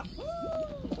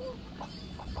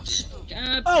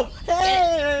 Oh,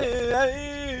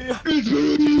 hey! It's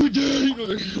been a year,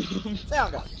 Daddy. Stay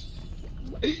on, go.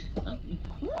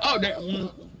 Oh, damn.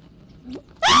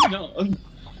 No.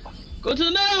 Go to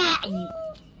the middle.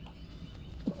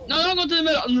 No, don't go to the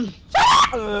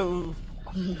middle.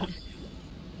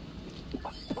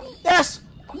 Yes!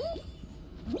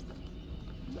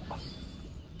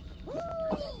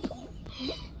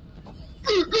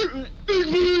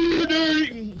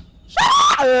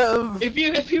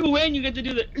 If you win, you get to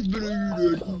do the. It's been a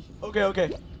year, Daddy.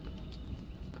 Okay.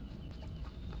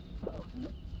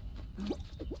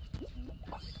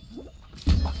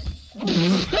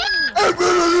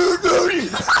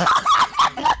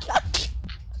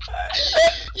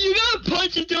 You gotta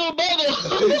punch into a bubble.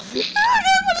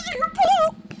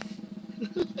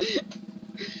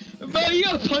 Bro, you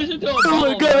gotta punch into a bubble. Oh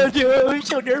my god, dude, I'm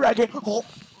so nervous. I can't. Oh.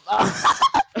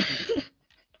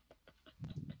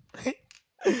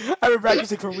 I've been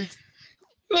practicing for weeks.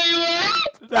 Wait,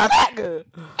 what? Not that good.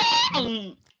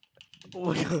 Oh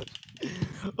my god.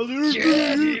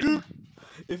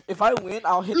 If I win,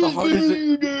 I'll hit the hardest.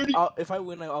 If I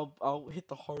win, I'll hit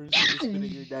the hardest spin of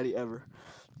your daddy ever.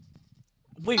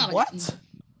 Wait, Oh, what?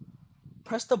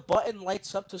 Press the button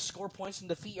lights up to score points and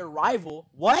defeat your rival.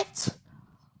 What?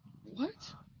 What?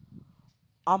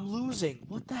 I'm losing.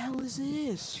 What the hell is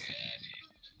this?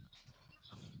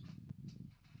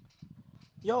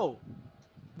 Yo,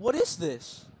 what is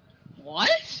this?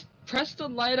 What? Press the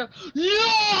light up.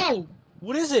 No!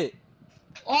 What is it?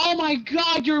 Oh my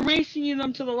god, you're racing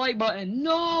them to the light button.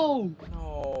 No!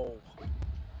 No.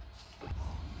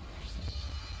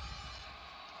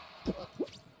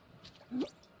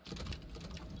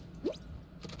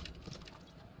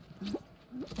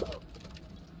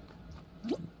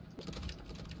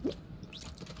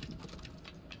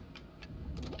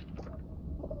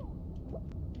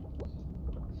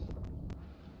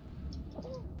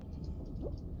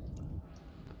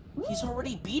 He's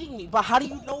already beating me, but how do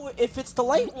you know if it's the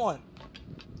light one?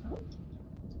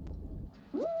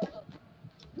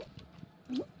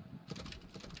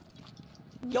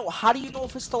 Yo, how do you know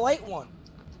if it's the light one?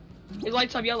 It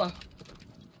lights up yellow.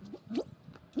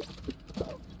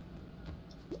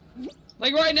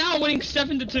 Like right now, I'm winning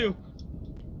 7-2.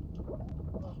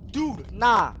 Dude,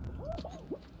 nah.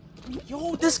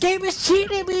 Yo, this game is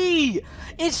cheating me!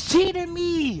 It's cheating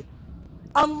me!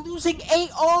 I'm losing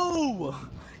 8-0!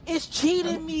 It's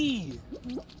cheating me!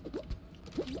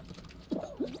 If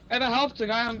it helps, the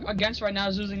guy I'm against right now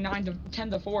is losing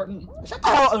 10-4. Shut the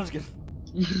hell up! I'm just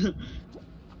kidding.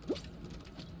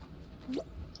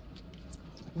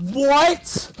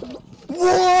 What?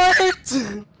 What?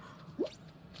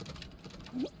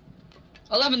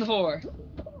 11-4.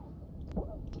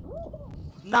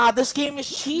 Nah, this game is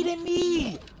cheating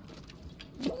me!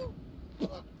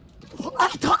 I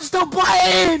touched the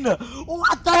button!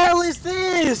 What the hell is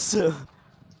this?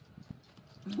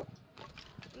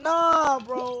 Nah,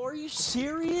 bro, are you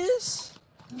serious?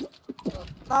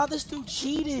 Nah, this dude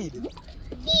cheated.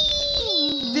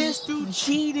 This dude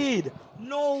cheated.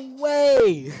 No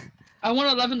way. I won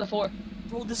 11-4.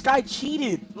 Bro, this guy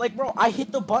cheated. Like, bro, I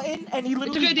hit the button and he It's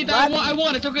literally okay, Tito. grabbed I me.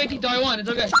 won. It's okay, Tito. I won. It's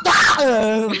okay.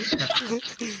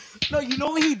 No, you know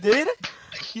what he did?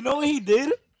 You know what he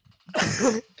did?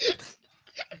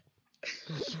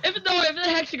 If the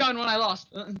hexagon one, I lost.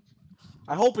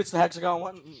 I hope it's the hexagon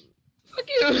one. Fuck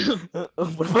you.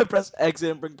 What if I press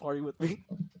exit and bring party with me?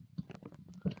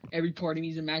 Every part of me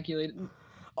is immaculate.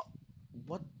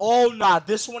 What? Oh, nah,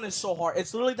 this one is so hard.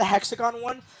 It's literally the hexagon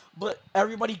one, but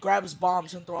everybody grabs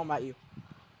bombs and throw them at you.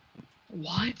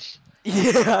 What?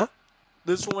 Yeah.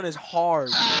 This one is hard.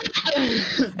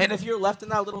 And if you're left in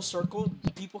that little circle,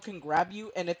 people can grab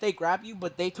you, and if they grab you,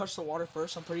 but they touch the water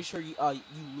first, I'm pretty sure you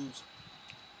lose.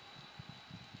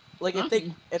 Like,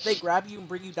 if they grab you and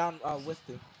bring you down with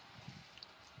them.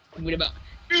 What about?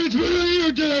 It's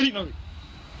your daddy. No.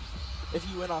 If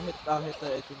you win, I'll hit the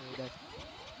thing in your day.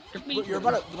 Me. You're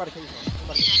about to kill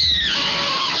yourself.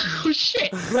 Oh shit.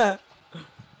 Oh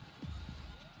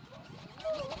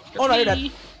no, you're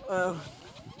dead.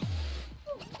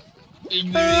 It's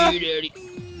your daddy.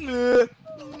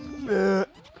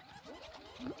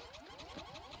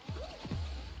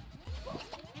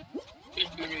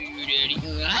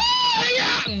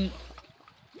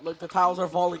 Look, the tiles are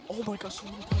falling. Oh my gosh, so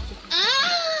many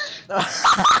tiles.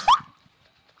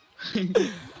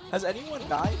 Has anyone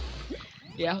died?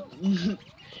 Yeah.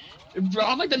 Bro,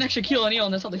 I'm like the next Shaquille O'Neal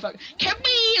and that's how they fuck. Kept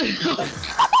me!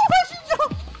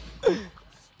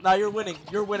 Nah, you're winning.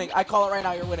 You're winning. I call it right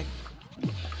now. You're winning.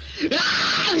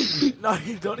 No,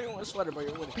 you don't even want a sweater, but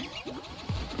you're winning.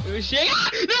 Oh, shit.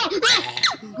 No!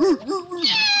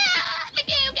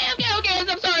 Okay.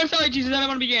 I'm sorry, Jesus. I don't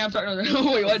want to be gay. I'm sorry. No,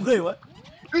 wait, what? Wait, what?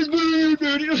 It's very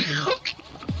dirty.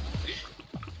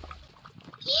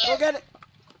 Go get it.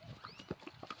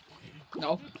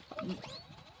 No.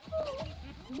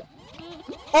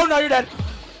 Oh no, you're dead.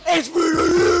 It's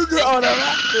oh no.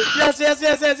 Yes.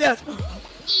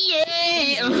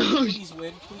 Yeah! Oh, Please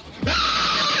win.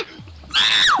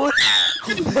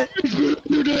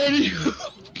 you're daddy. You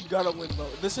gotta win, bro.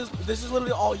 This is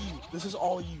literally all you. This is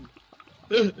all you.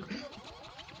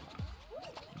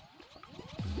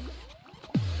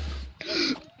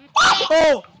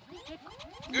 Oh!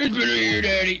 It's better,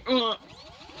 daddy.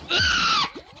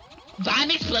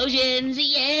 Bomb explosions,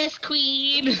 yes,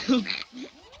 queen.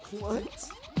 What?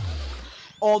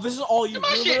 Oh, this is all you. Come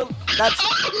on, You're shit. literally- That's.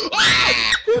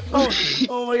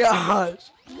 Oh my gosh.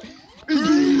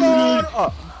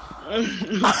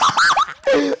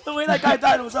 The way that guy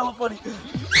died was hella funny.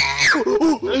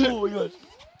 Oh my gosh.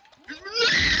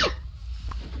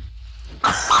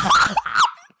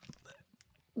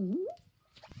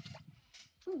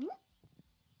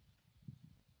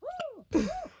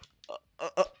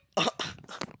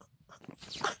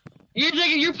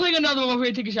 You're playing another one before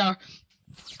you take a shower.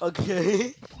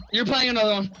 Okay. You're playing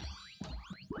another one.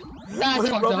 That's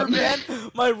fucked up.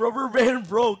 My rubber band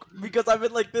broke because I've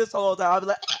been like this all the time. I'm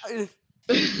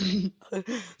like,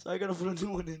 so I gotta put a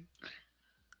new one in.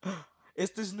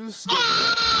 It's this new skin.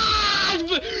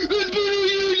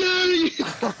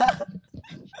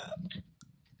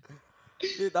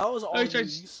 Dude, that was all you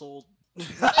sold.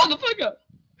 Shut the fuck up.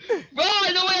 Bro,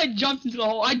 no way I jumped into the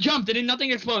hole. I jumped and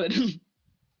nothing exploded.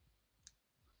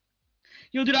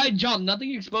 Yo, dude, I jumped.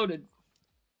 Nothing exploded.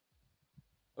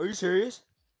 Are you serious?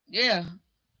 Yeah.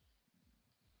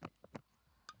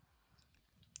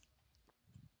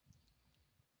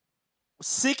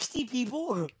 $60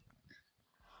 people?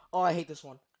 Oh, I hate this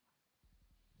one.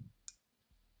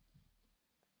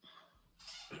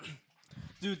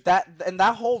 Dude,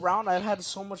 that whole round, I had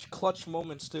so much clutch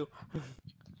moments too.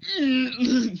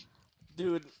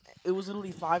 Dude, it was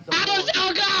literally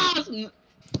 5-4.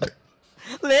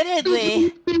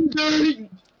 Literally.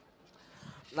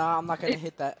 Nah, I'm not gonna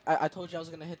hit that. I told you I was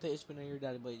gonna hit the It's Been on Your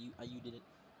Daddy, but you did it.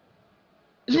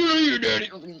 It's been on your daddy.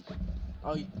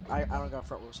 Oh, I don't got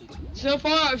front row seats. So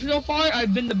far,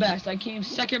 I've been the best. I came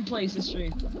second place this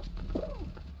stream.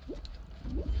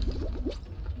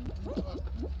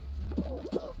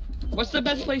 What's the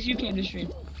best place you came this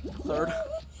stream? Third.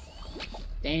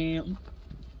 Damn.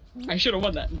 I should have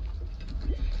won that.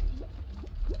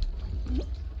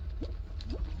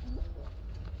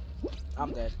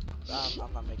 I'm dead.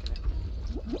 I'm not making it.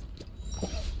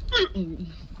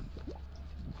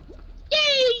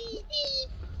 Yay!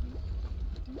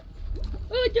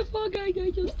 What the fuck? I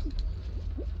just...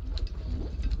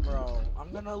 Bro,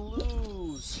 I'm gonna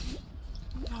lose.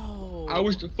 No. I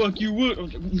wish the fuck you would.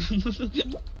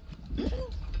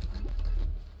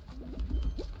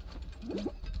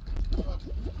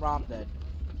 Bro, I'm dead.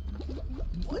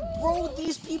 What? Bro,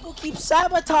 these people keep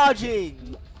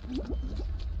sabotaging.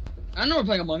 I know we're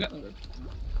playing Among Us.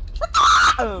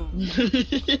 I'm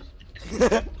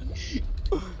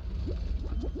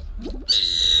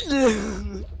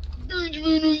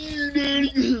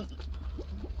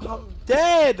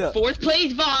dead. 4th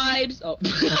place vibes. Oh.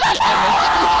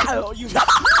 Oh, you.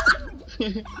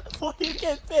 Well, you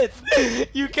came 5th.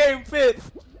 You came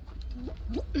 5th.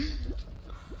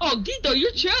 Oh, Dito,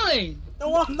 you're chilling.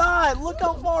 No, I'm not. Look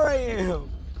how far I am.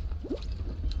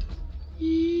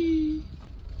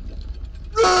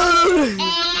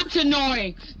 Oh, that's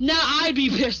annoying. Now I'd be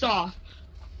pissed off.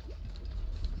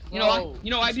 You know Bro. what?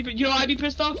 You know I'd be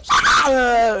pissed off.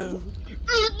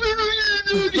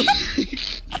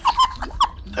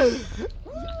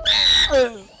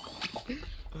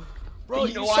 Bro,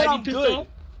 You know you why said I'd I'm be pissed good. off?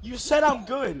 You said I'm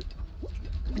good.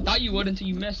 I thought you would until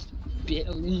you missed.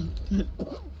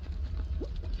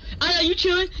 I know you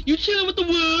chilling. You chilling with the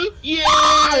wood.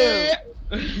 Yeah.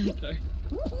 Sorry.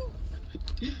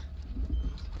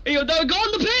 Hey, yo, dog, go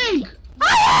in the pink.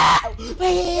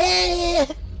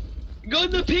 Go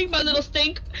in the pink, my little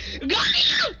stink. Go.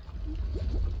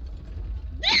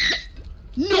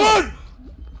 No. Run!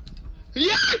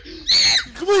 Yeah.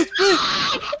 Please, please.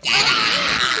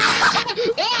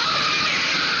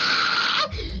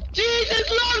 Jesus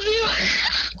loves you.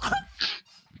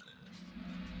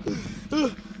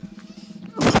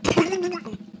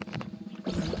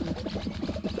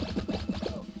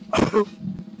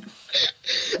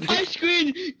 I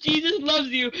screamed, Jesus loves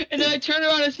you, and then I turn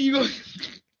around and see you go.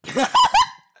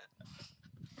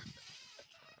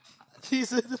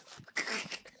 Jesus.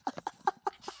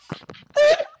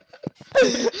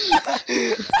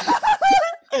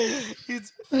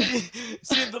 It's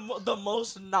see the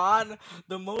most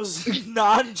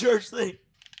non-church thing.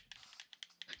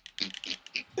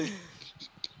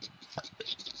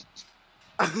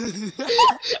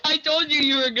 I told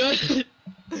you were good.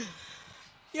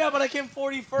 Yeah, but I came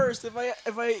 41st.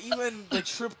 If I even like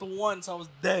tripped once, I was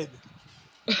dead.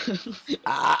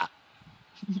 Ah.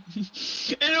 And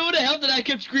it would have helped that I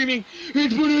kept screaming,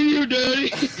 "It's one of you,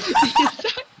 Daddy."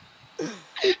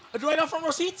 Do I got front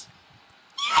row seats?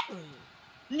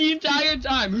 The entire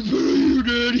time, "It's one of you,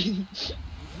 Daddy."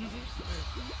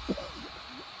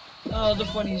 Oh, the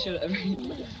funniest shit ever.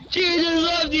 Jesus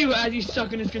loves you as he's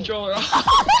sucking his controller off.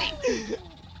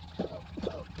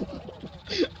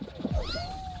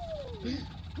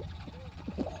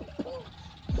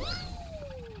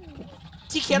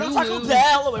 TK, don't Taco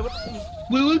Bell. Wait, what?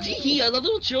 Woo tee, I love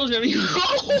little children.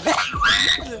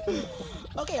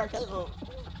 Okay, Arcade.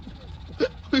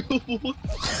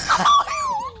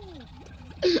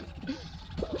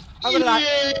 I'm gonna die.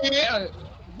 Yeah.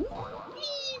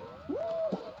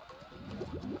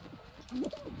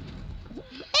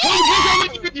 Oh,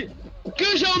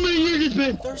 Guess how many years it's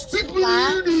been? There's too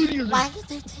loud. Why is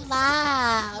there too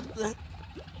loud?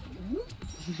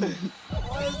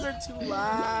 Why is there too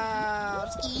loud?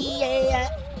 Yeah.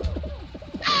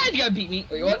 Ah, you gotta beat me.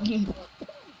 Wait, what? Bro,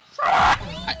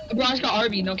 I just got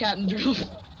RB, no Captain Drew.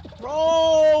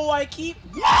 Bro, I keep.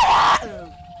 Yeah!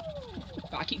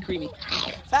 I keep creamy.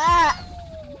 Fat!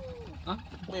 Huh?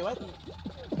 Wait, what?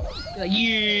 Like,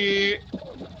 yeah.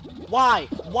 Why?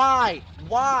 Why?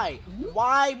 Why?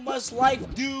 Why must life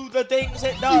do the things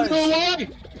it You know does? why?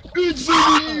 It's for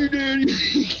you, Daddy.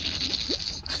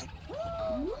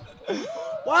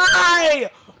 Why?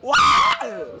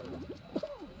 Why?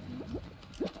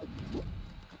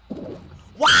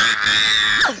 Why? Why?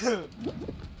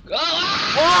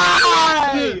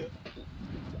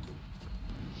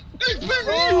 It's for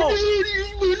Bro. you,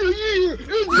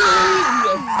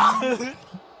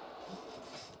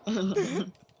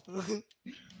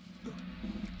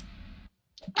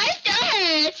 My still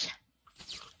hurts.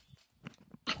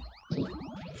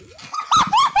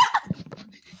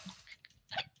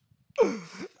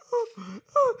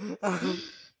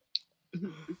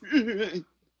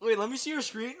 Wait, let me see your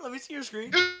screen. Let me see your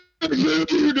screen. Let me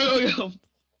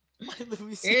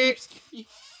see your screen.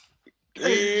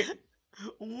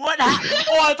 What happened?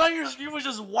 Oh, I thought your screen was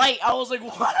just white. I was like,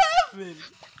 what happened?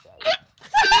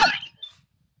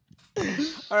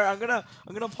 Alright,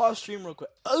 I'm gonna pause stream real quick.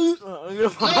 I'm gonna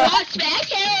pause.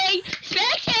 Spectate!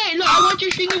 Spectate! No, I want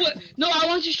your stream to win. No, I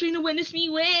want your stream to witness me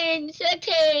win.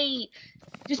 Spectate!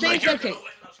 Just say spectate.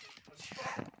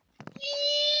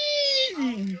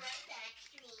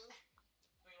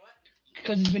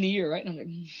 Because it's been a year, right?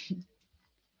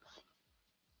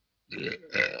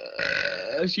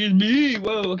 Excuse me.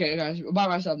 Whoa, okay, guys. I'm by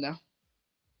myself now.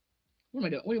 What am I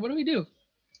doing? Wait, what do we do?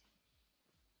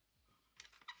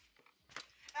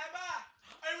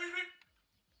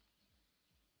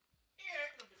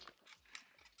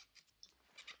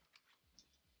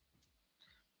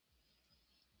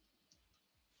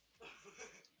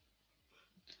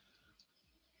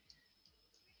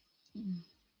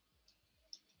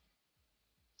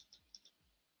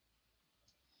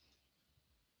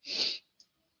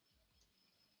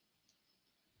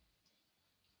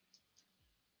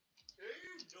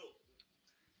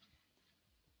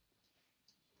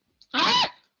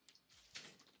 Ah!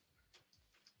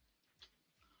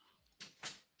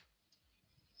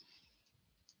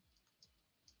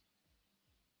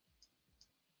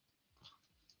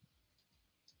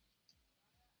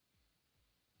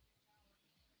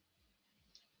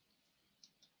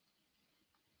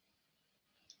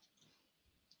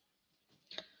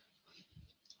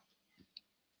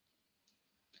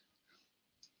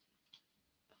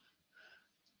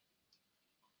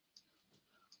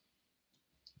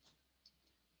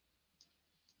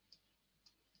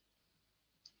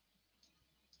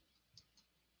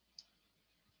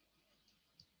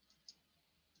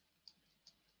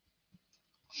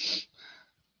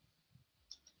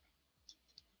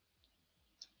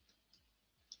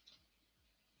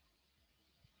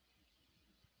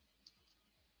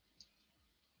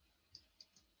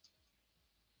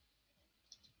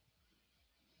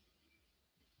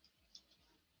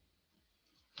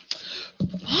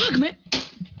 Fuck, man.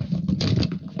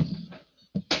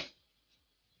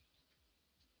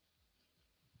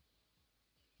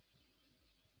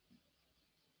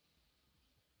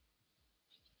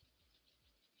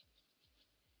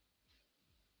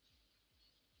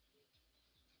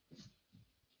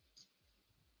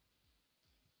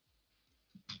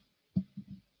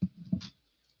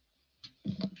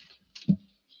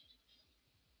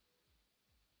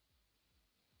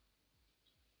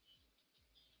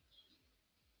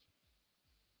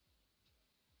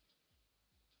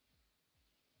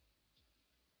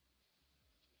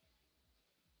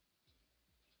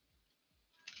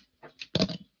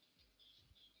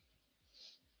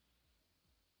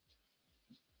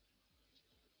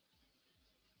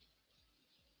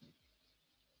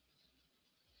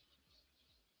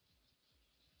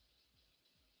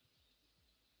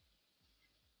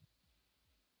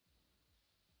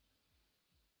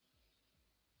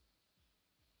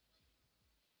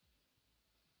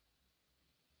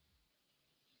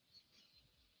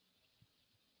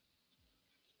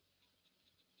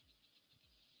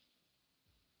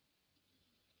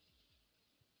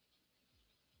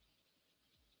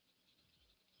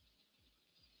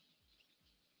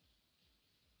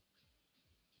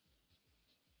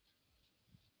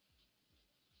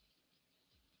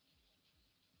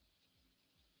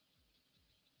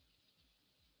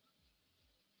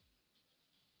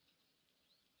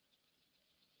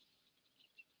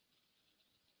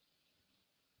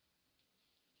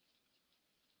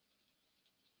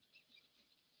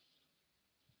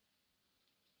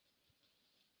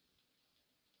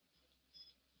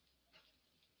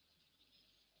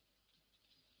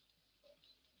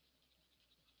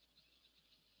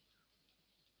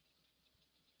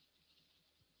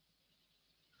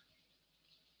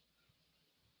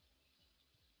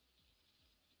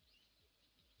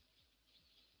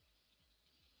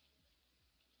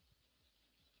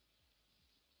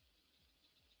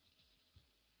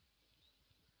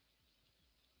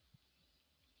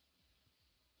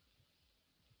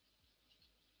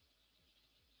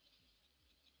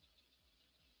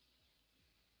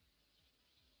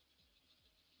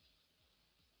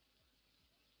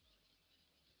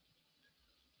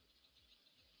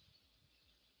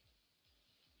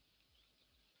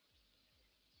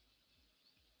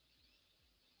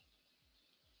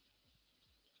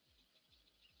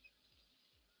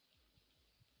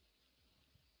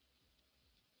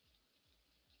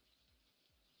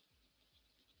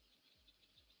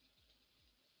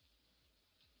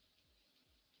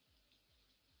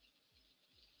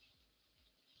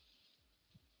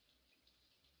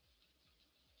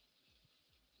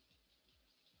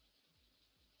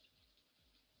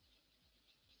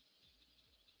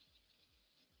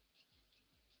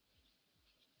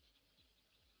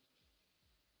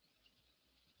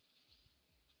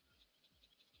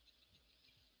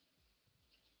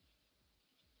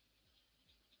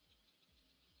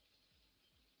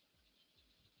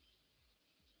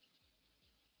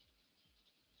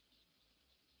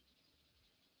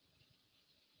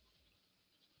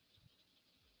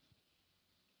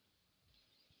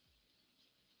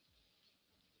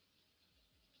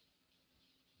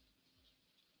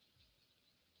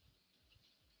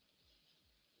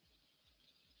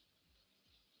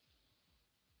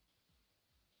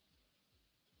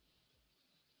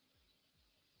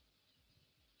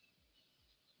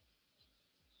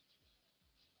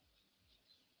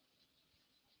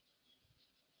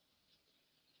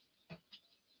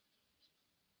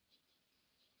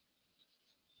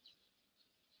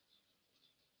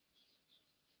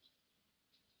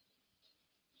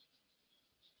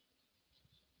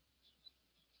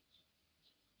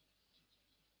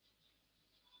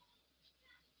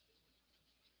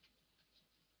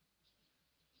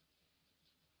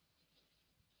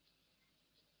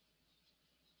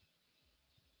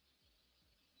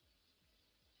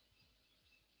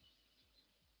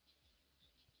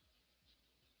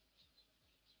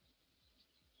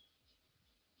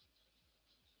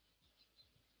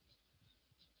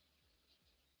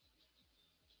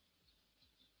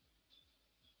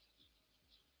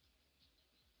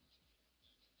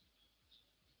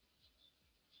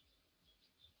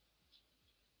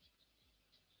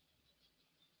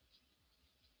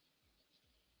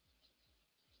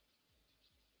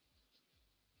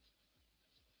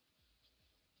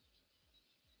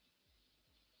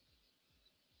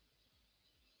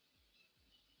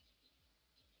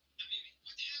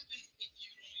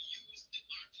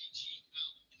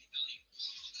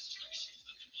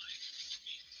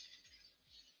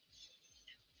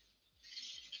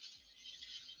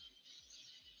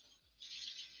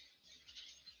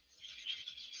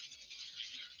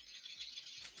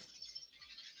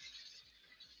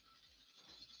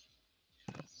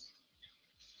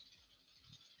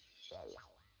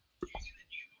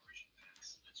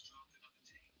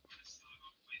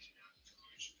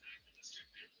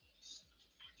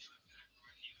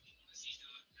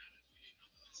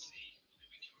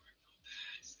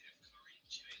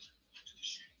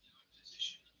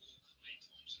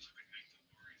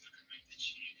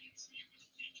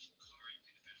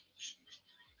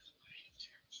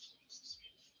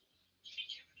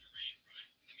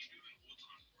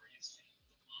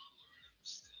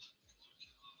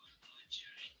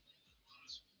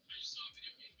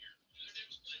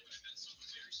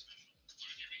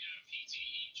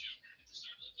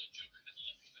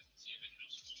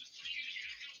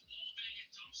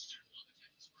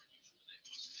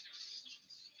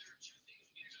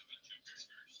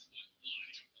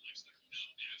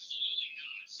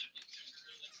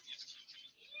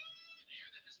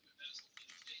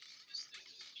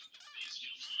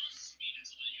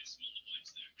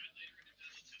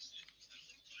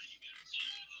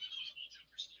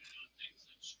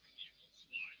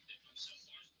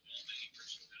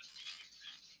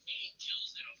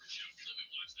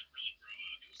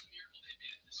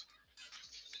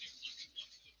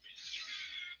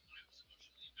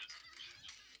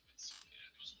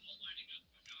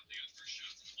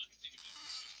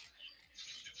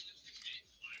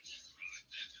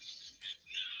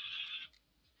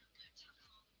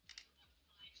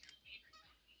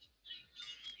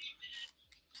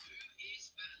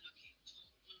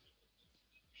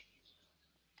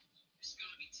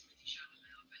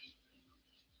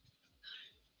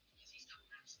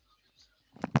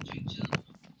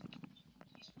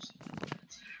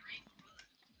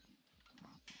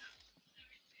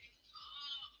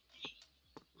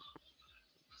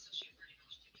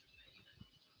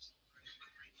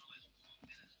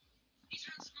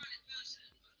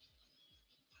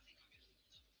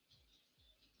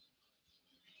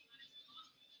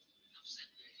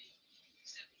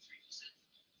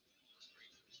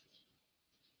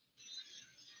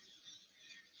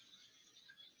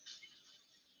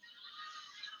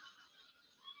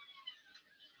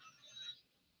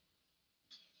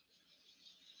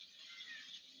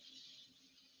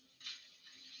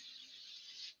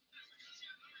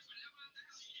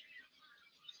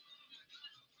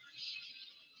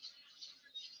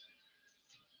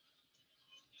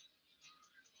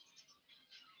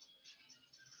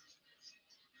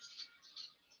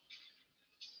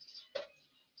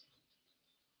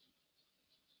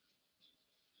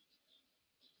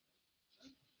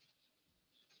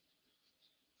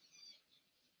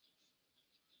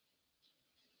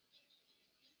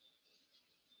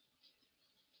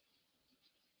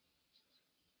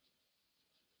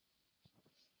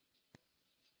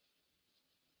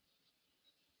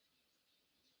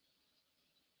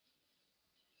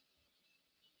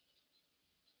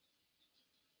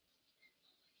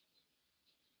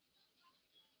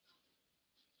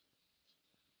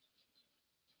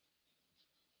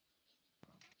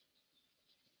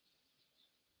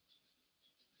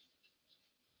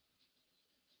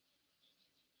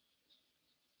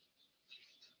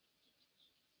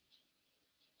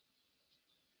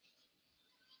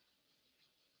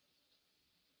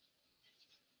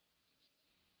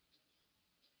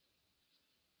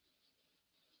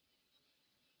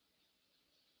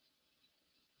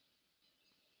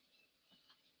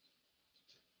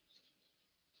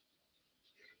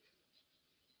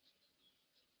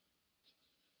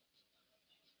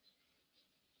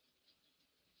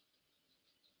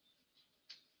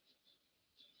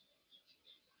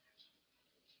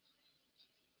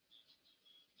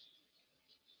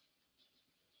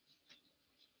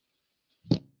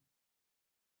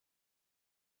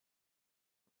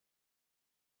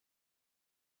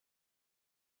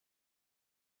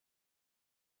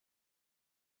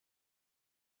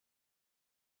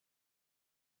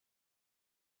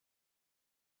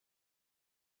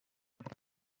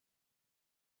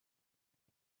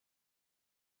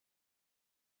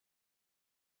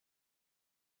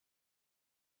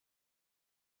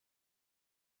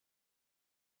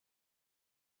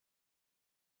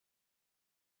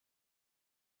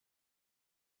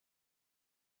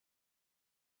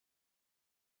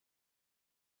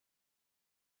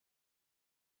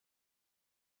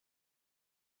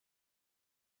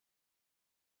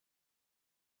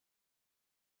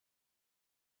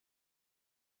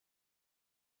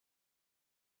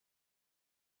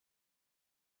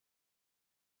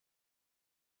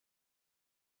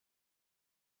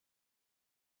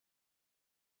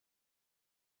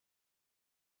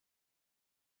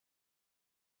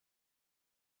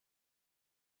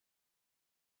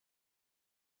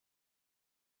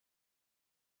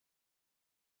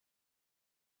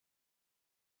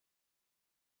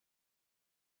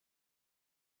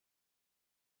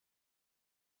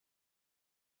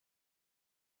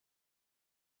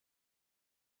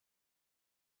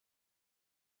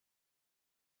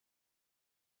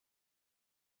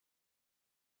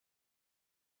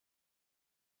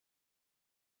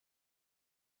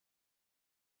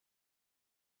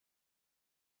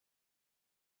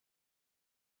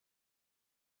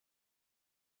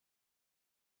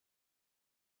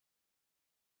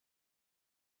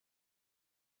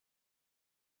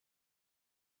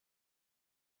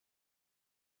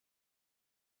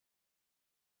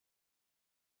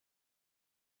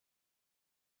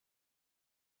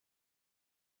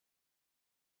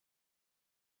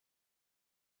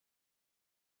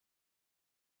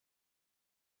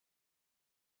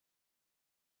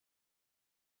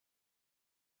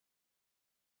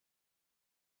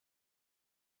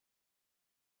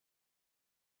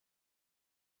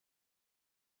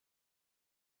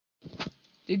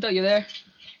 Tito, you there?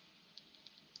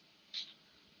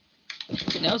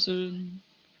 Nelson.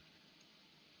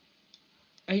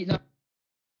 Hey, no.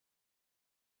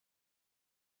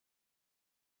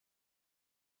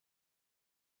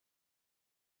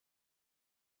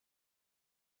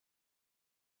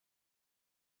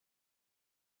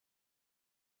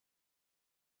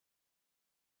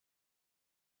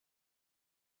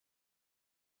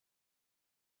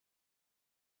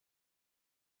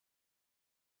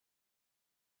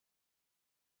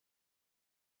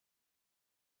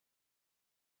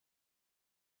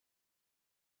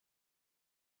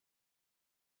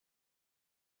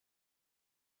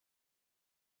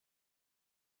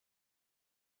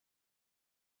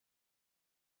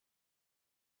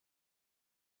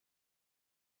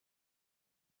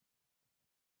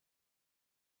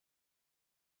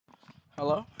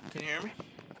 Hello? Can you hear me?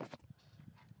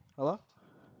 Hello?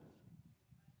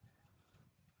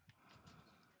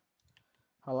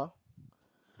 Hello?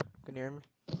 Can you hear me?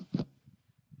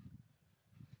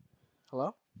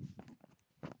 Hello?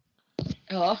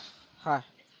 Hello? Hi.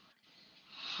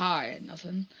 Hi,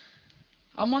 nothing.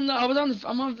 I'm on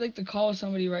like the call with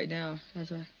somebody right now.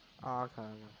 That's why. Oh, okay. Okay.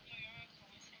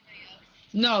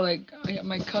 No, like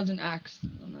my cousin acts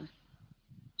on the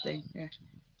thing. Yeah.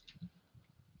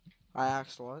 I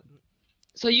asked what?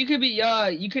 So you could be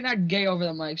you can act gay over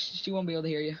the mic. She won't be able to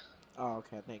hear you. Oh,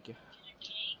 okay. Thank you.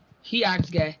 He acts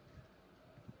gay.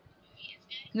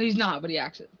 No, he's not, but he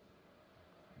acts it.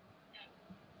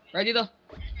 Ready though?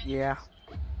 Yeah.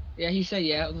 Yeah, he said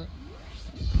yeah.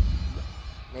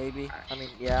 Maybe. I mean,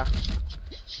 yeah.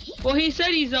 Well, he said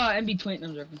he's in between.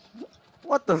 I'm joking.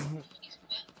 What the?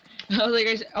 I was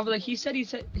like, he said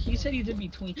he's in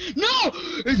between. No,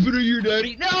 it's been a year,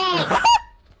 Daddy. No.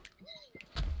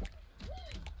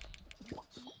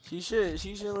 She should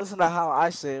listen to how I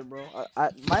say it, bro.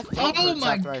 My throat Oh hurts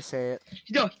my- after I say it.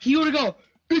 No, he would go.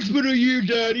 It's been a year,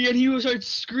 Daddy, and he would start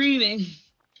screaming.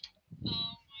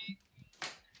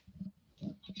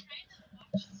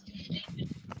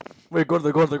 Wait,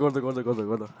 gordo.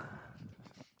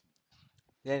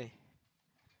 Danny,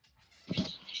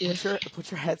 Yeah.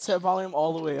 put your headset volume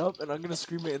all the way up, and I'm gonna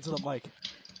scream it into the mic.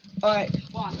 All right.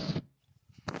 Watch.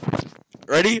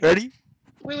 Ready?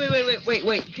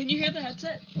 Wait. Can you hear the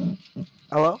headset?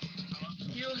 Hello?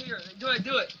 You'll hear it. Do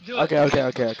it. Okay.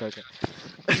 Okay,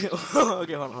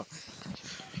 hold on.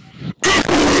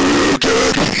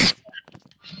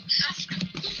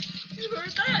 You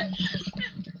heard that?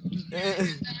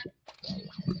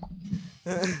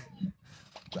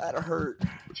 That hurt.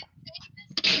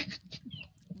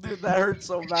 Dude, that hurt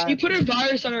so bad. She put a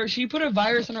virus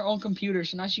on her own computer,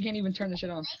 so now she can't even turn the shit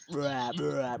on.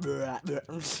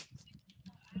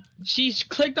 She's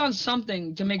clicked on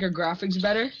something to make her graphics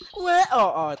better. What?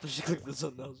 Oh, I thought she clicked on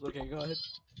something else. Okay, go ahead.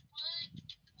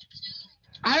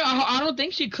 I don't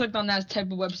think she clicked on that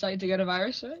type of website to get a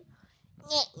virus, right?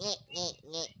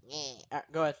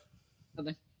 Go ahead.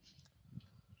 Nothing.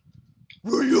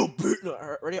 Ready up, bitch. No,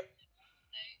 ready up.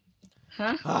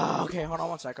 Huh? Okay, hold on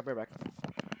one sec. I'll be right back.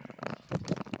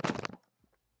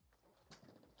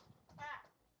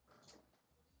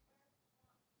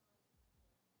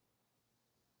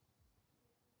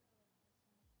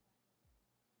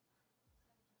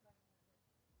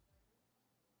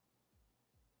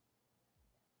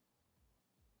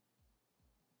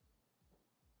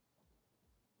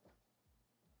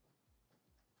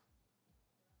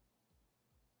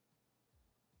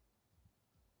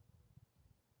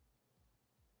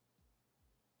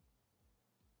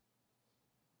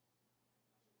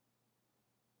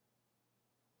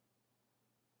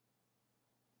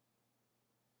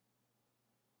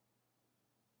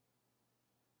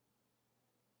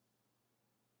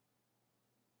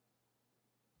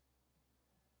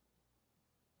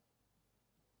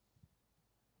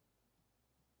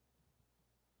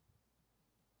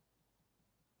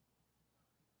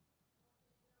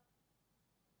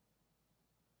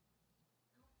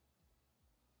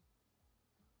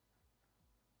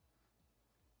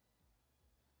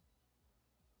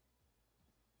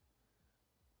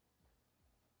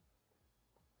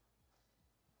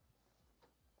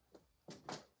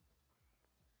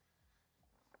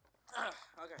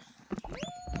 Okay.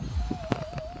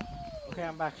 Okay,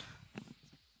 I'm back.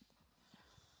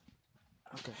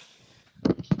 Okay.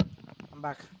 I'm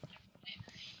back.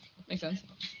 Makes sense.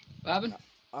 What happened?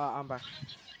 I'm back.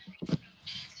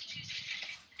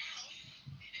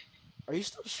 Are you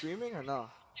still streaming or no?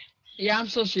 Yeah, I'm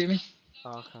still streaming.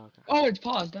 Oh, okay. Oh, it's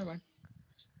paused. Never mind.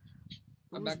 It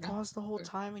I'm was back now. paused the whole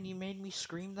time and you made me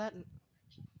scream that?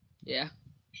 Yeah.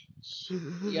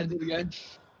 You gotta do it again.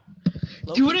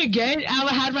 Do it again.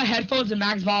 I had my headphones in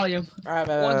max volume. Alright,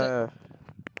 One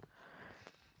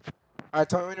Alright,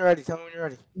 tell me when you're ready. Tell me when you're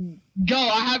ready. Go.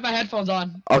 I have my headphones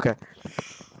on. Okay.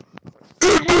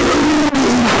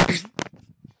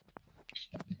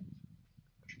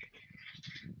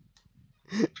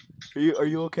 Are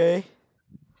you okay?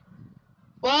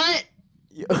 What?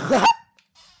 You-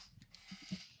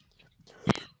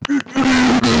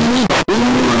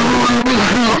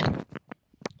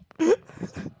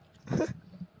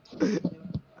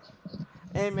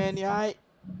 Hey man, you alright?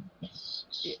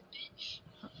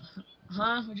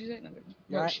 Huh? What'd you say? No,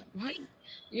 You alright? what?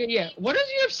 Yeah. What is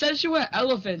your obsession with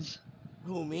elephants?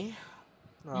 Who, me?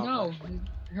 Oh, No,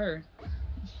 her.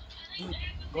 Dude,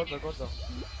 go.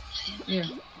 Yeah.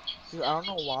 Dude, I don't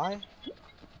know why.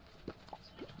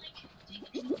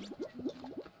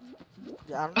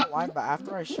 Yeah, I don't know why, but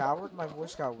after I showered, my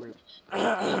voice got weird.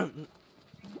 And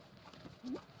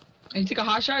you take a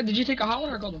hot shower? Did you take a hot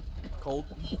one or a cold one? Cold.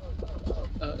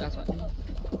 That's fine.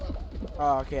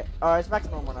 Oh, okay. Alright, it's back to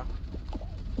normal now.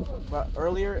 But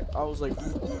earlier, I was like...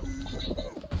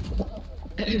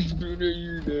 It's Bruno,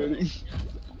 you daddy.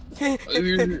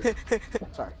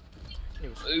 Sorry.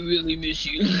 Anyways. I really miss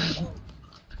you.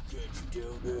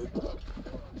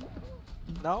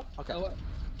 No? Okay. Oh, what?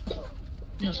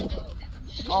 No.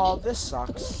 Oh, this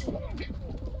sucks.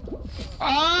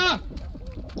 Ah!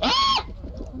 Ah!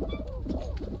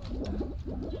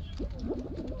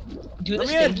 Do Let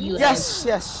the me in. stinky leg. Yes.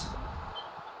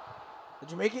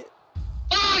 Did you make it?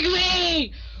 Fuck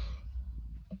me!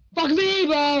 Fuck me,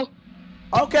 bro!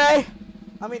 Okay.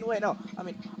 I mean, wait, no. I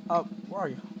mean, where are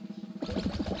you?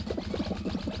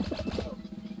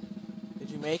 Did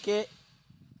you make it?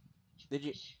 Did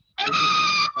you?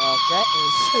 Okay.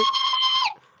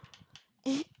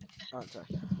 Oh, sorry.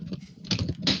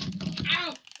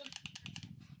 Ow!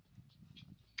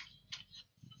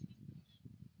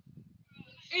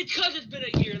 It's cause it's been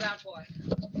a year, that's why.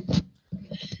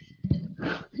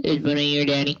 It's been a year,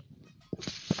 Danny.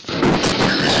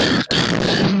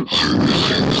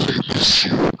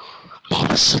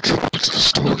 Mama said you went to the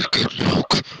store to get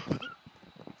milk.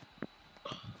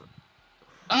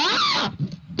 Ah! Wait,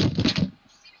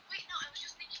 no, I was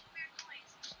just making weird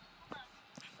noise.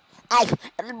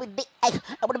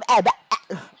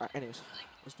 Alright, anyways,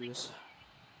 let's do this.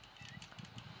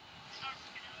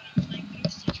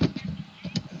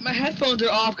 My headphones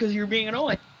are off because you're being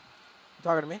annoying. You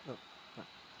talking to me? No.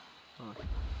 Oh.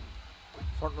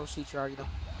 Front row seat, you already know.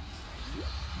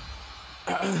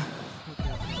 Okay.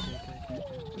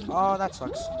 Oh, that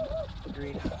sucks.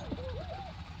 Green.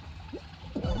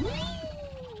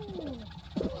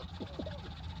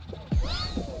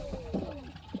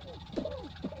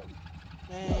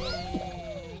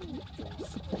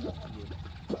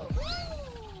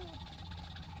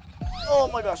 Oh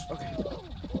my gosh. Okay.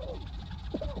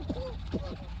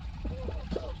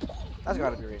 That's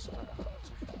gotta be racing.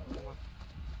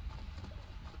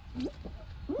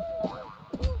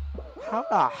 How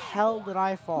the hell did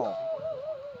I fall?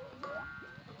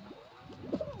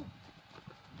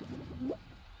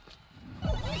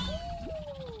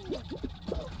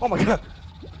 Oh my god.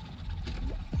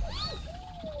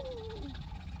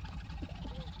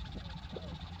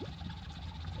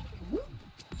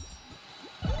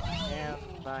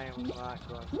 And I am not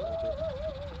going to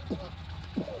make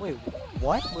it. Wait,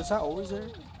 what? Was that always there?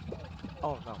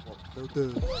 Oh no.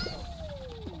 Well,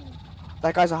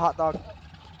 that guy's a hot dog.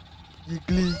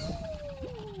 Yiggly.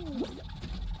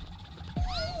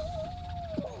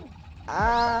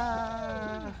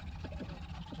 Ah.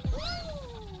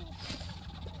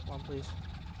 Come on, please.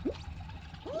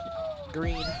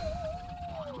 Green.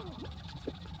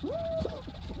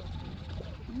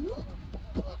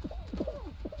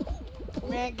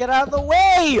 Man, get out of the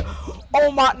way!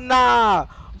 Oh my, nah!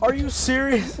 Are you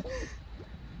serious?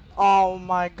 Oh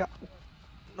my god.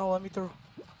 No, let me through.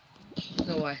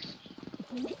 No way.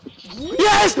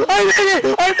 Yes! I made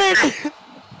it! I made it!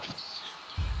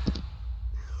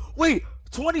 Wait,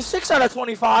 26 out of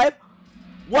 25?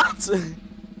 What?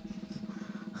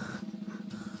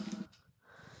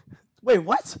 Wait,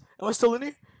 what? Am I still in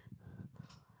here?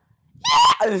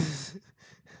 Yes!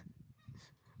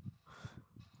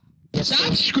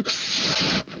 Stop!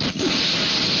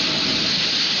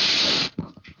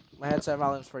 My headset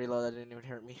volume's pretty low. That didn't even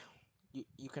hurt me.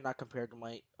 You cannot compare to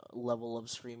my level of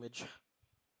screamage.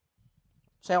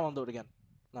 Say I won't do it again.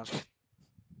 No, I'm just kidding.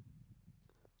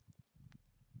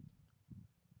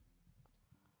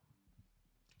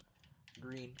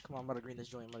 Green. Come on, I'm about to green this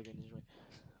joint.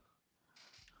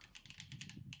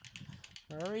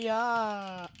 Hurry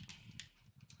up.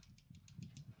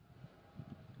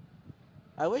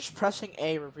 I wish pressing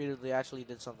A repeatedly actually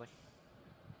did something.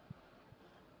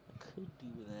 I could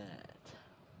do that.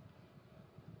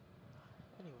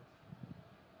 Anyway.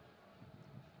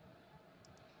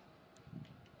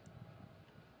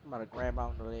 I'm about to grab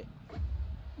onto it.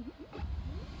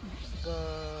 Give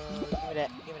me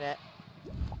that. Give me that.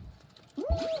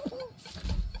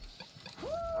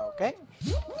 Okay.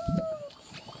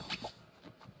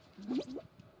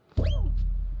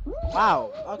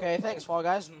 Wow. Okay, thanks, Fall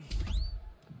Guys.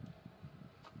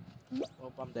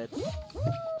 Oh, I'm dead.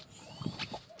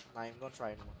 Not even gonna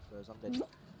try anymore, because I'm dead.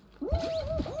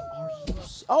 Are you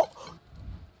oh!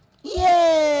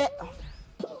 Yeah! I'm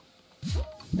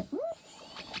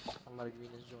about to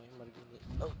green this joint. I'm about to green it.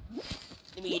 Oh.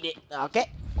 Let me eat it. Okay.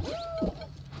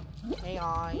 Hey,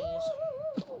 guys.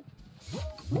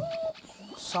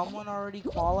 Someone already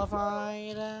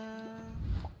qualified?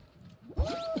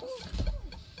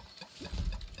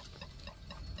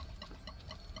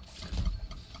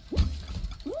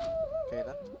 Okay,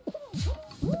 then.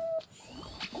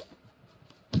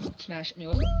 Smash me.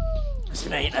 What?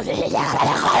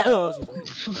 Yo!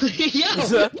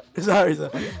 Sorry.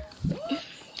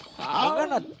 I'm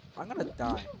gonna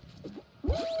die.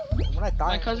 When I die,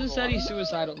 My cousin said he's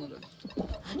suicidal.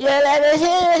 Yeah, let me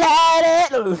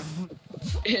suicidal.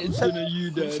 It's been a year,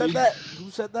 Who daddy. said that? Who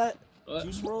said that? What?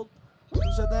 Juice WRLD?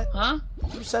 Who said that? Huh?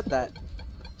 Who said that?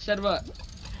 Said what?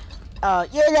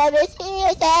 You let me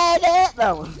suicidal.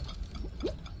 No.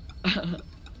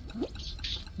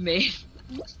 Me?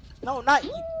 No, not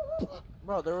you.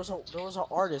 Bro, there was an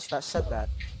artist that said that.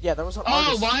 Yeah, there was an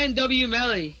Oh, artist. YNW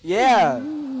Melly. Yeah.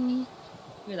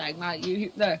 You're like, not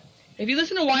you. There. If you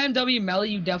listen to YNW Melly,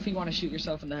 you definitely want to shoot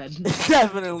yourself in the head.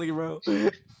 Definitely, bro.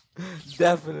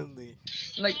 Definitely.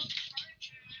 Like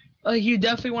you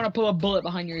definitely want to pull a bullet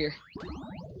behind your ear.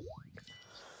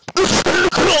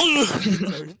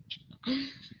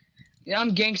 Yeah,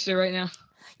 I'm gangster right now.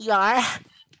 You are?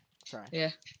 Sorry.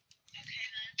 Yeah.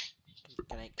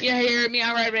 Can I Yeah, here me.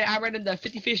 I read in the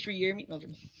 55th Street. You hear me? Okay.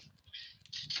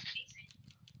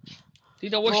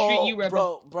 These are what street you rep?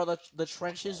 Bro, the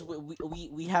trenches.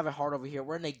 We have it hard over here.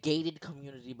 We're in a gated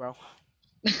community, bro.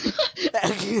 The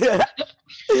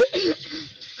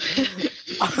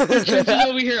trenches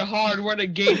over here hard. We're in a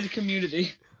gated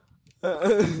community.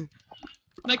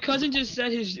 My cousin just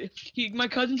said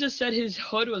his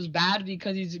hood was bad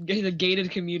because he's a gated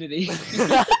community.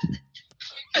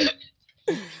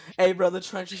 Hey, bro, the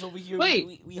trenches over here.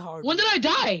 Wait, we hard. when did I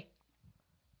die?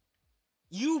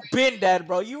 You been dead,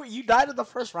 bro. You died in the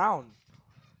first round.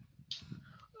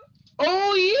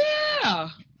 Oh yeah.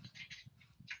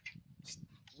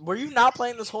 Were you not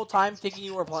playing this whole time thinking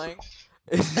you were playing?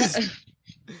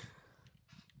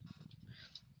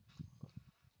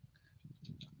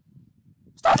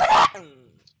 Stop that!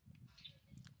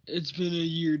 It's been a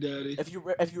year, Daddy. If you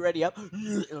ready up,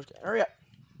 hurry up.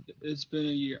 It's been a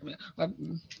year.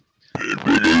 It's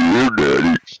been a year,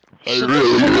 Daddy. I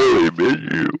really miss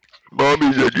you.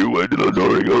 Mommy said you went to the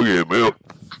store to go get milk.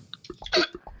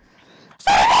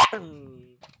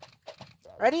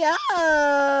 Ready up.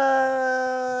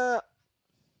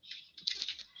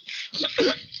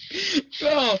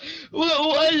 Bro,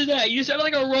 what is that? You sounded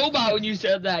like a robot when you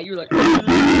said that. You were like. It's been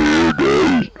a year,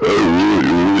 Daddy. I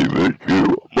really miss you.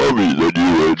 Mommy said you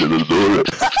went to the store.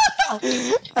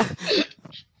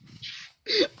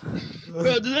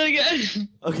 Bro, do that again.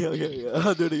 Okay.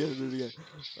 I'll do it again.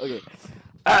 Okay.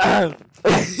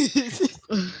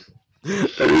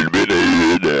 It's been a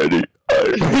year, Daddy.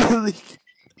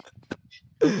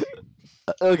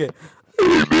 Okay.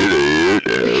 It's been a year,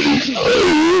 Daddy. I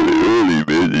really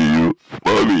miss you.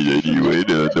 Mommy said you went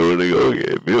to the store to go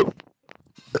get milk.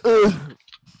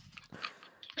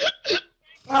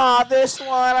 This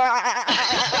one.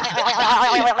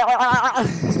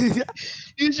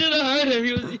 You should have heard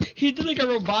him. He did like a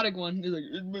robotic one. He's like,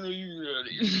 it's been a year,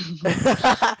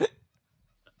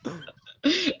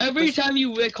 Daddy. Every time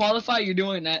you qualify, you're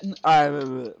doing that.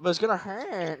 Alright, but it's gonna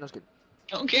hurt. No, it's good.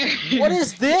 I don't care. What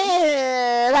is this?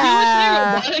 You listen to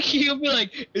robotic, you'll be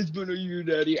like, it's been a year,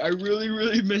 Daddy. I really,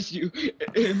 really miss you.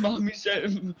 And mommy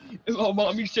said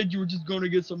you were just going to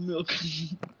get some milk.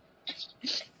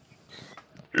 It's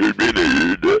been a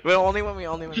year, Daddy. Well, only when we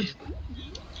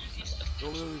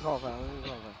qualify.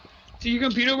 So your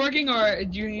computer working, or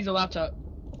do you use a laptop?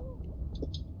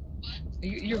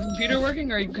 Your computer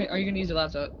working, or are you gonna use a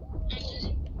laptop?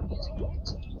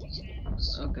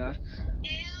 Oh god.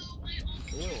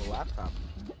 Ew, laptop.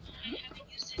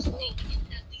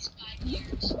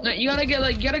 No, you gotta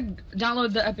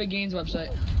download the Epic Games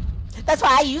website. That's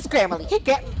why I use Grammarly.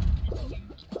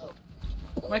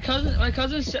 My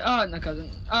cousin said,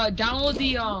 download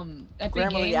the Epic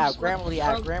Grammarly Games app, Grammarly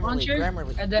app, Grammarly, launcher,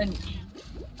 Grammarly. and then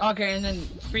okay, and then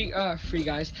free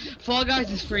guys. Fall Guys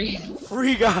is free.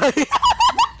 Free guy.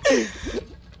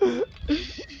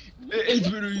 It's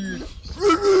been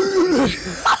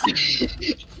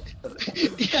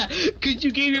yeah, cause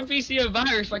you gave your PC a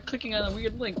virus by clicking on a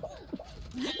weird link.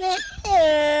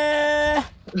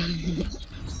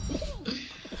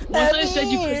 Once I said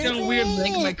you clicked on a weird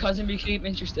link, my cousin became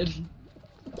interested.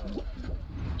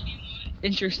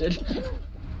 Interested.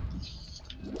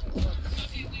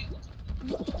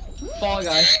 Fall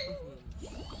Guys.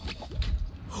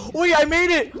 Wait, I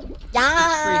made it.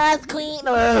 Yes, queen.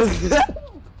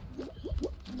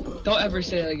 Don't ever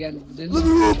say that again. Dude.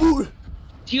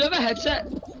 Do you have a headset?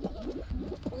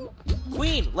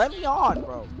 Queen, let me on,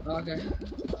 bro. Okay.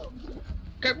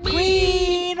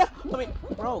 Queen. I mean,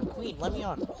 bro, Queen, let me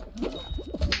on.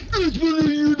 Let's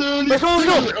go,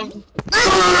 Let's go.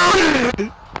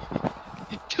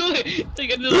 Do it.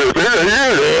 Take I another.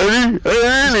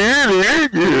 really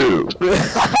hate you.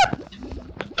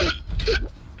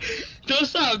 Don't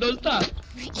stop. Don't stop.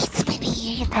 It's been a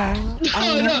year now.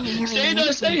 No, no. Say it.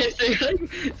 Don't say it. Say it.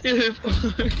 Say it.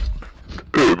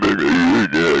 I've been a year,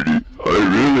 Daddy. I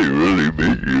really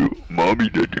miss you. Mommy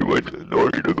said you went to the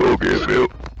north to go get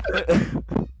milk.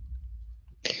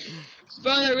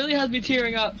 Bro, that really has me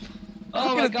tearing up.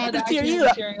 Oh my god, that tear actually you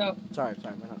has up. me tearing up. Sorry,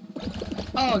 man.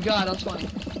 Oh god, that's funny.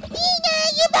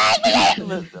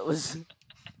 That was.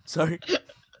 Sorry.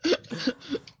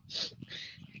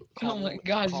 Oh my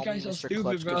god, this Call guy's me so Mr.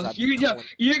 Clutch stupid, 'cause bro. I'd be You're calling-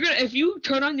 gonna if you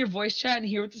turn on your voice chat and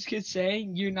hear what this kid's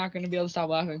saying, you're not gonna be able to stop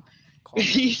laughing. Call me,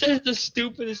 He says the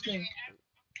stupidest thing.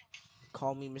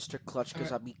 call me Mr. Clutch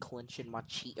because I'll be clenching my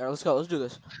cheek. Alright, let's go. Let's do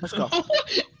this. Let's go.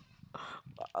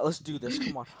 Let's do this.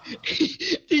 Come on.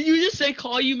 Did you just say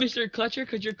call you Mr. Clutcher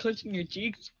because you're clenching your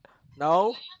cheeks?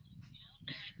 No.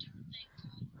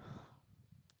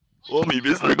 Mommy,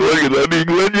 Mr. Clutch, let me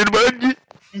clench my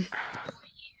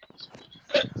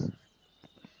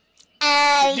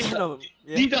No.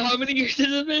 Yeah. Do you know how many years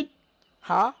has it been?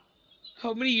 Huh?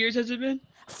 How many years has it been?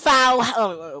 Foul.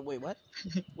 Oh, wait, what?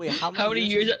 Wait, how many, How many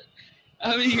years? is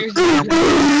How many years? has it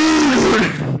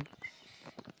been?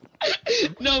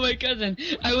 No, my cousin.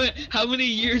 I went. How many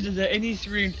years is that? And he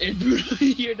screamed. And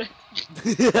you're not-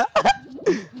 it?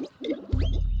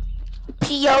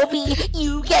 POV.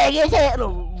 You get your head.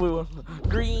 No,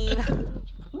 green.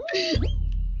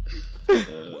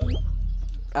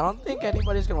 I don't think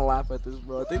anybody's gonna laugh at this,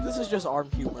 bro. I think this is just arm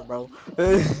humor, bro.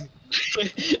 Probably.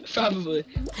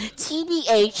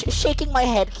 TBH. Shaking my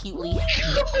head cutely.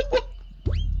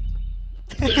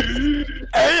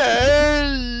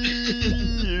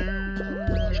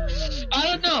 I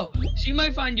don't know. She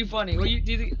might find you funny. Well, do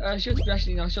you think? She'll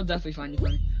actually no. She'll definitely find you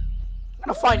funny. I'm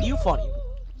gonna find you funny.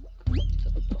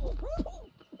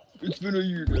 It's been a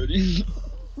year, Daddy.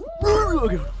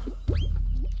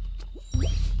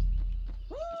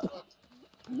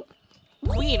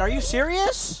 Queen, are you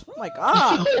serious? Oh my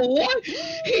god. What?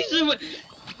 He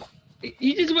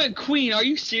just went Queen. Are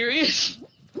you serious?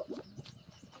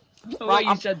 Oh, why you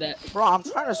I'm- said that? Bro, I'm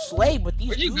trying to slay with these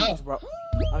Where'd you dudes, go? bro.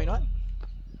 I mean, what?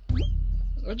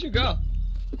 Where'd you go?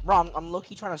 Bro, I'm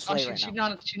low-key trying to Oh, slay right she's now.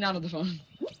 not. She's not on the phone.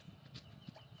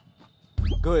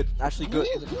 Good, actually good.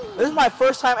 This is my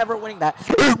first time ever winning that.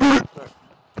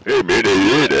 Hey, man,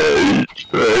 hey, Daddy.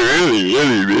 I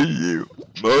really miss you.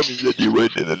 Mommy said you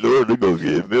went to the north to go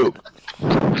get milk.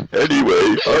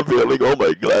 Anyway, I'm failing all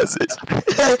my classes.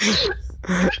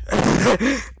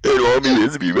 And Mommy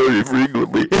hits me very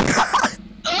frequently.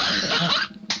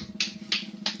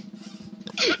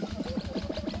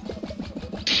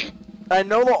 I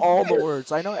know all the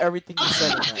words. I know everything you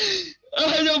said in that.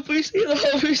 Oh no! Please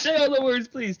say please say all the words,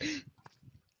 please.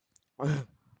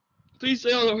 Please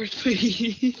say all the words,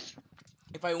 please.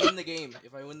 If I win the game.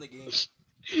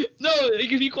 No,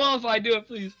 like, if you qualify, do it,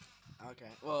 please. Okay.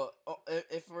 Well,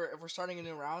 if we're starting a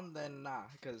new round, then nah,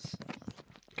 because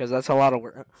that's a lot of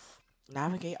work.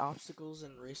 Navigate obstacles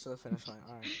and race to the finish line.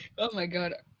 All right. Oh my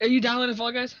god. Are you downloading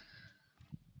Fall Guys?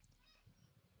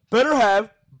 Better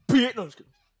have. No, just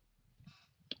kidding.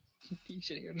 You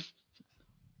should hear him.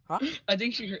 Huh? I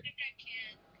think she heard.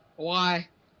 Why?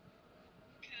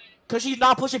 Cause she's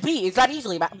not pushing P. It's that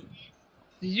easily, man.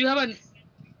 Did you have a? I don't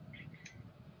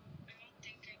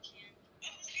think I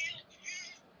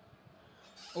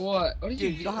can. What? What did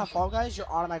Dude, you? you don't have Fall Guys, you're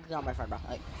automatically on my friend, bro.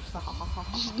 Like,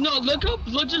 No,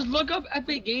 just look up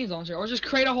Epic Games Launcher, or just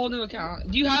create a whole new account.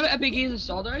 Do you have Epic Games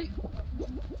installed already? I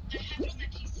have it on my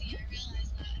PC. I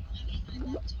realized that. I'm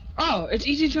on my laptop. Oh, it's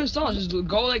easy to install. Just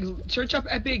go like search up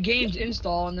Epic Games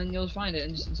install, and then you'll find it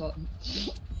and just install it. Okay,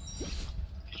 hold on.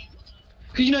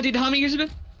 Cause you know, dude, how many years has it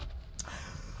been?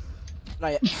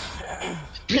 Not yet.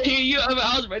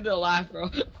 I was ready to laugh, bro.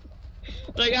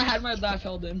 Like I had my laugh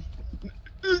held in.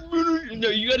 No,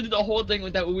 you gotta do the whole thing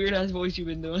with that weird ass voice you've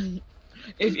been doing.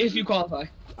 If you qualify.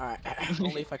 Alright,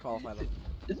 only if I qualify though.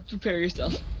 Just prepare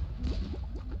yourself.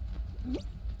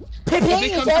 Prepare If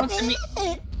it comes yourself. down to me,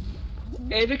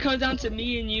 if it comes down to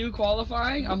me and you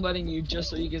qualifying, I'm letting you just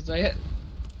so you can say it.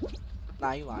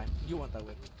 Nah, you lying. You want that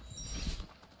win.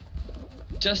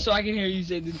 Just so I can hear you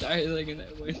say the entire thing in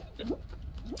that voice.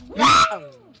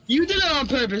 You did it on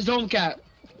purpose, don't cap.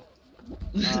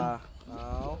 No.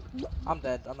 I'm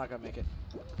dead. I'm not gonna make it.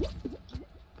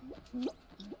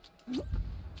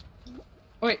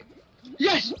 Wait.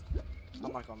 Yes!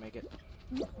 I'm not gonna make it.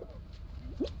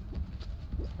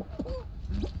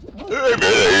 Hey,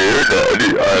 man, Daddy,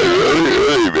 I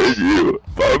really miss you.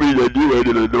 Mommy said you went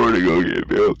to the door to go get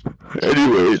milk.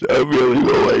 Anyways, I'm feeling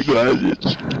low my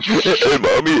glasses. And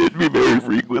Mommy hits me very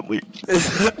frequently.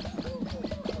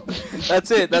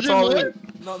 That's it. That's Is it all more? it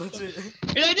is. No, that's it.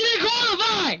 And I didn't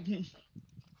qualify!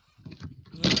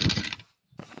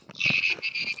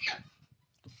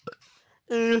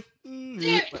 Hey,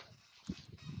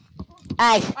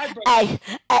 I broke hey,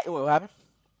 hey. What happened?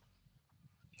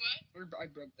 I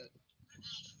broke that.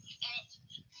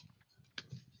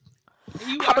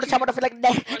 You How about the actually- to feel like a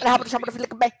day? And how about the to feel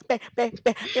like a bay?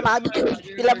 You might be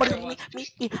you like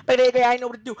me, but I know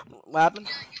what to do. What happened?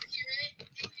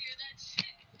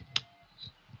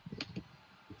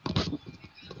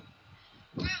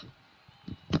 Bro,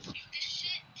 if this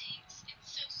shit takes,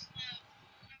 it's so slow.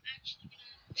 I'm actually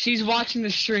gonna. She's watching the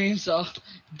stream, so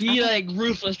be like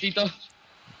ruthless, Tito.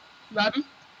 Robin?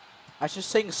 I was just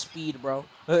saying speed, bro.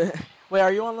 Wait,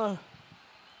 are you on the?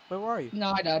 Wait, where are you?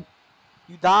 No, I died.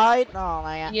 You died? No,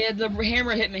 man. Yeah, the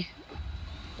hammer hit me.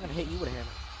 I'm gonna hit you with a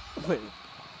hammer. Wait.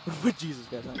 With Jesus,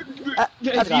 guys.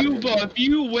 If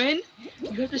you win,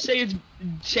 you have to say it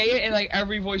in like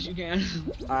every voice you can.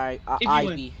 Alright, If you I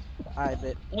win. be. I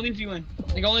bet. Only if you win.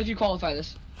 Like only if you qualify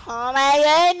this. Oh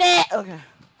my goodness. Okay.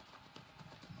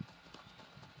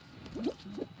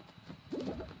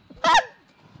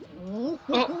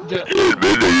 Oh, dude. It's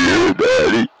been a year,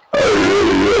 Daddy. I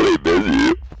really miss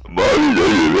you. Mommy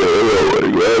said you went to the door to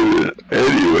go get milk.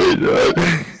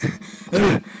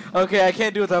 Anyways, Okay, I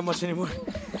can't do it that much anymore.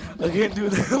 I can't do it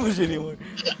that much anymore.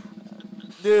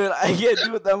 Dude, I can't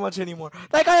do it that much anymore.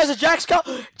 That guy has a Jack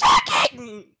Skeleton.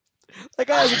 Jackie! That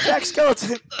guy has a Jack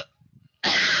Skeleton.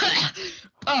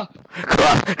 Oh.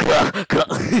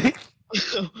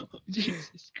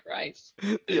 Jesus Christ.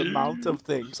 The amount of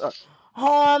things.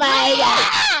 Oh my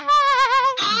god.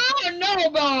 I don't know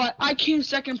about it. I came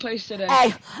second place today.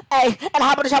 Hey, and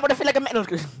how about to feel like a man?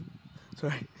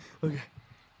 Sorry. Okay.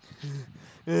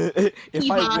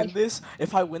 If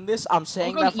I win this, I'm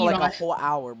saying gonna that for like a Evi. whole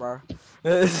hour, bro.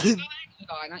 I'm Evi,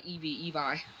 not Evi,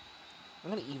 Evi.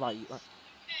 gonna Evi you.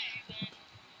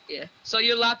 Yeah. So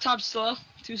your laptop's slow?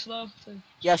 Too slow?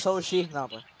 Yeah, so is she. No,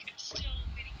 bro. Still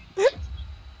waiting.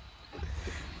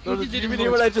 Gordo, did you even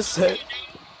hear what I just said?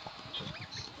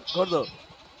 Gordo.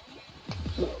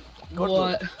 Gordo.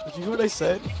 What? Did you hear what I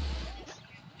said?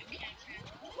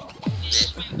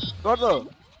 Gordo.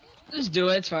 Just do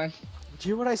it, it's fine. Did you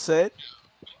hear what I said?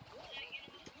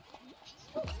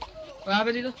 What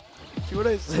happened, Tito? Did you hear what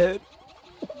I said?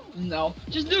 No.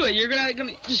 Just do it. You're gonna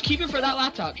just keep it for that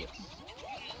laptop.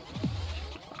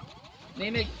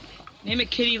 Name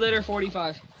it Kitty Litter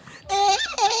 45.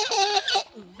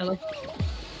 Hello.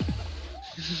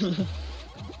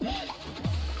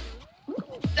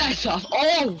 That's off.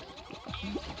 Oh!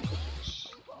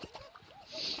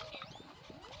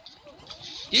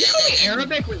 Did you speak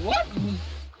Arabic? Wait, what?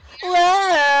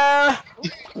 Whoa.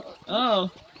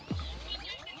 Oh.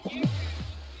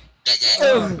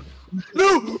 No!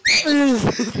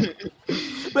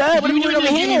 What are we doing over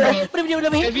here? bro. What are we doing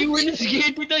over If here? you win this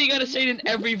game, Tito, you gotta say it in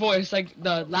every voice. Like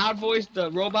the loud voice,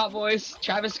 the robot voice,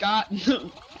 Travis Scott.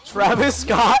 Travis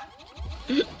Scott.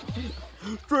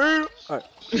 Straight. Alright.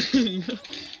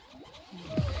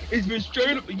 It's been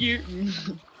straight up a year.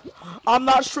 I'm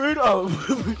not straight up.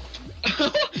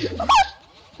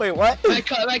 Wait, what?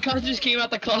 my cousin just came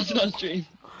out the closet on stream.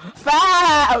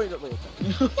 Fire. Wait,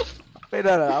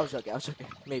 no, I was joking.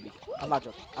 Maybe. I'm not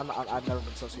joking. I've never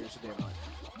been so serious a day in my life.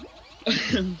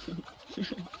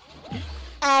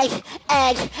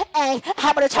 Hey,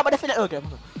 how about to feel like Okay.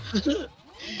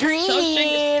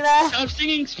 green? Stop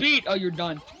singing speed. Oh, you're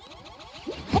done.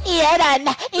 You're done.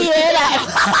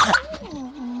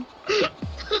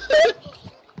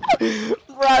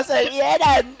 Bro, I said, you're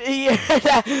done.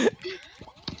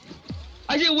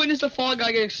 I just witnessed the fall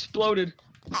guy get exploded.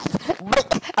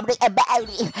 I'm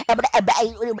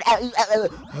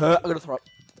gonna throw up.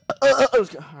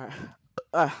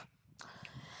 Alright.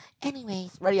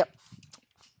 Anyways, Ready up.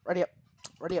 Ready up.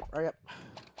 Ready up. Ready up.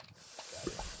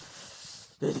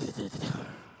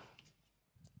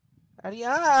 Ready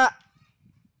up.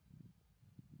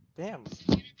 Damn.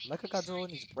 Mechagodzilla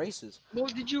needs braces. Well,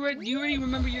 do you already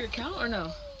remember your account or no?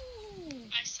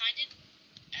 I signed it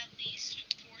at least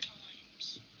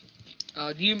 4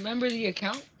 times. Do you remember the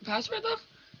account password though?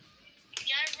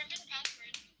 Yeah, I remember the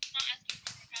password. Not asking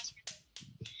for my password though.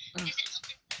 Oh. Is it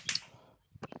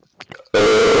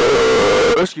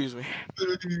up? Excuse me.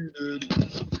 I'm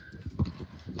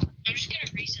just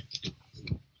gonna reset.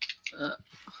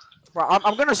 Bro,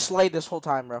 I'm gonna slay this whole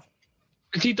time, bro.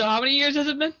 Tito, how many years has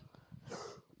it been?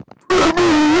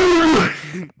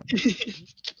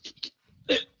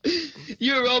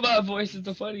 Your robot voice is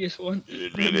the funniest one.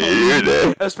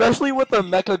 Especially with the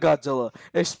Mechagodzilla.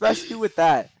 Especially with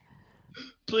that.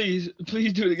 Please do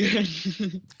it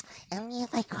again. only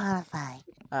if I qualify.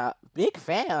 Big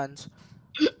fans.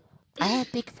 I have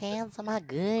big fans. Am I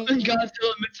good?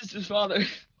 Godzilla misses his father.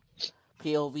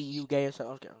 POV, you gay as hell.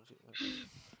 Okay.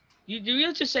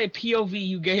 You just say POV,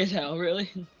 you gay as hell, really?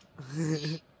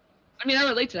 I mean, I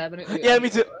relate to that, but Yeah, me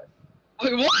too.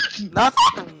 Wait, what?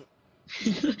 Nothing.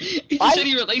 He just Why? said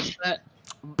he relates to that.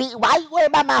 B, why you worry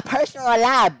about my personal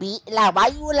life, B? Like, why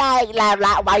you like,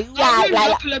 why you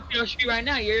I'll pull up your street right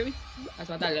now, you hear me? That's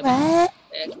what that what?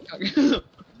 is.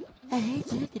 I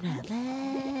hate you about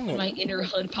that. My inner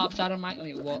hood pops out of my. I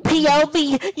mean, what?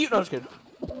 POV! You know, I'm just kidding.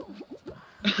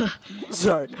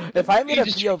 Sorry. If I made a You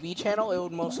just- POV channel, it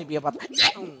would mostly be about.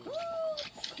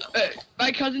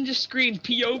 My cousin just screamed,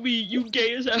 POV, you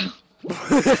gay as hell.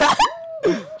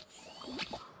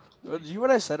 Did you hear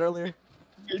what I said earlier?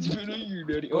 It's been a year,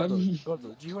 daddy. Gordo, did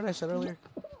you hear what I said earlier?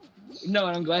 No,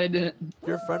 and I'm glad I didn't.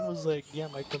 Your friend was like, yeah,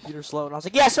 my computer's slow. And I was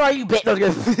like, yeah, so are you, bitch. No, I'm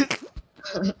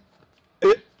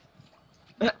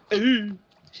kidding.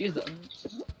 She is the.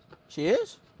 She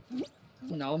is?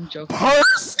 No, I'm joking.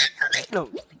 Personally. No.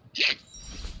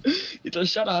 It's a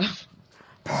shut up.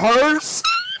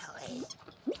 Personally,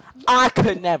 I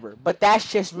could never, but that's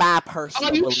just my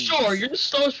personal Are you belief. sure? You're the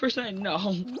slowest person I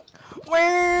know.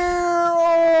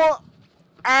 Well,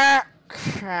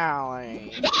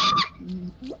 actually.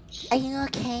 are you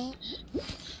okay?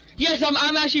 Yes,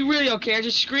 I'm actually really okay. I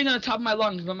just screamed on the top of my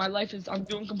lungs, but my life is. I'm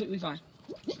doing completely fine.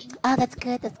 Oh, that's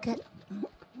good. That's good.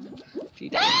 See,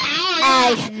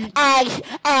 I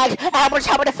was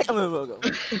having a fit.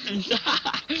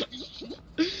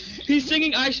 He's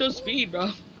singing I Show Speed, bro.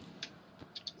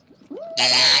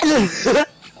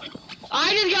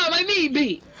 I just got my meat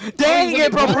beat. Dang Wait,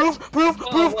 it, bro! what? Proof!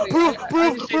 Oh, wait,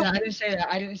 Proof! I didn't say that.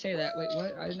 I didn't say that. Wait,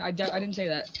 what? I didn't say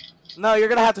that. No, you're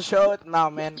gonna have to show it. No,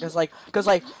 man, cause like,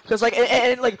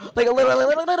 and like a little,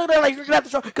 like you're gonna have to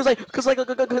show, cause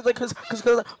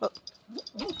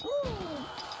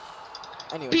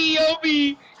anyway.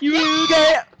 POV, you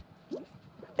get.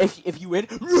 If you win.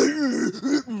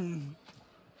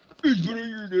 It's been a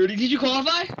year, dirty. Did you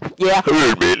qualify? Yeah.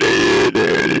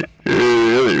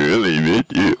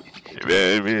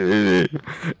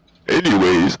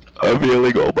 Anyways, I'm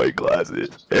failing all my classes,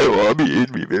 and mommy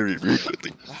hit me very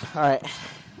frequently. All right.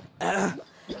 I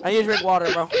need to drink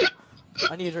water, bro.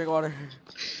 I need to drink water.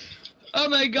 Oh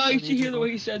my god, you should hear the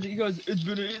way he says it. He goes, it's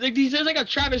been a, like he says like a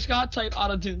Travis Scott type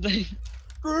auto-tune thing.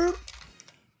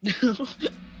 It's been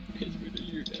a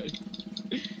year, daddy.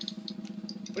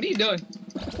 What are you doing?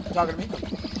 Talking to me?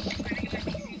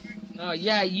 Oh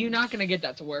yeah, you're not gonna get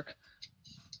that to work.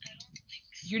 I don't think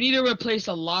so. You need to replace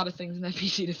a lot of things in that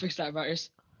PC to fix that virus.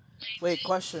 Wait,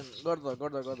 question. Gordo.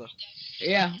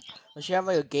 Yeah. Does she have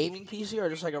like a gaming PC or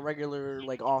just like a regular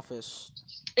like office?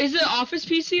 Is it an office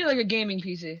PC or like a gaming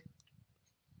PC?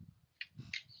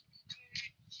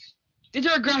 Is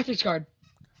there a graphics card?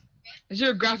 Is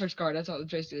there a graphics card? That's all.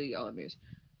 Basically all it means.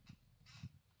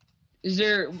 Is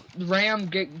there RAM,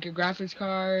 graphics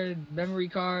card, memory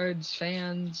cards,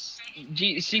 fans,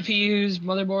 CPUs,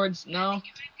 motherboards? No. It might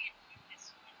be an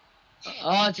office one.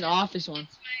 Oh, it's an office one.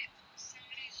 It's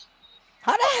somebody's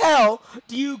How the hell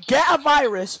do you get a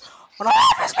virus on an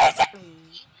office PC?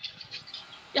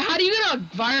 Yeah, how do you get a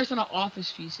virus on an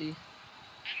office PC? I don't know,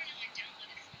 I downloaded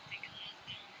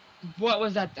something. What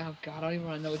was that? Oh god, I don't even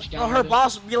want to know what you Bro, downloaded. her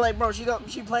boss would be like, bro, she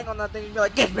playing on that thing and be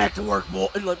like, get back to work, boy.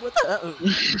 And like, what the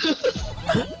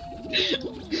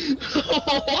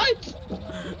What?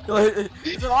 hell?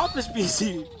 It's an office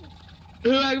PC.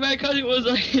 My cousin was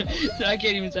like, I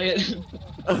can't even say it.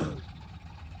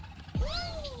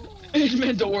 It's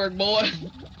meant to work, boy.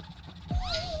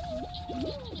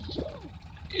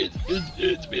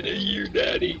 It's been a year,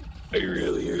 daddy. I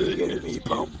really Getting me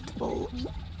pumped, boy.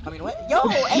 I mean, what? Yo,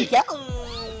 hey, yo.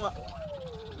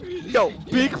 Yo,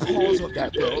 big pause on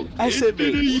that, bro. It's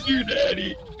been a SMH. year,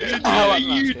 Daddy. It's been Ow, a I'm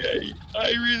year, not Daddy. I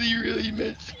really, really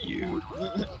miss you.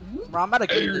 Bro, I'm about to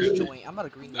green this really- joint. I'm about to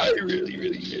green this I really,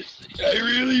 really miss you. I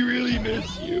really, really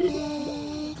miss you.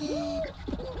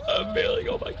 I'm failing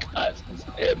all my classes,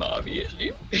 and Mommy hits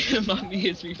me. Mommy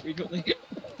hits me frequently.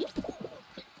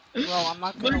 Bro, I'm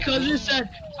not gonna. My cousin said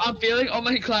I'm failing all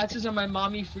my classes and my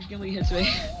mommy frequently hits me.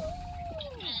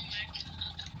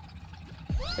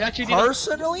 Actually, dude,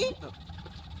 Personally,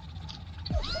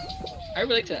 I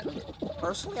relate to that.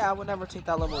 I would never take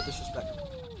that level of disrespect.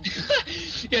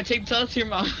 Yeah, tell it to your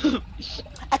mom.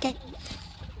 Okay.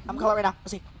 I'm calling right now.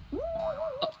 Let's see.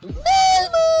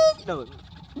 No.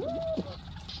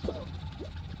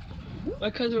 My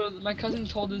cousin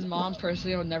told his mom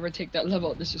personally I would never take that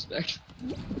level of disrespect.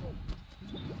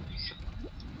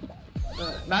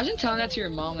 Imagine telling that to your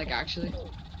mom, like actually.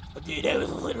 Dude, that was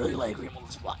literally like green on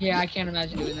the spot. Yeah, I can't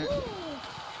imagine doing that.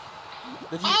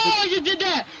 Did you, Oh, you did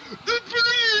that!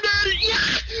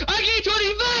 Yeah! I came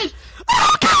 25th!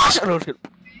 Oh gosh! I don't know.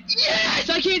 Yes!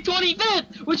 I came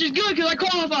 25th! Which is good because I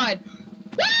qualified!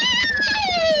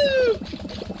 Woo!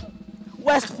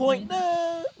 West Point.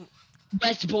 No.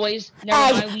 Best boys. Never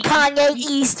Hey, mind, we Kanye East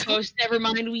East. Coast. Never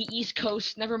mind, we East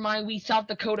Coast. Never mind, we South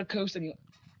Dakota Coast. Anyway.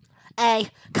 Hey,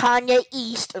 Kanye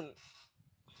East.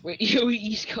 Wait, we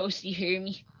East Coast, you hear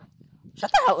me? Shut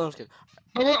the hell up.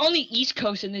 But we're only East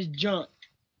Coast in this junk.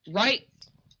 Right?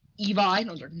 Evi.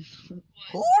 No, I'm joking.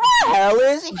 Who the hell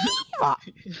is Eva?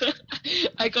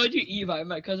 I called you Evi.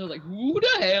 My cousin was like, who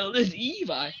the hell is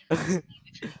Evi?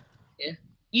 Yeah.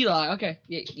 Eli, okay.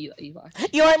 Yeah, Eli.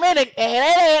 You ain't meaning.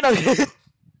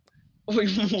 Wait,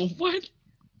 what?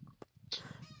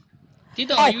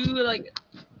 Tito, Hey. you like...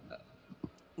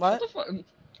 what? the fuck?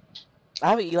 I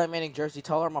have an Eli Manning jersey.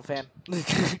 Tell her I'm a fan.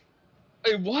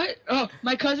 Wait, what? Oh,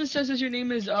 my cousin says that your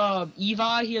name is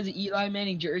Evi. He has an Eli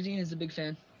Manning jersey and is a big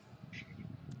fan.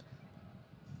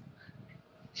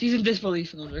 She's in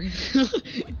disbelief. No, I'm joking.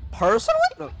 Personally?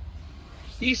 No.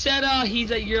 He said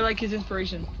you're like his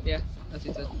inspiration. Yeah, that's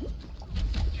what he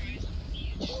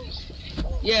said.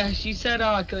 Yeah, she said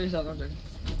kill yourself. No, I'm joking.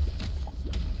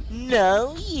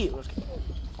 No, you.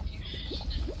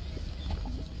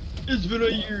 It's been a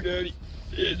year, Daddy.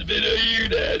 It's been a year,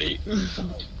 Daddy.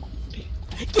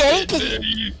 Get It's been it? a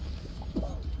year.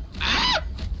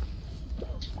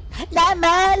 Not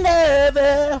my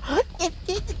lover.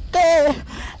 It's good.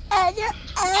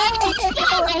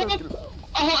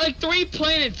 Oh, like 3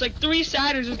 planets, like 3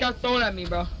 Saturns just got thrown at me,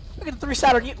 bro. Look at the 3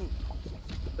 Saturn Newton.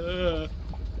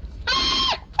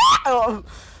 Oh,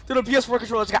 dude, the PS4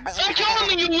 controller just got. Stop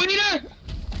calling me, you wiener!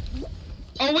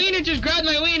 A wiener just grabbed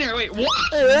my wiener. Wait, what?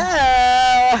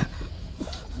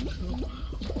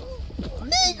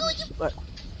 What?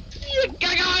 You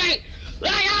got it!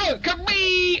 Let go! Come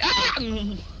me! Ah!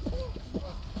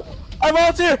 I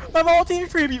volunteer! My volunteer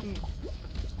tribute!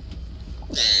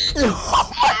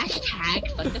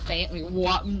 Hashtag fuck the family.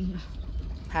 What?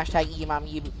 Hashtag Imam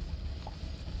Yib.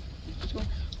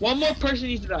 One more person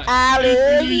needs to die.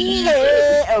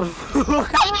 Hallelujah!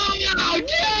 Oh,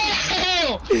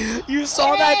 damn! You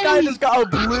saw that guy just got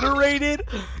obliterated?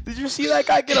 Did you see that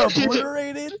guy get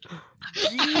obliterated?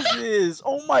 Jesus!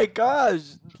 Oh my gosh!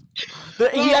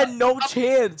 He had no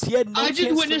chance. He had no I chance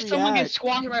just witnessed to someone get react.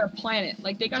 squashed by a planet.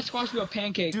 Like they got squashed with a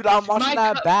pancake. Dude, I'm watching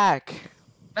that back.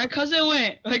 My cousin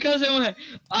went.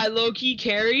 I low key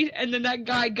carried, and then that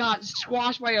guy got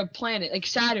squashed by a planet, like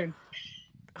Saturn.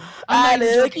 I I'm not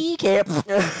even look joking. he can't.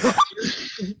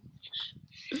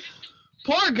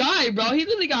 Poor guy, bro. He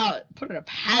literally got put in a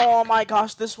pack. Oh my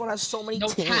gosh, this one has so many No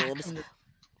pack. tabs.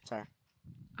 Sorry.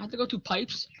 I have to go to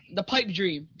pipes. The pipe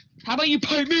dream. How about you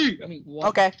pipe me? I mean, what?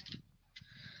 Okay.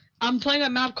 I'm playing a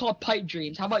map called Pipe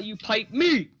Dreams. How about you pipe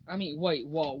me? I mean, wait,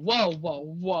 whoa. Hey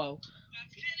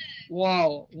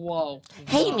whoa.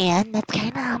 man, that's kind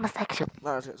of homosexual.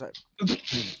 No, sorry.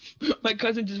 My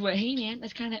cousin just went, hey man,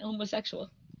 that's kind of homosexual.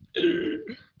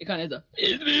 It kind of is though.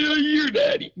 It's been a year,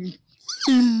 Daddy.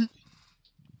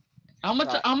 I'm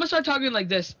gonna start talking like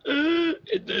this.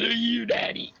 It's been a year,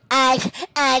 Daddy. No,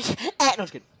 No,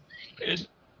 just kidding. It's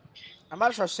I'm about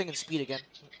to start singing Speed again.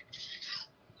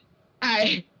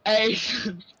 I.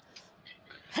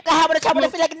 how about I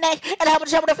feel like a neck, and how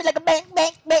about I feel like a bang, me,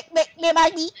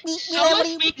 Someone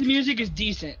Speed's music is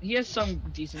decent. He has some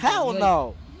decent. Hell songs.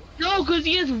 no. No, because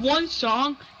he has one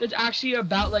song that's actually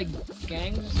about like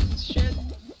gangs and shit.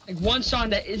 Like one song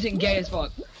that isn't gay as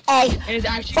fuck. Hey, And it's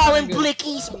actually fallen kinda good.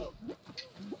 blickies.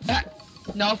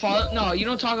 No, you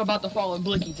don't talk about the fallen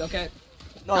blickies, okay?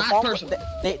 No, Not Fall- personal.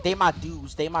 they my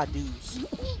dudes. They my dudes.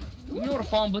 You know what a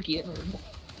fallen blicky is?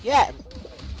 Yeah.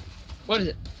 What is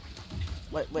it?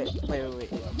 Wait.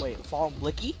 Fallen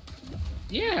Blicky?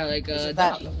 Yeah, like Isn't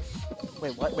that?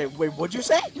 Wait, what? Wait, what'd you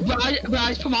say? But I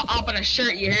just put my op on a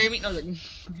shirt. You hear me? I was like,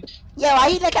 Yo, why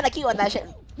you look kind of cute on that shit?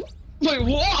 wait,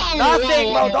 whoa!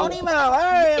 Nothing, whoa, bro. Don't even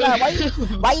worry about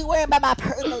why you worrying about my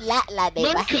purple lat,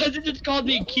 baby? My cousin just called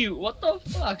me cute. What the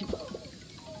fuck?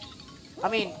 I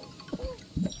mean,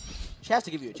 she has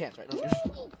to give you a chance, right?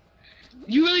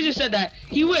 You really just said that.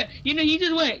 He went. You know, he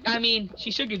just went. I mean,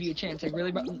 she should give you a chance. Like,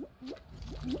 really, bro?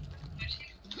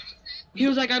 He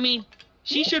was like, I mean,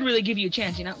 she should really give you a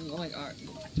chance. You know? I'm like, alright.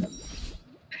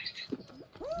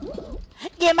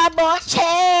 Give my boy a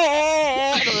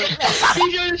chance.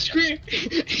 He started screaming.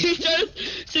 He started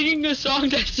singing the song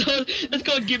that's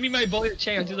called "Give Me My Boy a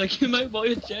Chance." He's like, "Give my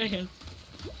boy a chance."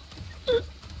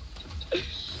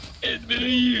 It's been a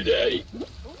year, Daddy.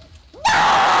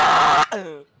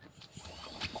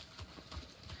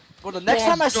 Well, the next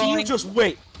time I see you, Drawing. just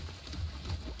wait.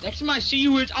 Next time I see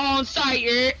you, it's on site,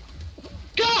 yeah.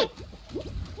 Go!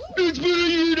 It's been a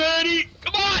year, Daddy.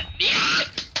 Come on, yeah!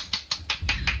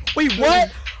 Wait,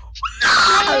 what?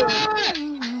 Yeah!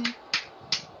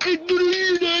 It's been a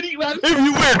year, Daddy. If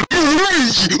you win,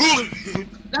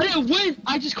 I didn't win.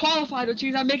 I just qualified, which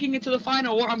means I'm making it to the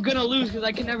final, or I'm gonna lose because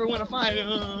I can never win a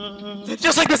final.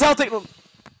 Just like the Celtics.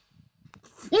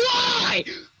 Why?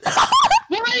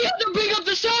 Why do you have to bring up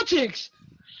the Celtics?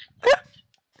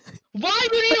 Why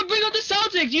do you need to bring up the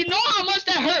Celtics? You know how much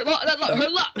that hurt.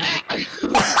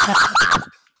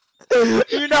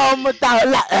 You know I'm a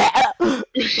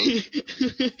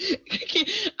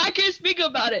I can't speak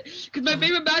about it because my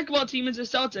favorite basketball team is the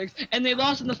Celtics, and they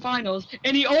lost in the finals,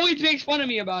 and he always makes fun of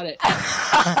me about it.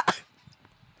 I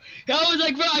was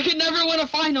like, bro, I could never win a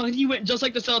final, and he went just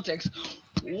like the Celtics.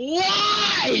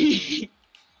 Why?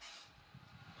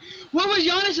 Where was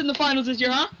Giannis in the finals this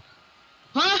year, huh?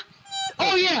 Huh?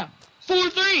 Oh yeah,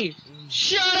 4-3.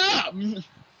 Shut up.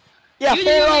 Yeah, You 4-0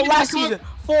 didn't last even season.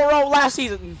 4-0 last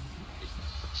season.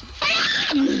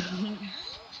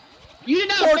 You did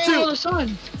not 4-2. 4-0 the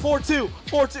Suns. 4-2.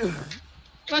 4-2.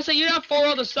 I say you're not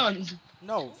 4-0 the Suns.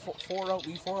 No, 4-0.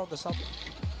 We 4-0 the Celtics.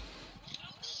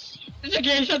 It's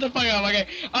okay, shut the fuck up.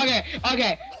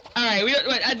 Okay. All right, we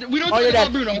don't Oh, you're talk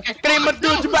about dead. Bruno. Okay.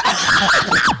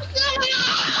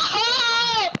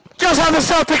 Just how the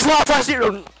Celtics lost last year.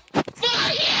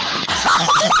 Fuck yeah!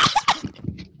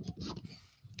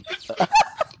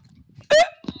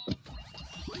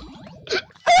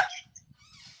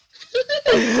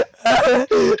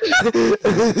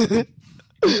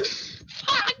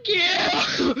 Fuck you!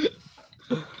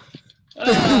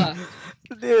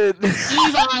 Dude.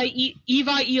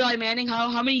 Eli Manning.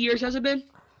 How many years has it been?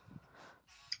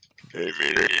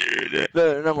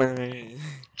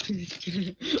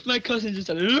 My cousin just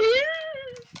said.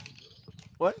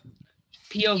 What?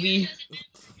 POV.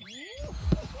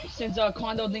 Since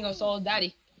Quando Dingo sold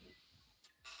Daddy.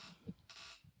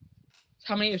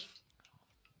 How many years?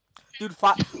 Dude,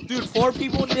 4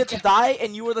 people needed to die,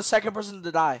 and you were the second person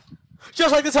to die.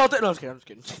 Just like the Celtics. No, I'm just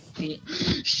kidding.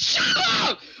 Shut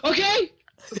up! Okay?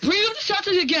 Bring up the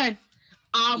Celtics again.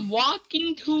 I'm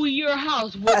walking to your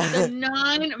house with the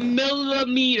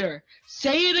 9mm.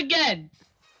 Say it again.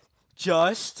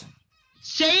 Just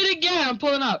Say it again. I'm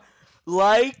pulling up.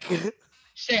 like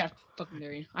Say it. Fucking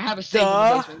dare you. I have a safe in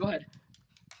the basement. Go ahead.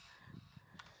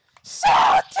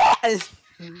 Celtics.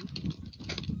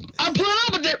 I'm pulling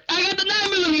up with it. I got the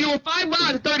 9mm with 5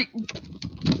 rounds, 30.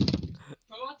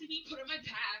 Bro, what did he put in my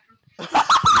pack?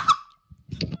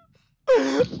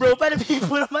 Bro, better be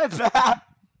put on my back.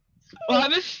 What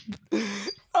happened?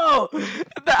 Oh,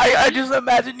 I just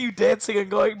imagine you dancing and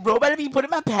going, bro, better be put in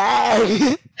my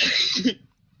bag.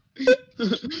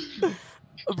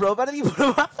 Bro, better be put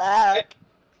in my bag.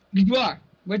 You are.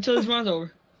 Wait till this round's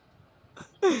over.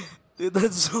 Dude,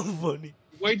 that's so funny.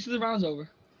 Wait till the round's over.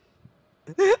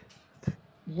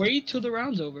 Wait till the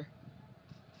round's over.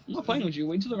 I'm not playing with you.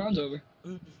 Wait till the round's over.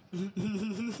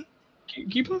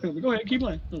 Keep playing. Go ahead. Keep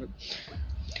playing. Okay.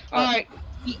 All right.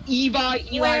 Eli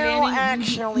Well, Manning.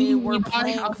 actually, we're Eli,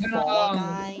 playing I'm gonna, Fall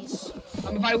Guys.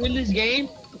 If I win this game,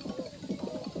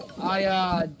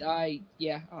 I.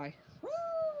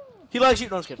 He likes you.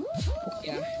 No, I'm just kidding.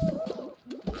 Yeah.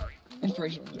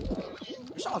 Inspirational.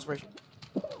 You're so inspirational.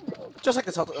 Just like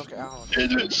the Celtics. Okay, I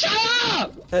don't Shut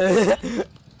up! know.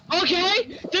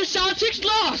 Okay? The Celtics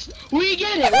lost! We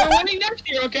get it! We're winning next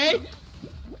year, okay?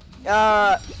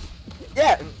 Yeah.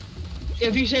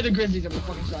 If you say the Grizzlies, I'm gonna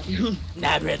fucking slap you.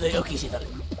 Nah, Bradley. Okay, see that.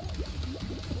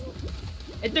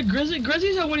 If the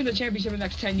Grizzlies are winning the championship in the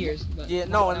next 10 years. But Yeah,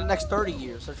 no, in the next 30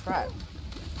 years, they're trash.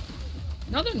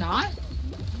 No, they're not.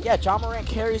 Yeah, John Morant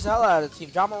carries the hell out of the team.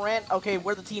 John Morant, okay,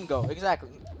 where'd the team go? Exactly.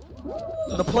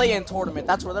 The play-in tournament,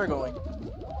 that's where they're going.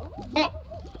 Oh!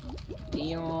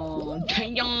 Damn.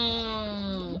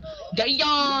 Damn. Damn.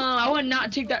 I would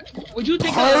not take that. Would you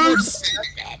take that level of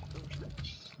disrespect?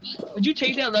 Would you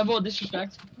take that level of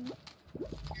disrespect?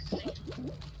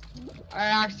 I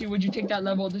asked you, would you take that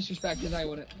level of disrespect? Because I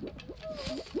wouldn't.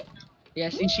 Yeah,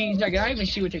 see, she's like, not even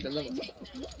she would take that level.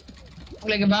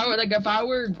 Like if I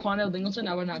were Quandale Dingleton,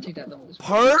 I would not take that level.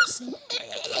 Purse?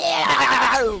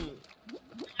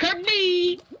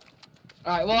 Kirby!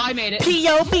 Alright, well, I made it.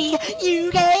 P.O.B.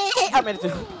 You get I made it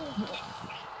too.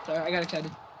 Sorry, I got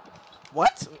excited.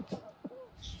 What?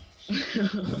 Let's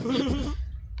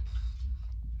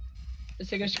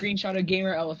take a screenshot of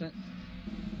Gamer Elephant.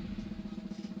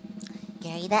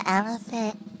 Gary the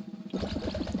elephant.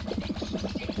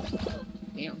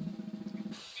 Damn.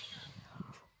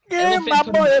 Give Elephant my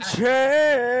from boy a the-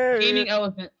 chance. Gaming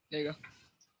Elephant. There you go.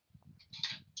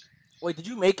 Wait, did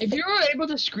you make If you were able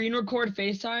to screen record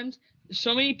FaceTimes,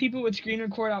 so many people would screen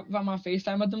record if I'm on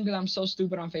FaceTime with them because I'm so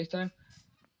stupid on FaceTime.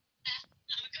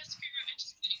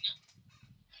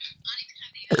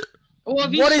 Well,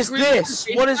 if you What is screen this?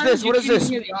 record What is FaceTime, this? you What is can't even this?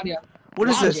 hear the audio. What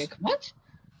is this? Logic. What?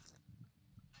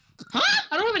 Huh?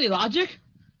 I don't have any logic.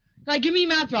 Like, give me a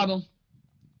math problem.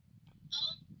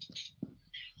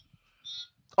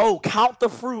 Oh, count the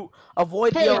fruit.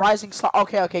 Avoid the 4. arising star.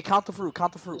 Okay, okay, count the fruit.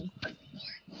 Count the fruit.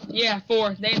 Yeah,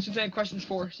 4. The answer to that question is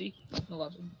 4. See?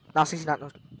 11. Now 69. No.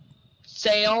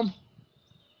 Sam.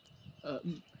 Huh?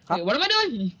 Wait, what am I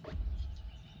doing?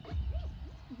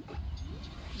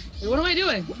 Wait, what am I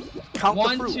doing? Count the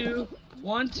 1, fruit. 2,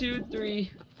 1, 2,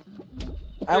 3.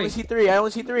 I only see 3. I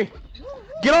only see 3.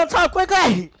 Get on top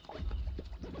quickly!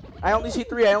 I only see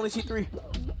 3. I only see 3.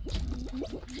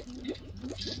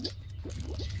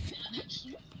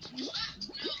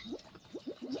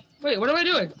 Wait, what am I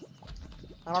doing?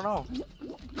 I don't know.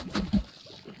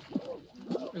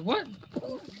 Wait, what?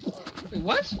 Wait,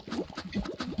 what?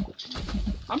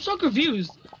 I'm so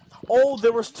confused. Oh,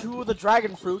 there was 2 of the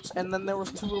dragon fruits, and then there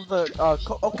was 2 of the.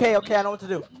 Okay, okay, I know what to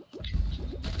do.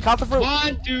 Count the fruit.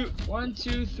 1,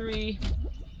 2, 3.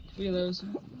 3 of those.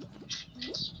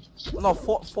 No,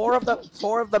 4 of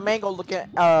the mango looking.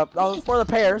 4 of the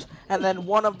pears, and then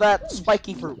 1 of that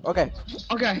spiky fruit. Okay.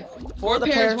 Okay. 4 of the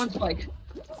pears, pears. 1 spike.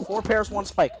 4 pears, 1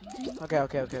 spike. Okay,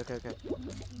 okay, okay, okay, okay.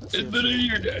 Let's see, It's let's been a see.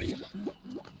 year, Daddy.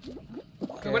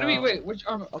 Okay, What do we wait? Which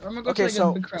I'm gonna go Okay, to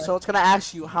like a big so crowd. so it's gonna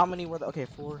ask you how many were the. Okay,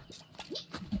 4.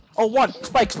 Oh, 1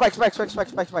 spike, spike, spike, spike, spike,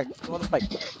 spike, spike. 1 spike.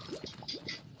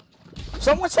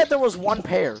 Someone said there was 1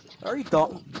 pear. Are you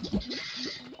dumb?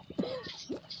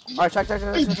 All right, check.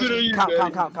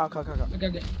 Count. Okay,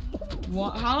 okay.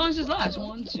 How long does this last?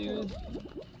 1, 2.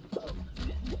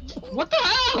 What the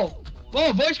hell?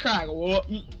 Whoa, voice crack. Whoa.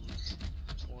 1,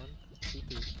 2,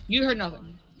 3. You heard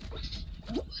nothing.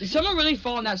 Did someone really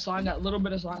fall in that slime? That little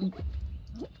bit of slime?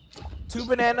 2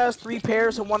 bananas, 3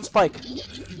 pears, and 1 spike.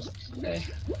 Okay.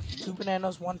 2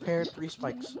 bananas, 1 pear, 3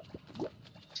 spikes.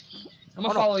 I'm gonna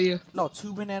Oh, no. follow you. No,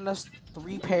 2 bananas,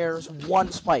 3 pears,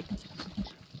 1 spike.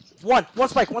 1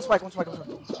 spike, 1 spike, 1 spike,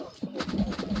 1 spike.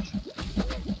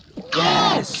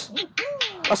 Yes!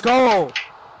 Let's go!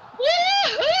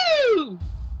 Woohoo!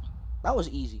 That was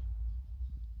easy.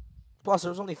 Plus,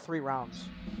 there was only 3 rounds.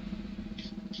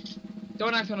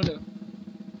 Don't ask what to do.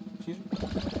 Excuse me?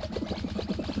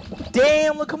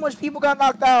 Damn, look how much people got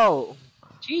knocked out!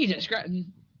 Jesus Christ.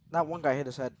 That one guy hit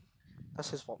his head.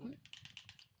 That's his fault. You're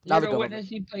Now the gonna government.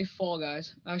 witness you play Fall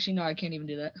Guys. Actually, no, I can't even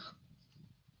do that.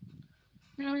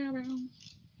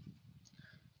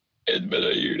 It's been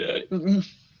a year, Daddy.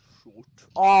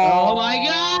 Oh my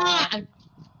god!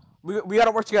 We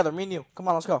gotta work together, me and you. Come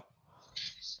on, let's go.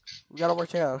 We gotta work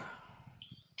together.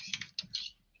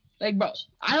 Like, bro,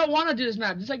 I don't want to do this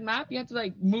map. This like map, you have to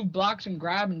like move blocks and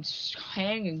grab and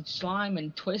hang and slime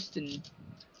and twist and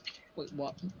wait,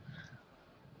 what?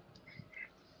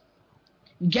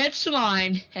 Get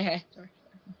slimed. Sorry.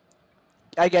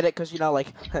 I get it, cause you know, like.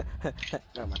 Never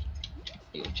mind.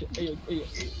 Hey,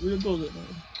 we're gonna close it, man.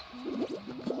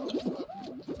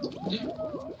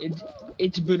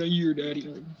 It's been a year,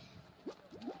 Daddy.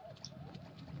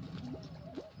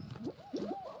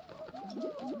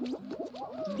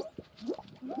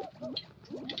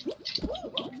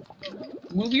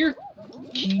 Move your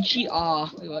Kichi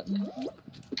Wait, what?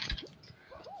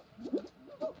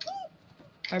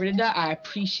 I did that. I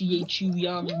appreciate you,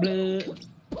 young blood.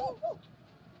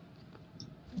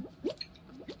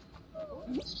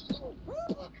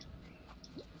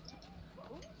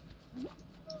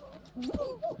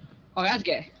 Oh, that's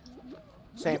gay.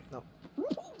 Same. No.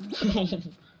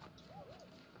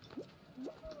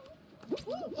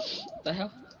 The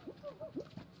hell?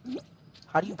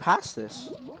 How do you pass this?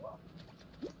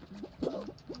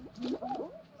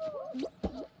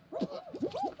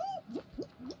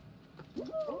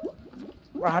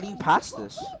 Bro, how do you pass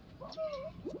this?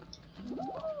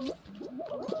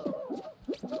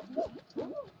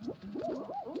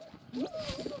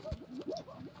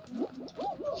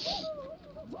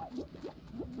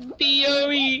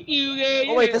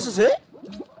 B-O-E-U-A-U. Oh wait, this is it?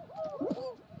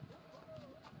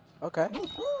 Okay.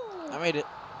 I made it.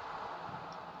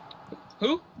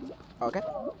 Who? Okay.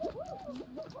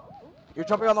 You're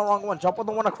jumping on the wrong one. Jump on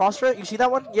the one across it. You see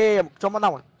that one? Yeah. Jump on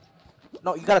that one.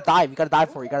 No, you gotta dive. You gotta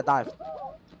dive for it. You gotta dive.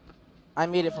 I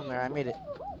made it from there. I made it.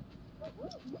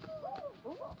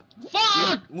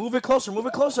 Fuck! Move it closer. Move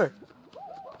it closer.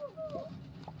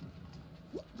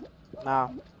 Nah,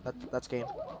 that's game.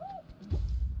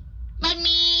 Fuck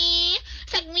me!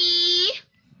 Fuck me!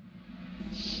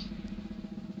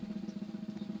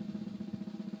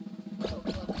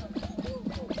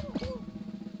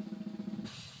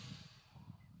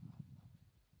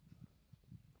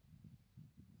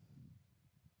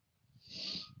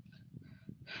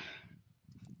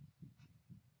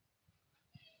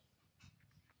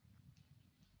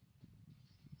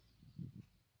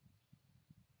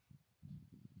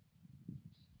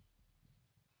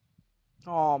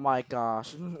 Oh my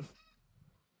gosh.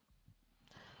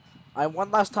 I won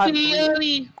last time 3.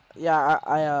 B-O-E. Yeah,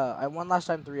 I won last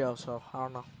time 3-0, so I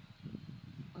don't know.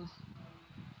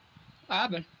 What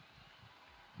happened?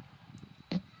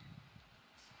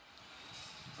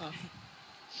 Oh.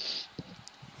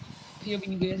 POV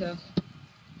you good as hell.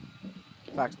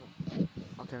 Facts.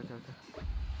 Okay.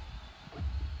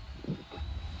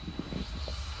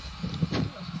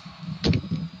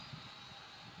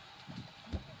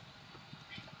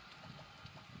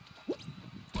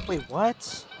 Wait,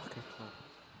 what? Okay, cool.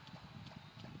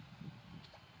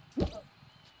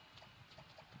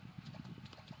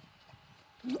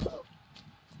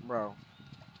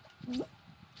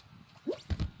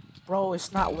 Bro,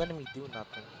 it's not letting me do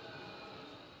nothing.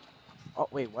 Oh,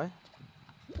 wait, what?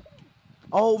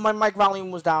 Oh, my mic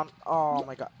volume was down. Oh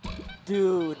my god.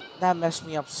 Dude, that messed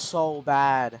me up so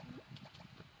bad.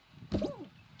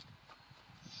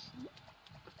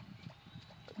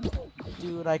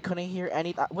 Dude, I couldn't hear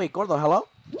any. Wait, Gordo, hello?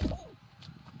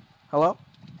 Hello?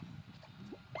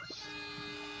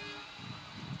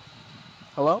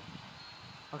 Hello?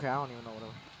 Okay, I don't even know what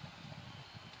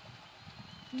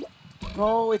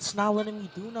Bro, it's not letting me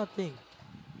do nothing.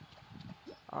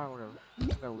 Alright, whatever. I'm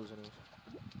gonna lose anyways.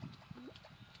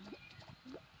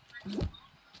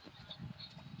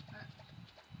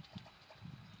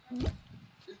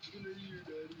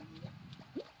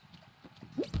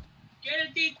 Get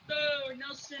it, Tito!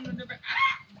 Nelson on the back.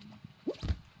 Ah!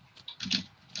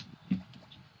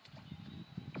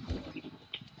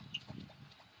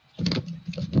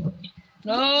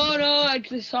 No,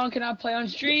 this song cannot play on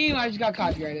stream. I just got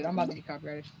copyrighted. I'm about to get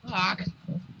copyrighted. Fuck.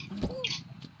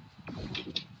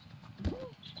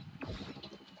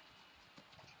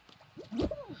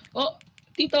 Oh,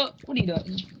 Tito, what are you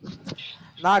doing?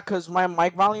 Nah, cause my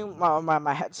mic volume,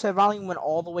 my headset volume went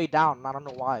all the way down. I don't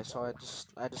know why, so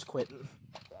I just quit.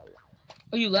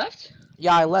 Oh, you left?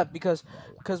 Yeah, I left because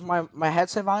my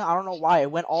headset volume, I don't know why,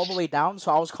 it went all the way down.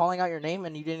 So I was calling out your name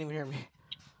and you didn't even hear me.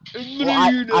 Well,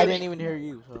 I didn't even hear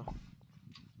you.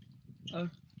 So.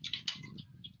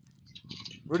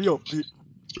 Ready up, dude.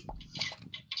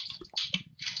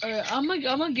 Alright, I'm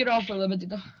gonna get off for a little bit,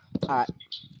 Tito. Alright.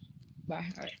 Bye.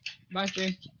 Alright. Bye,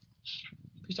 stream.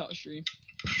 Peace out, stream.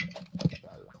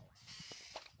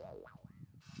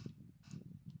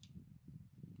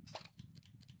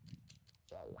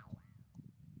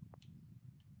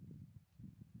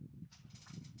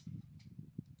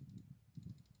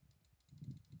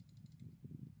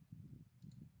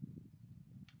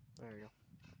 There you go.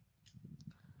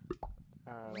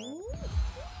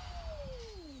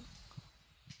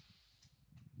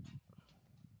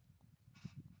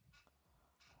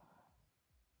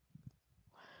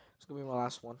 It's gonna be my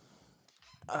last one.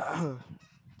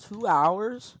 2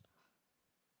 hours?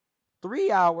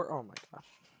 3 hour? Oh my gosh.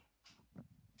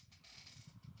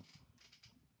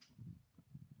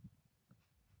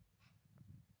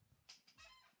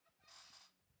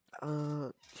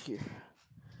 Here.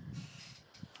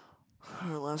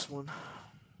 Alright, last one.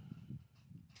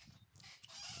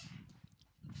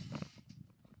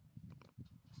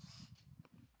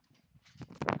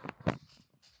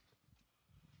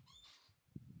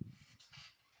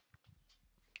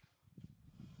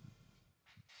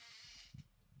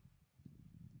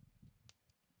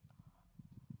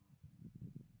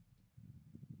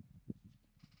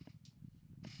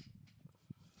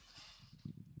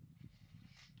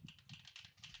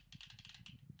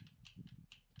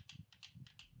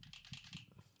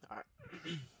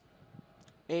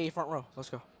 Hey, front row. Let's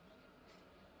go.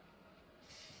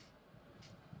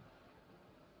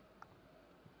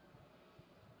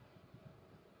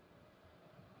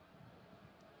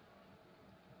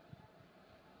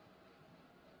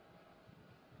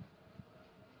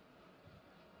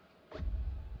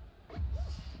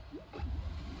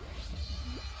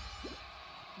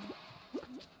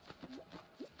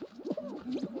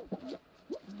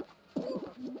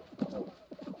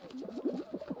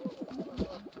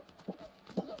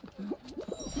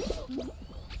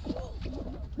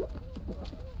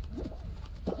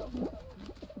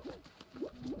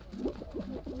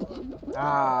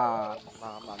 Ah,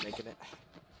 nah, I'm not making it.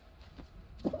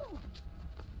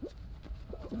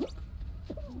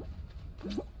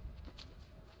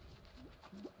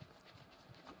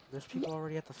 There's people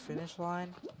already at the finish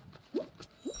line.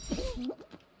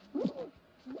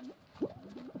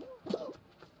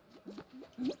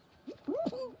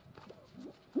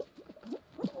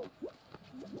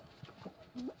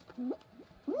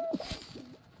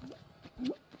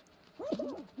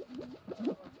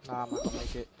 Nah, I'm not gonna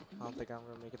make it. I don't think I'm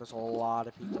gonna make it. There's a lot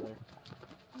of people there.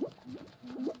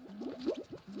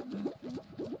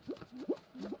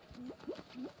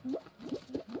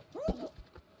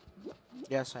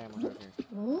 Yes, I am. Okay.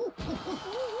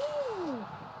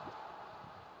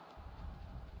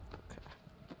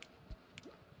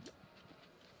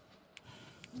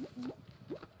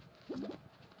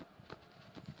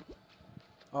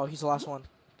 Oh, he's the last one.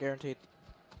 Guaranteed.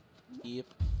 Yep.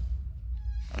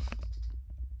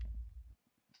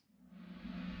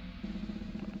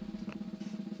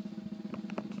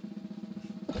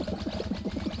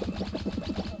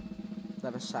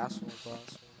 That assassin was the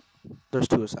last one. There's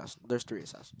two assassins. There's three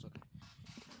assassins. Okay.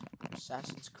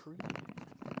 Assassin's Creed.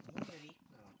 Unity.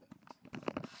 No, okay.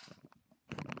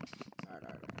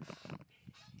 Alright.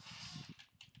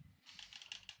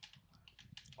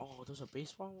 Oh, there's a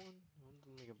baseball one? I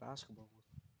wanted to make a basketball one.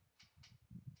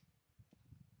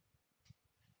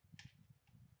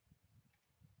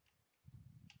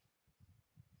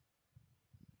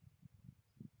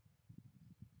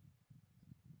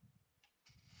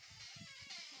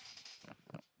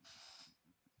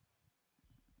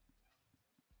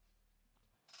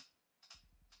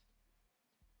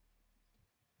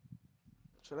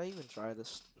 Should I even try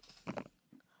this?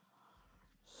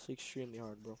 It's extremely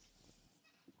hard, bro.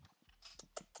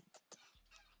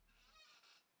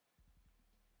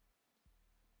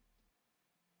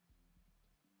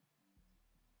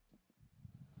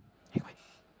 Hey, wait.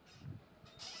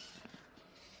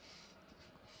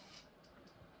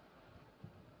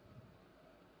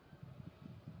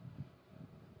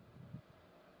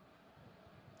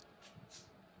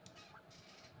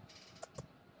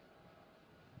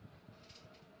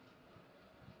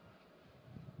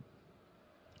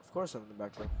 Of course I'm in the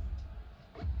back row.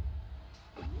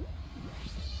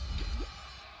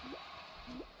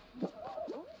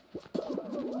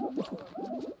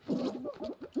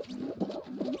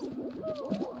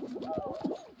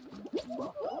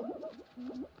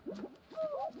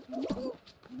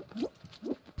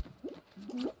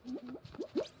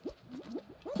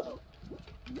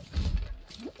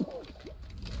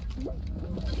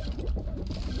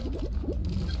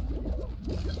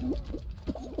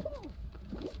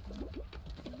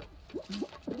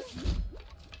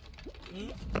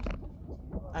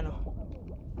 I know.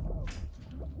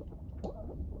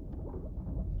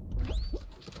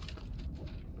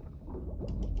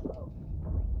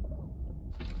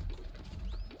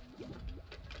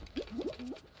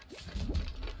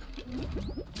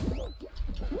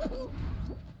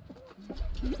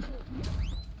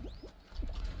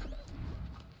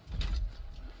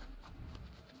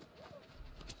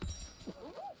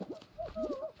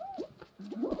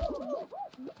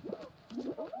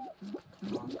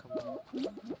 Come on, come on.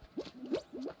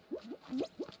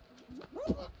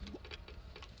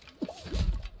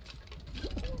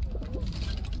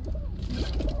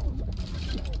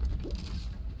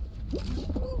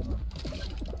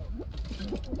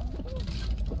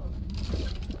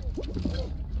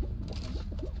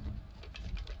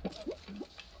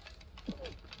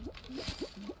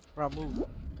 Bro, move.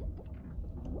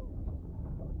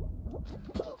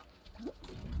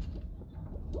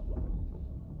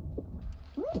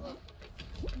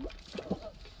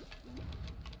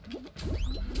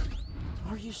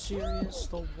 Are you serious?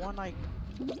 The one I...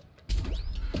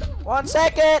 1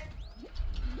 second!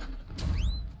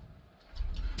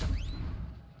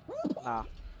 Nah.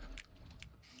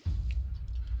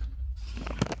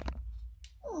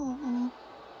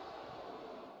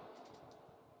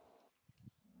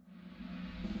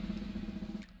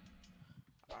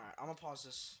 Alright, I'm gonna pause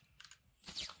this.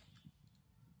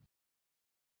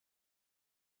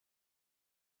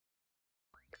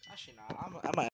 Actually, not. I'm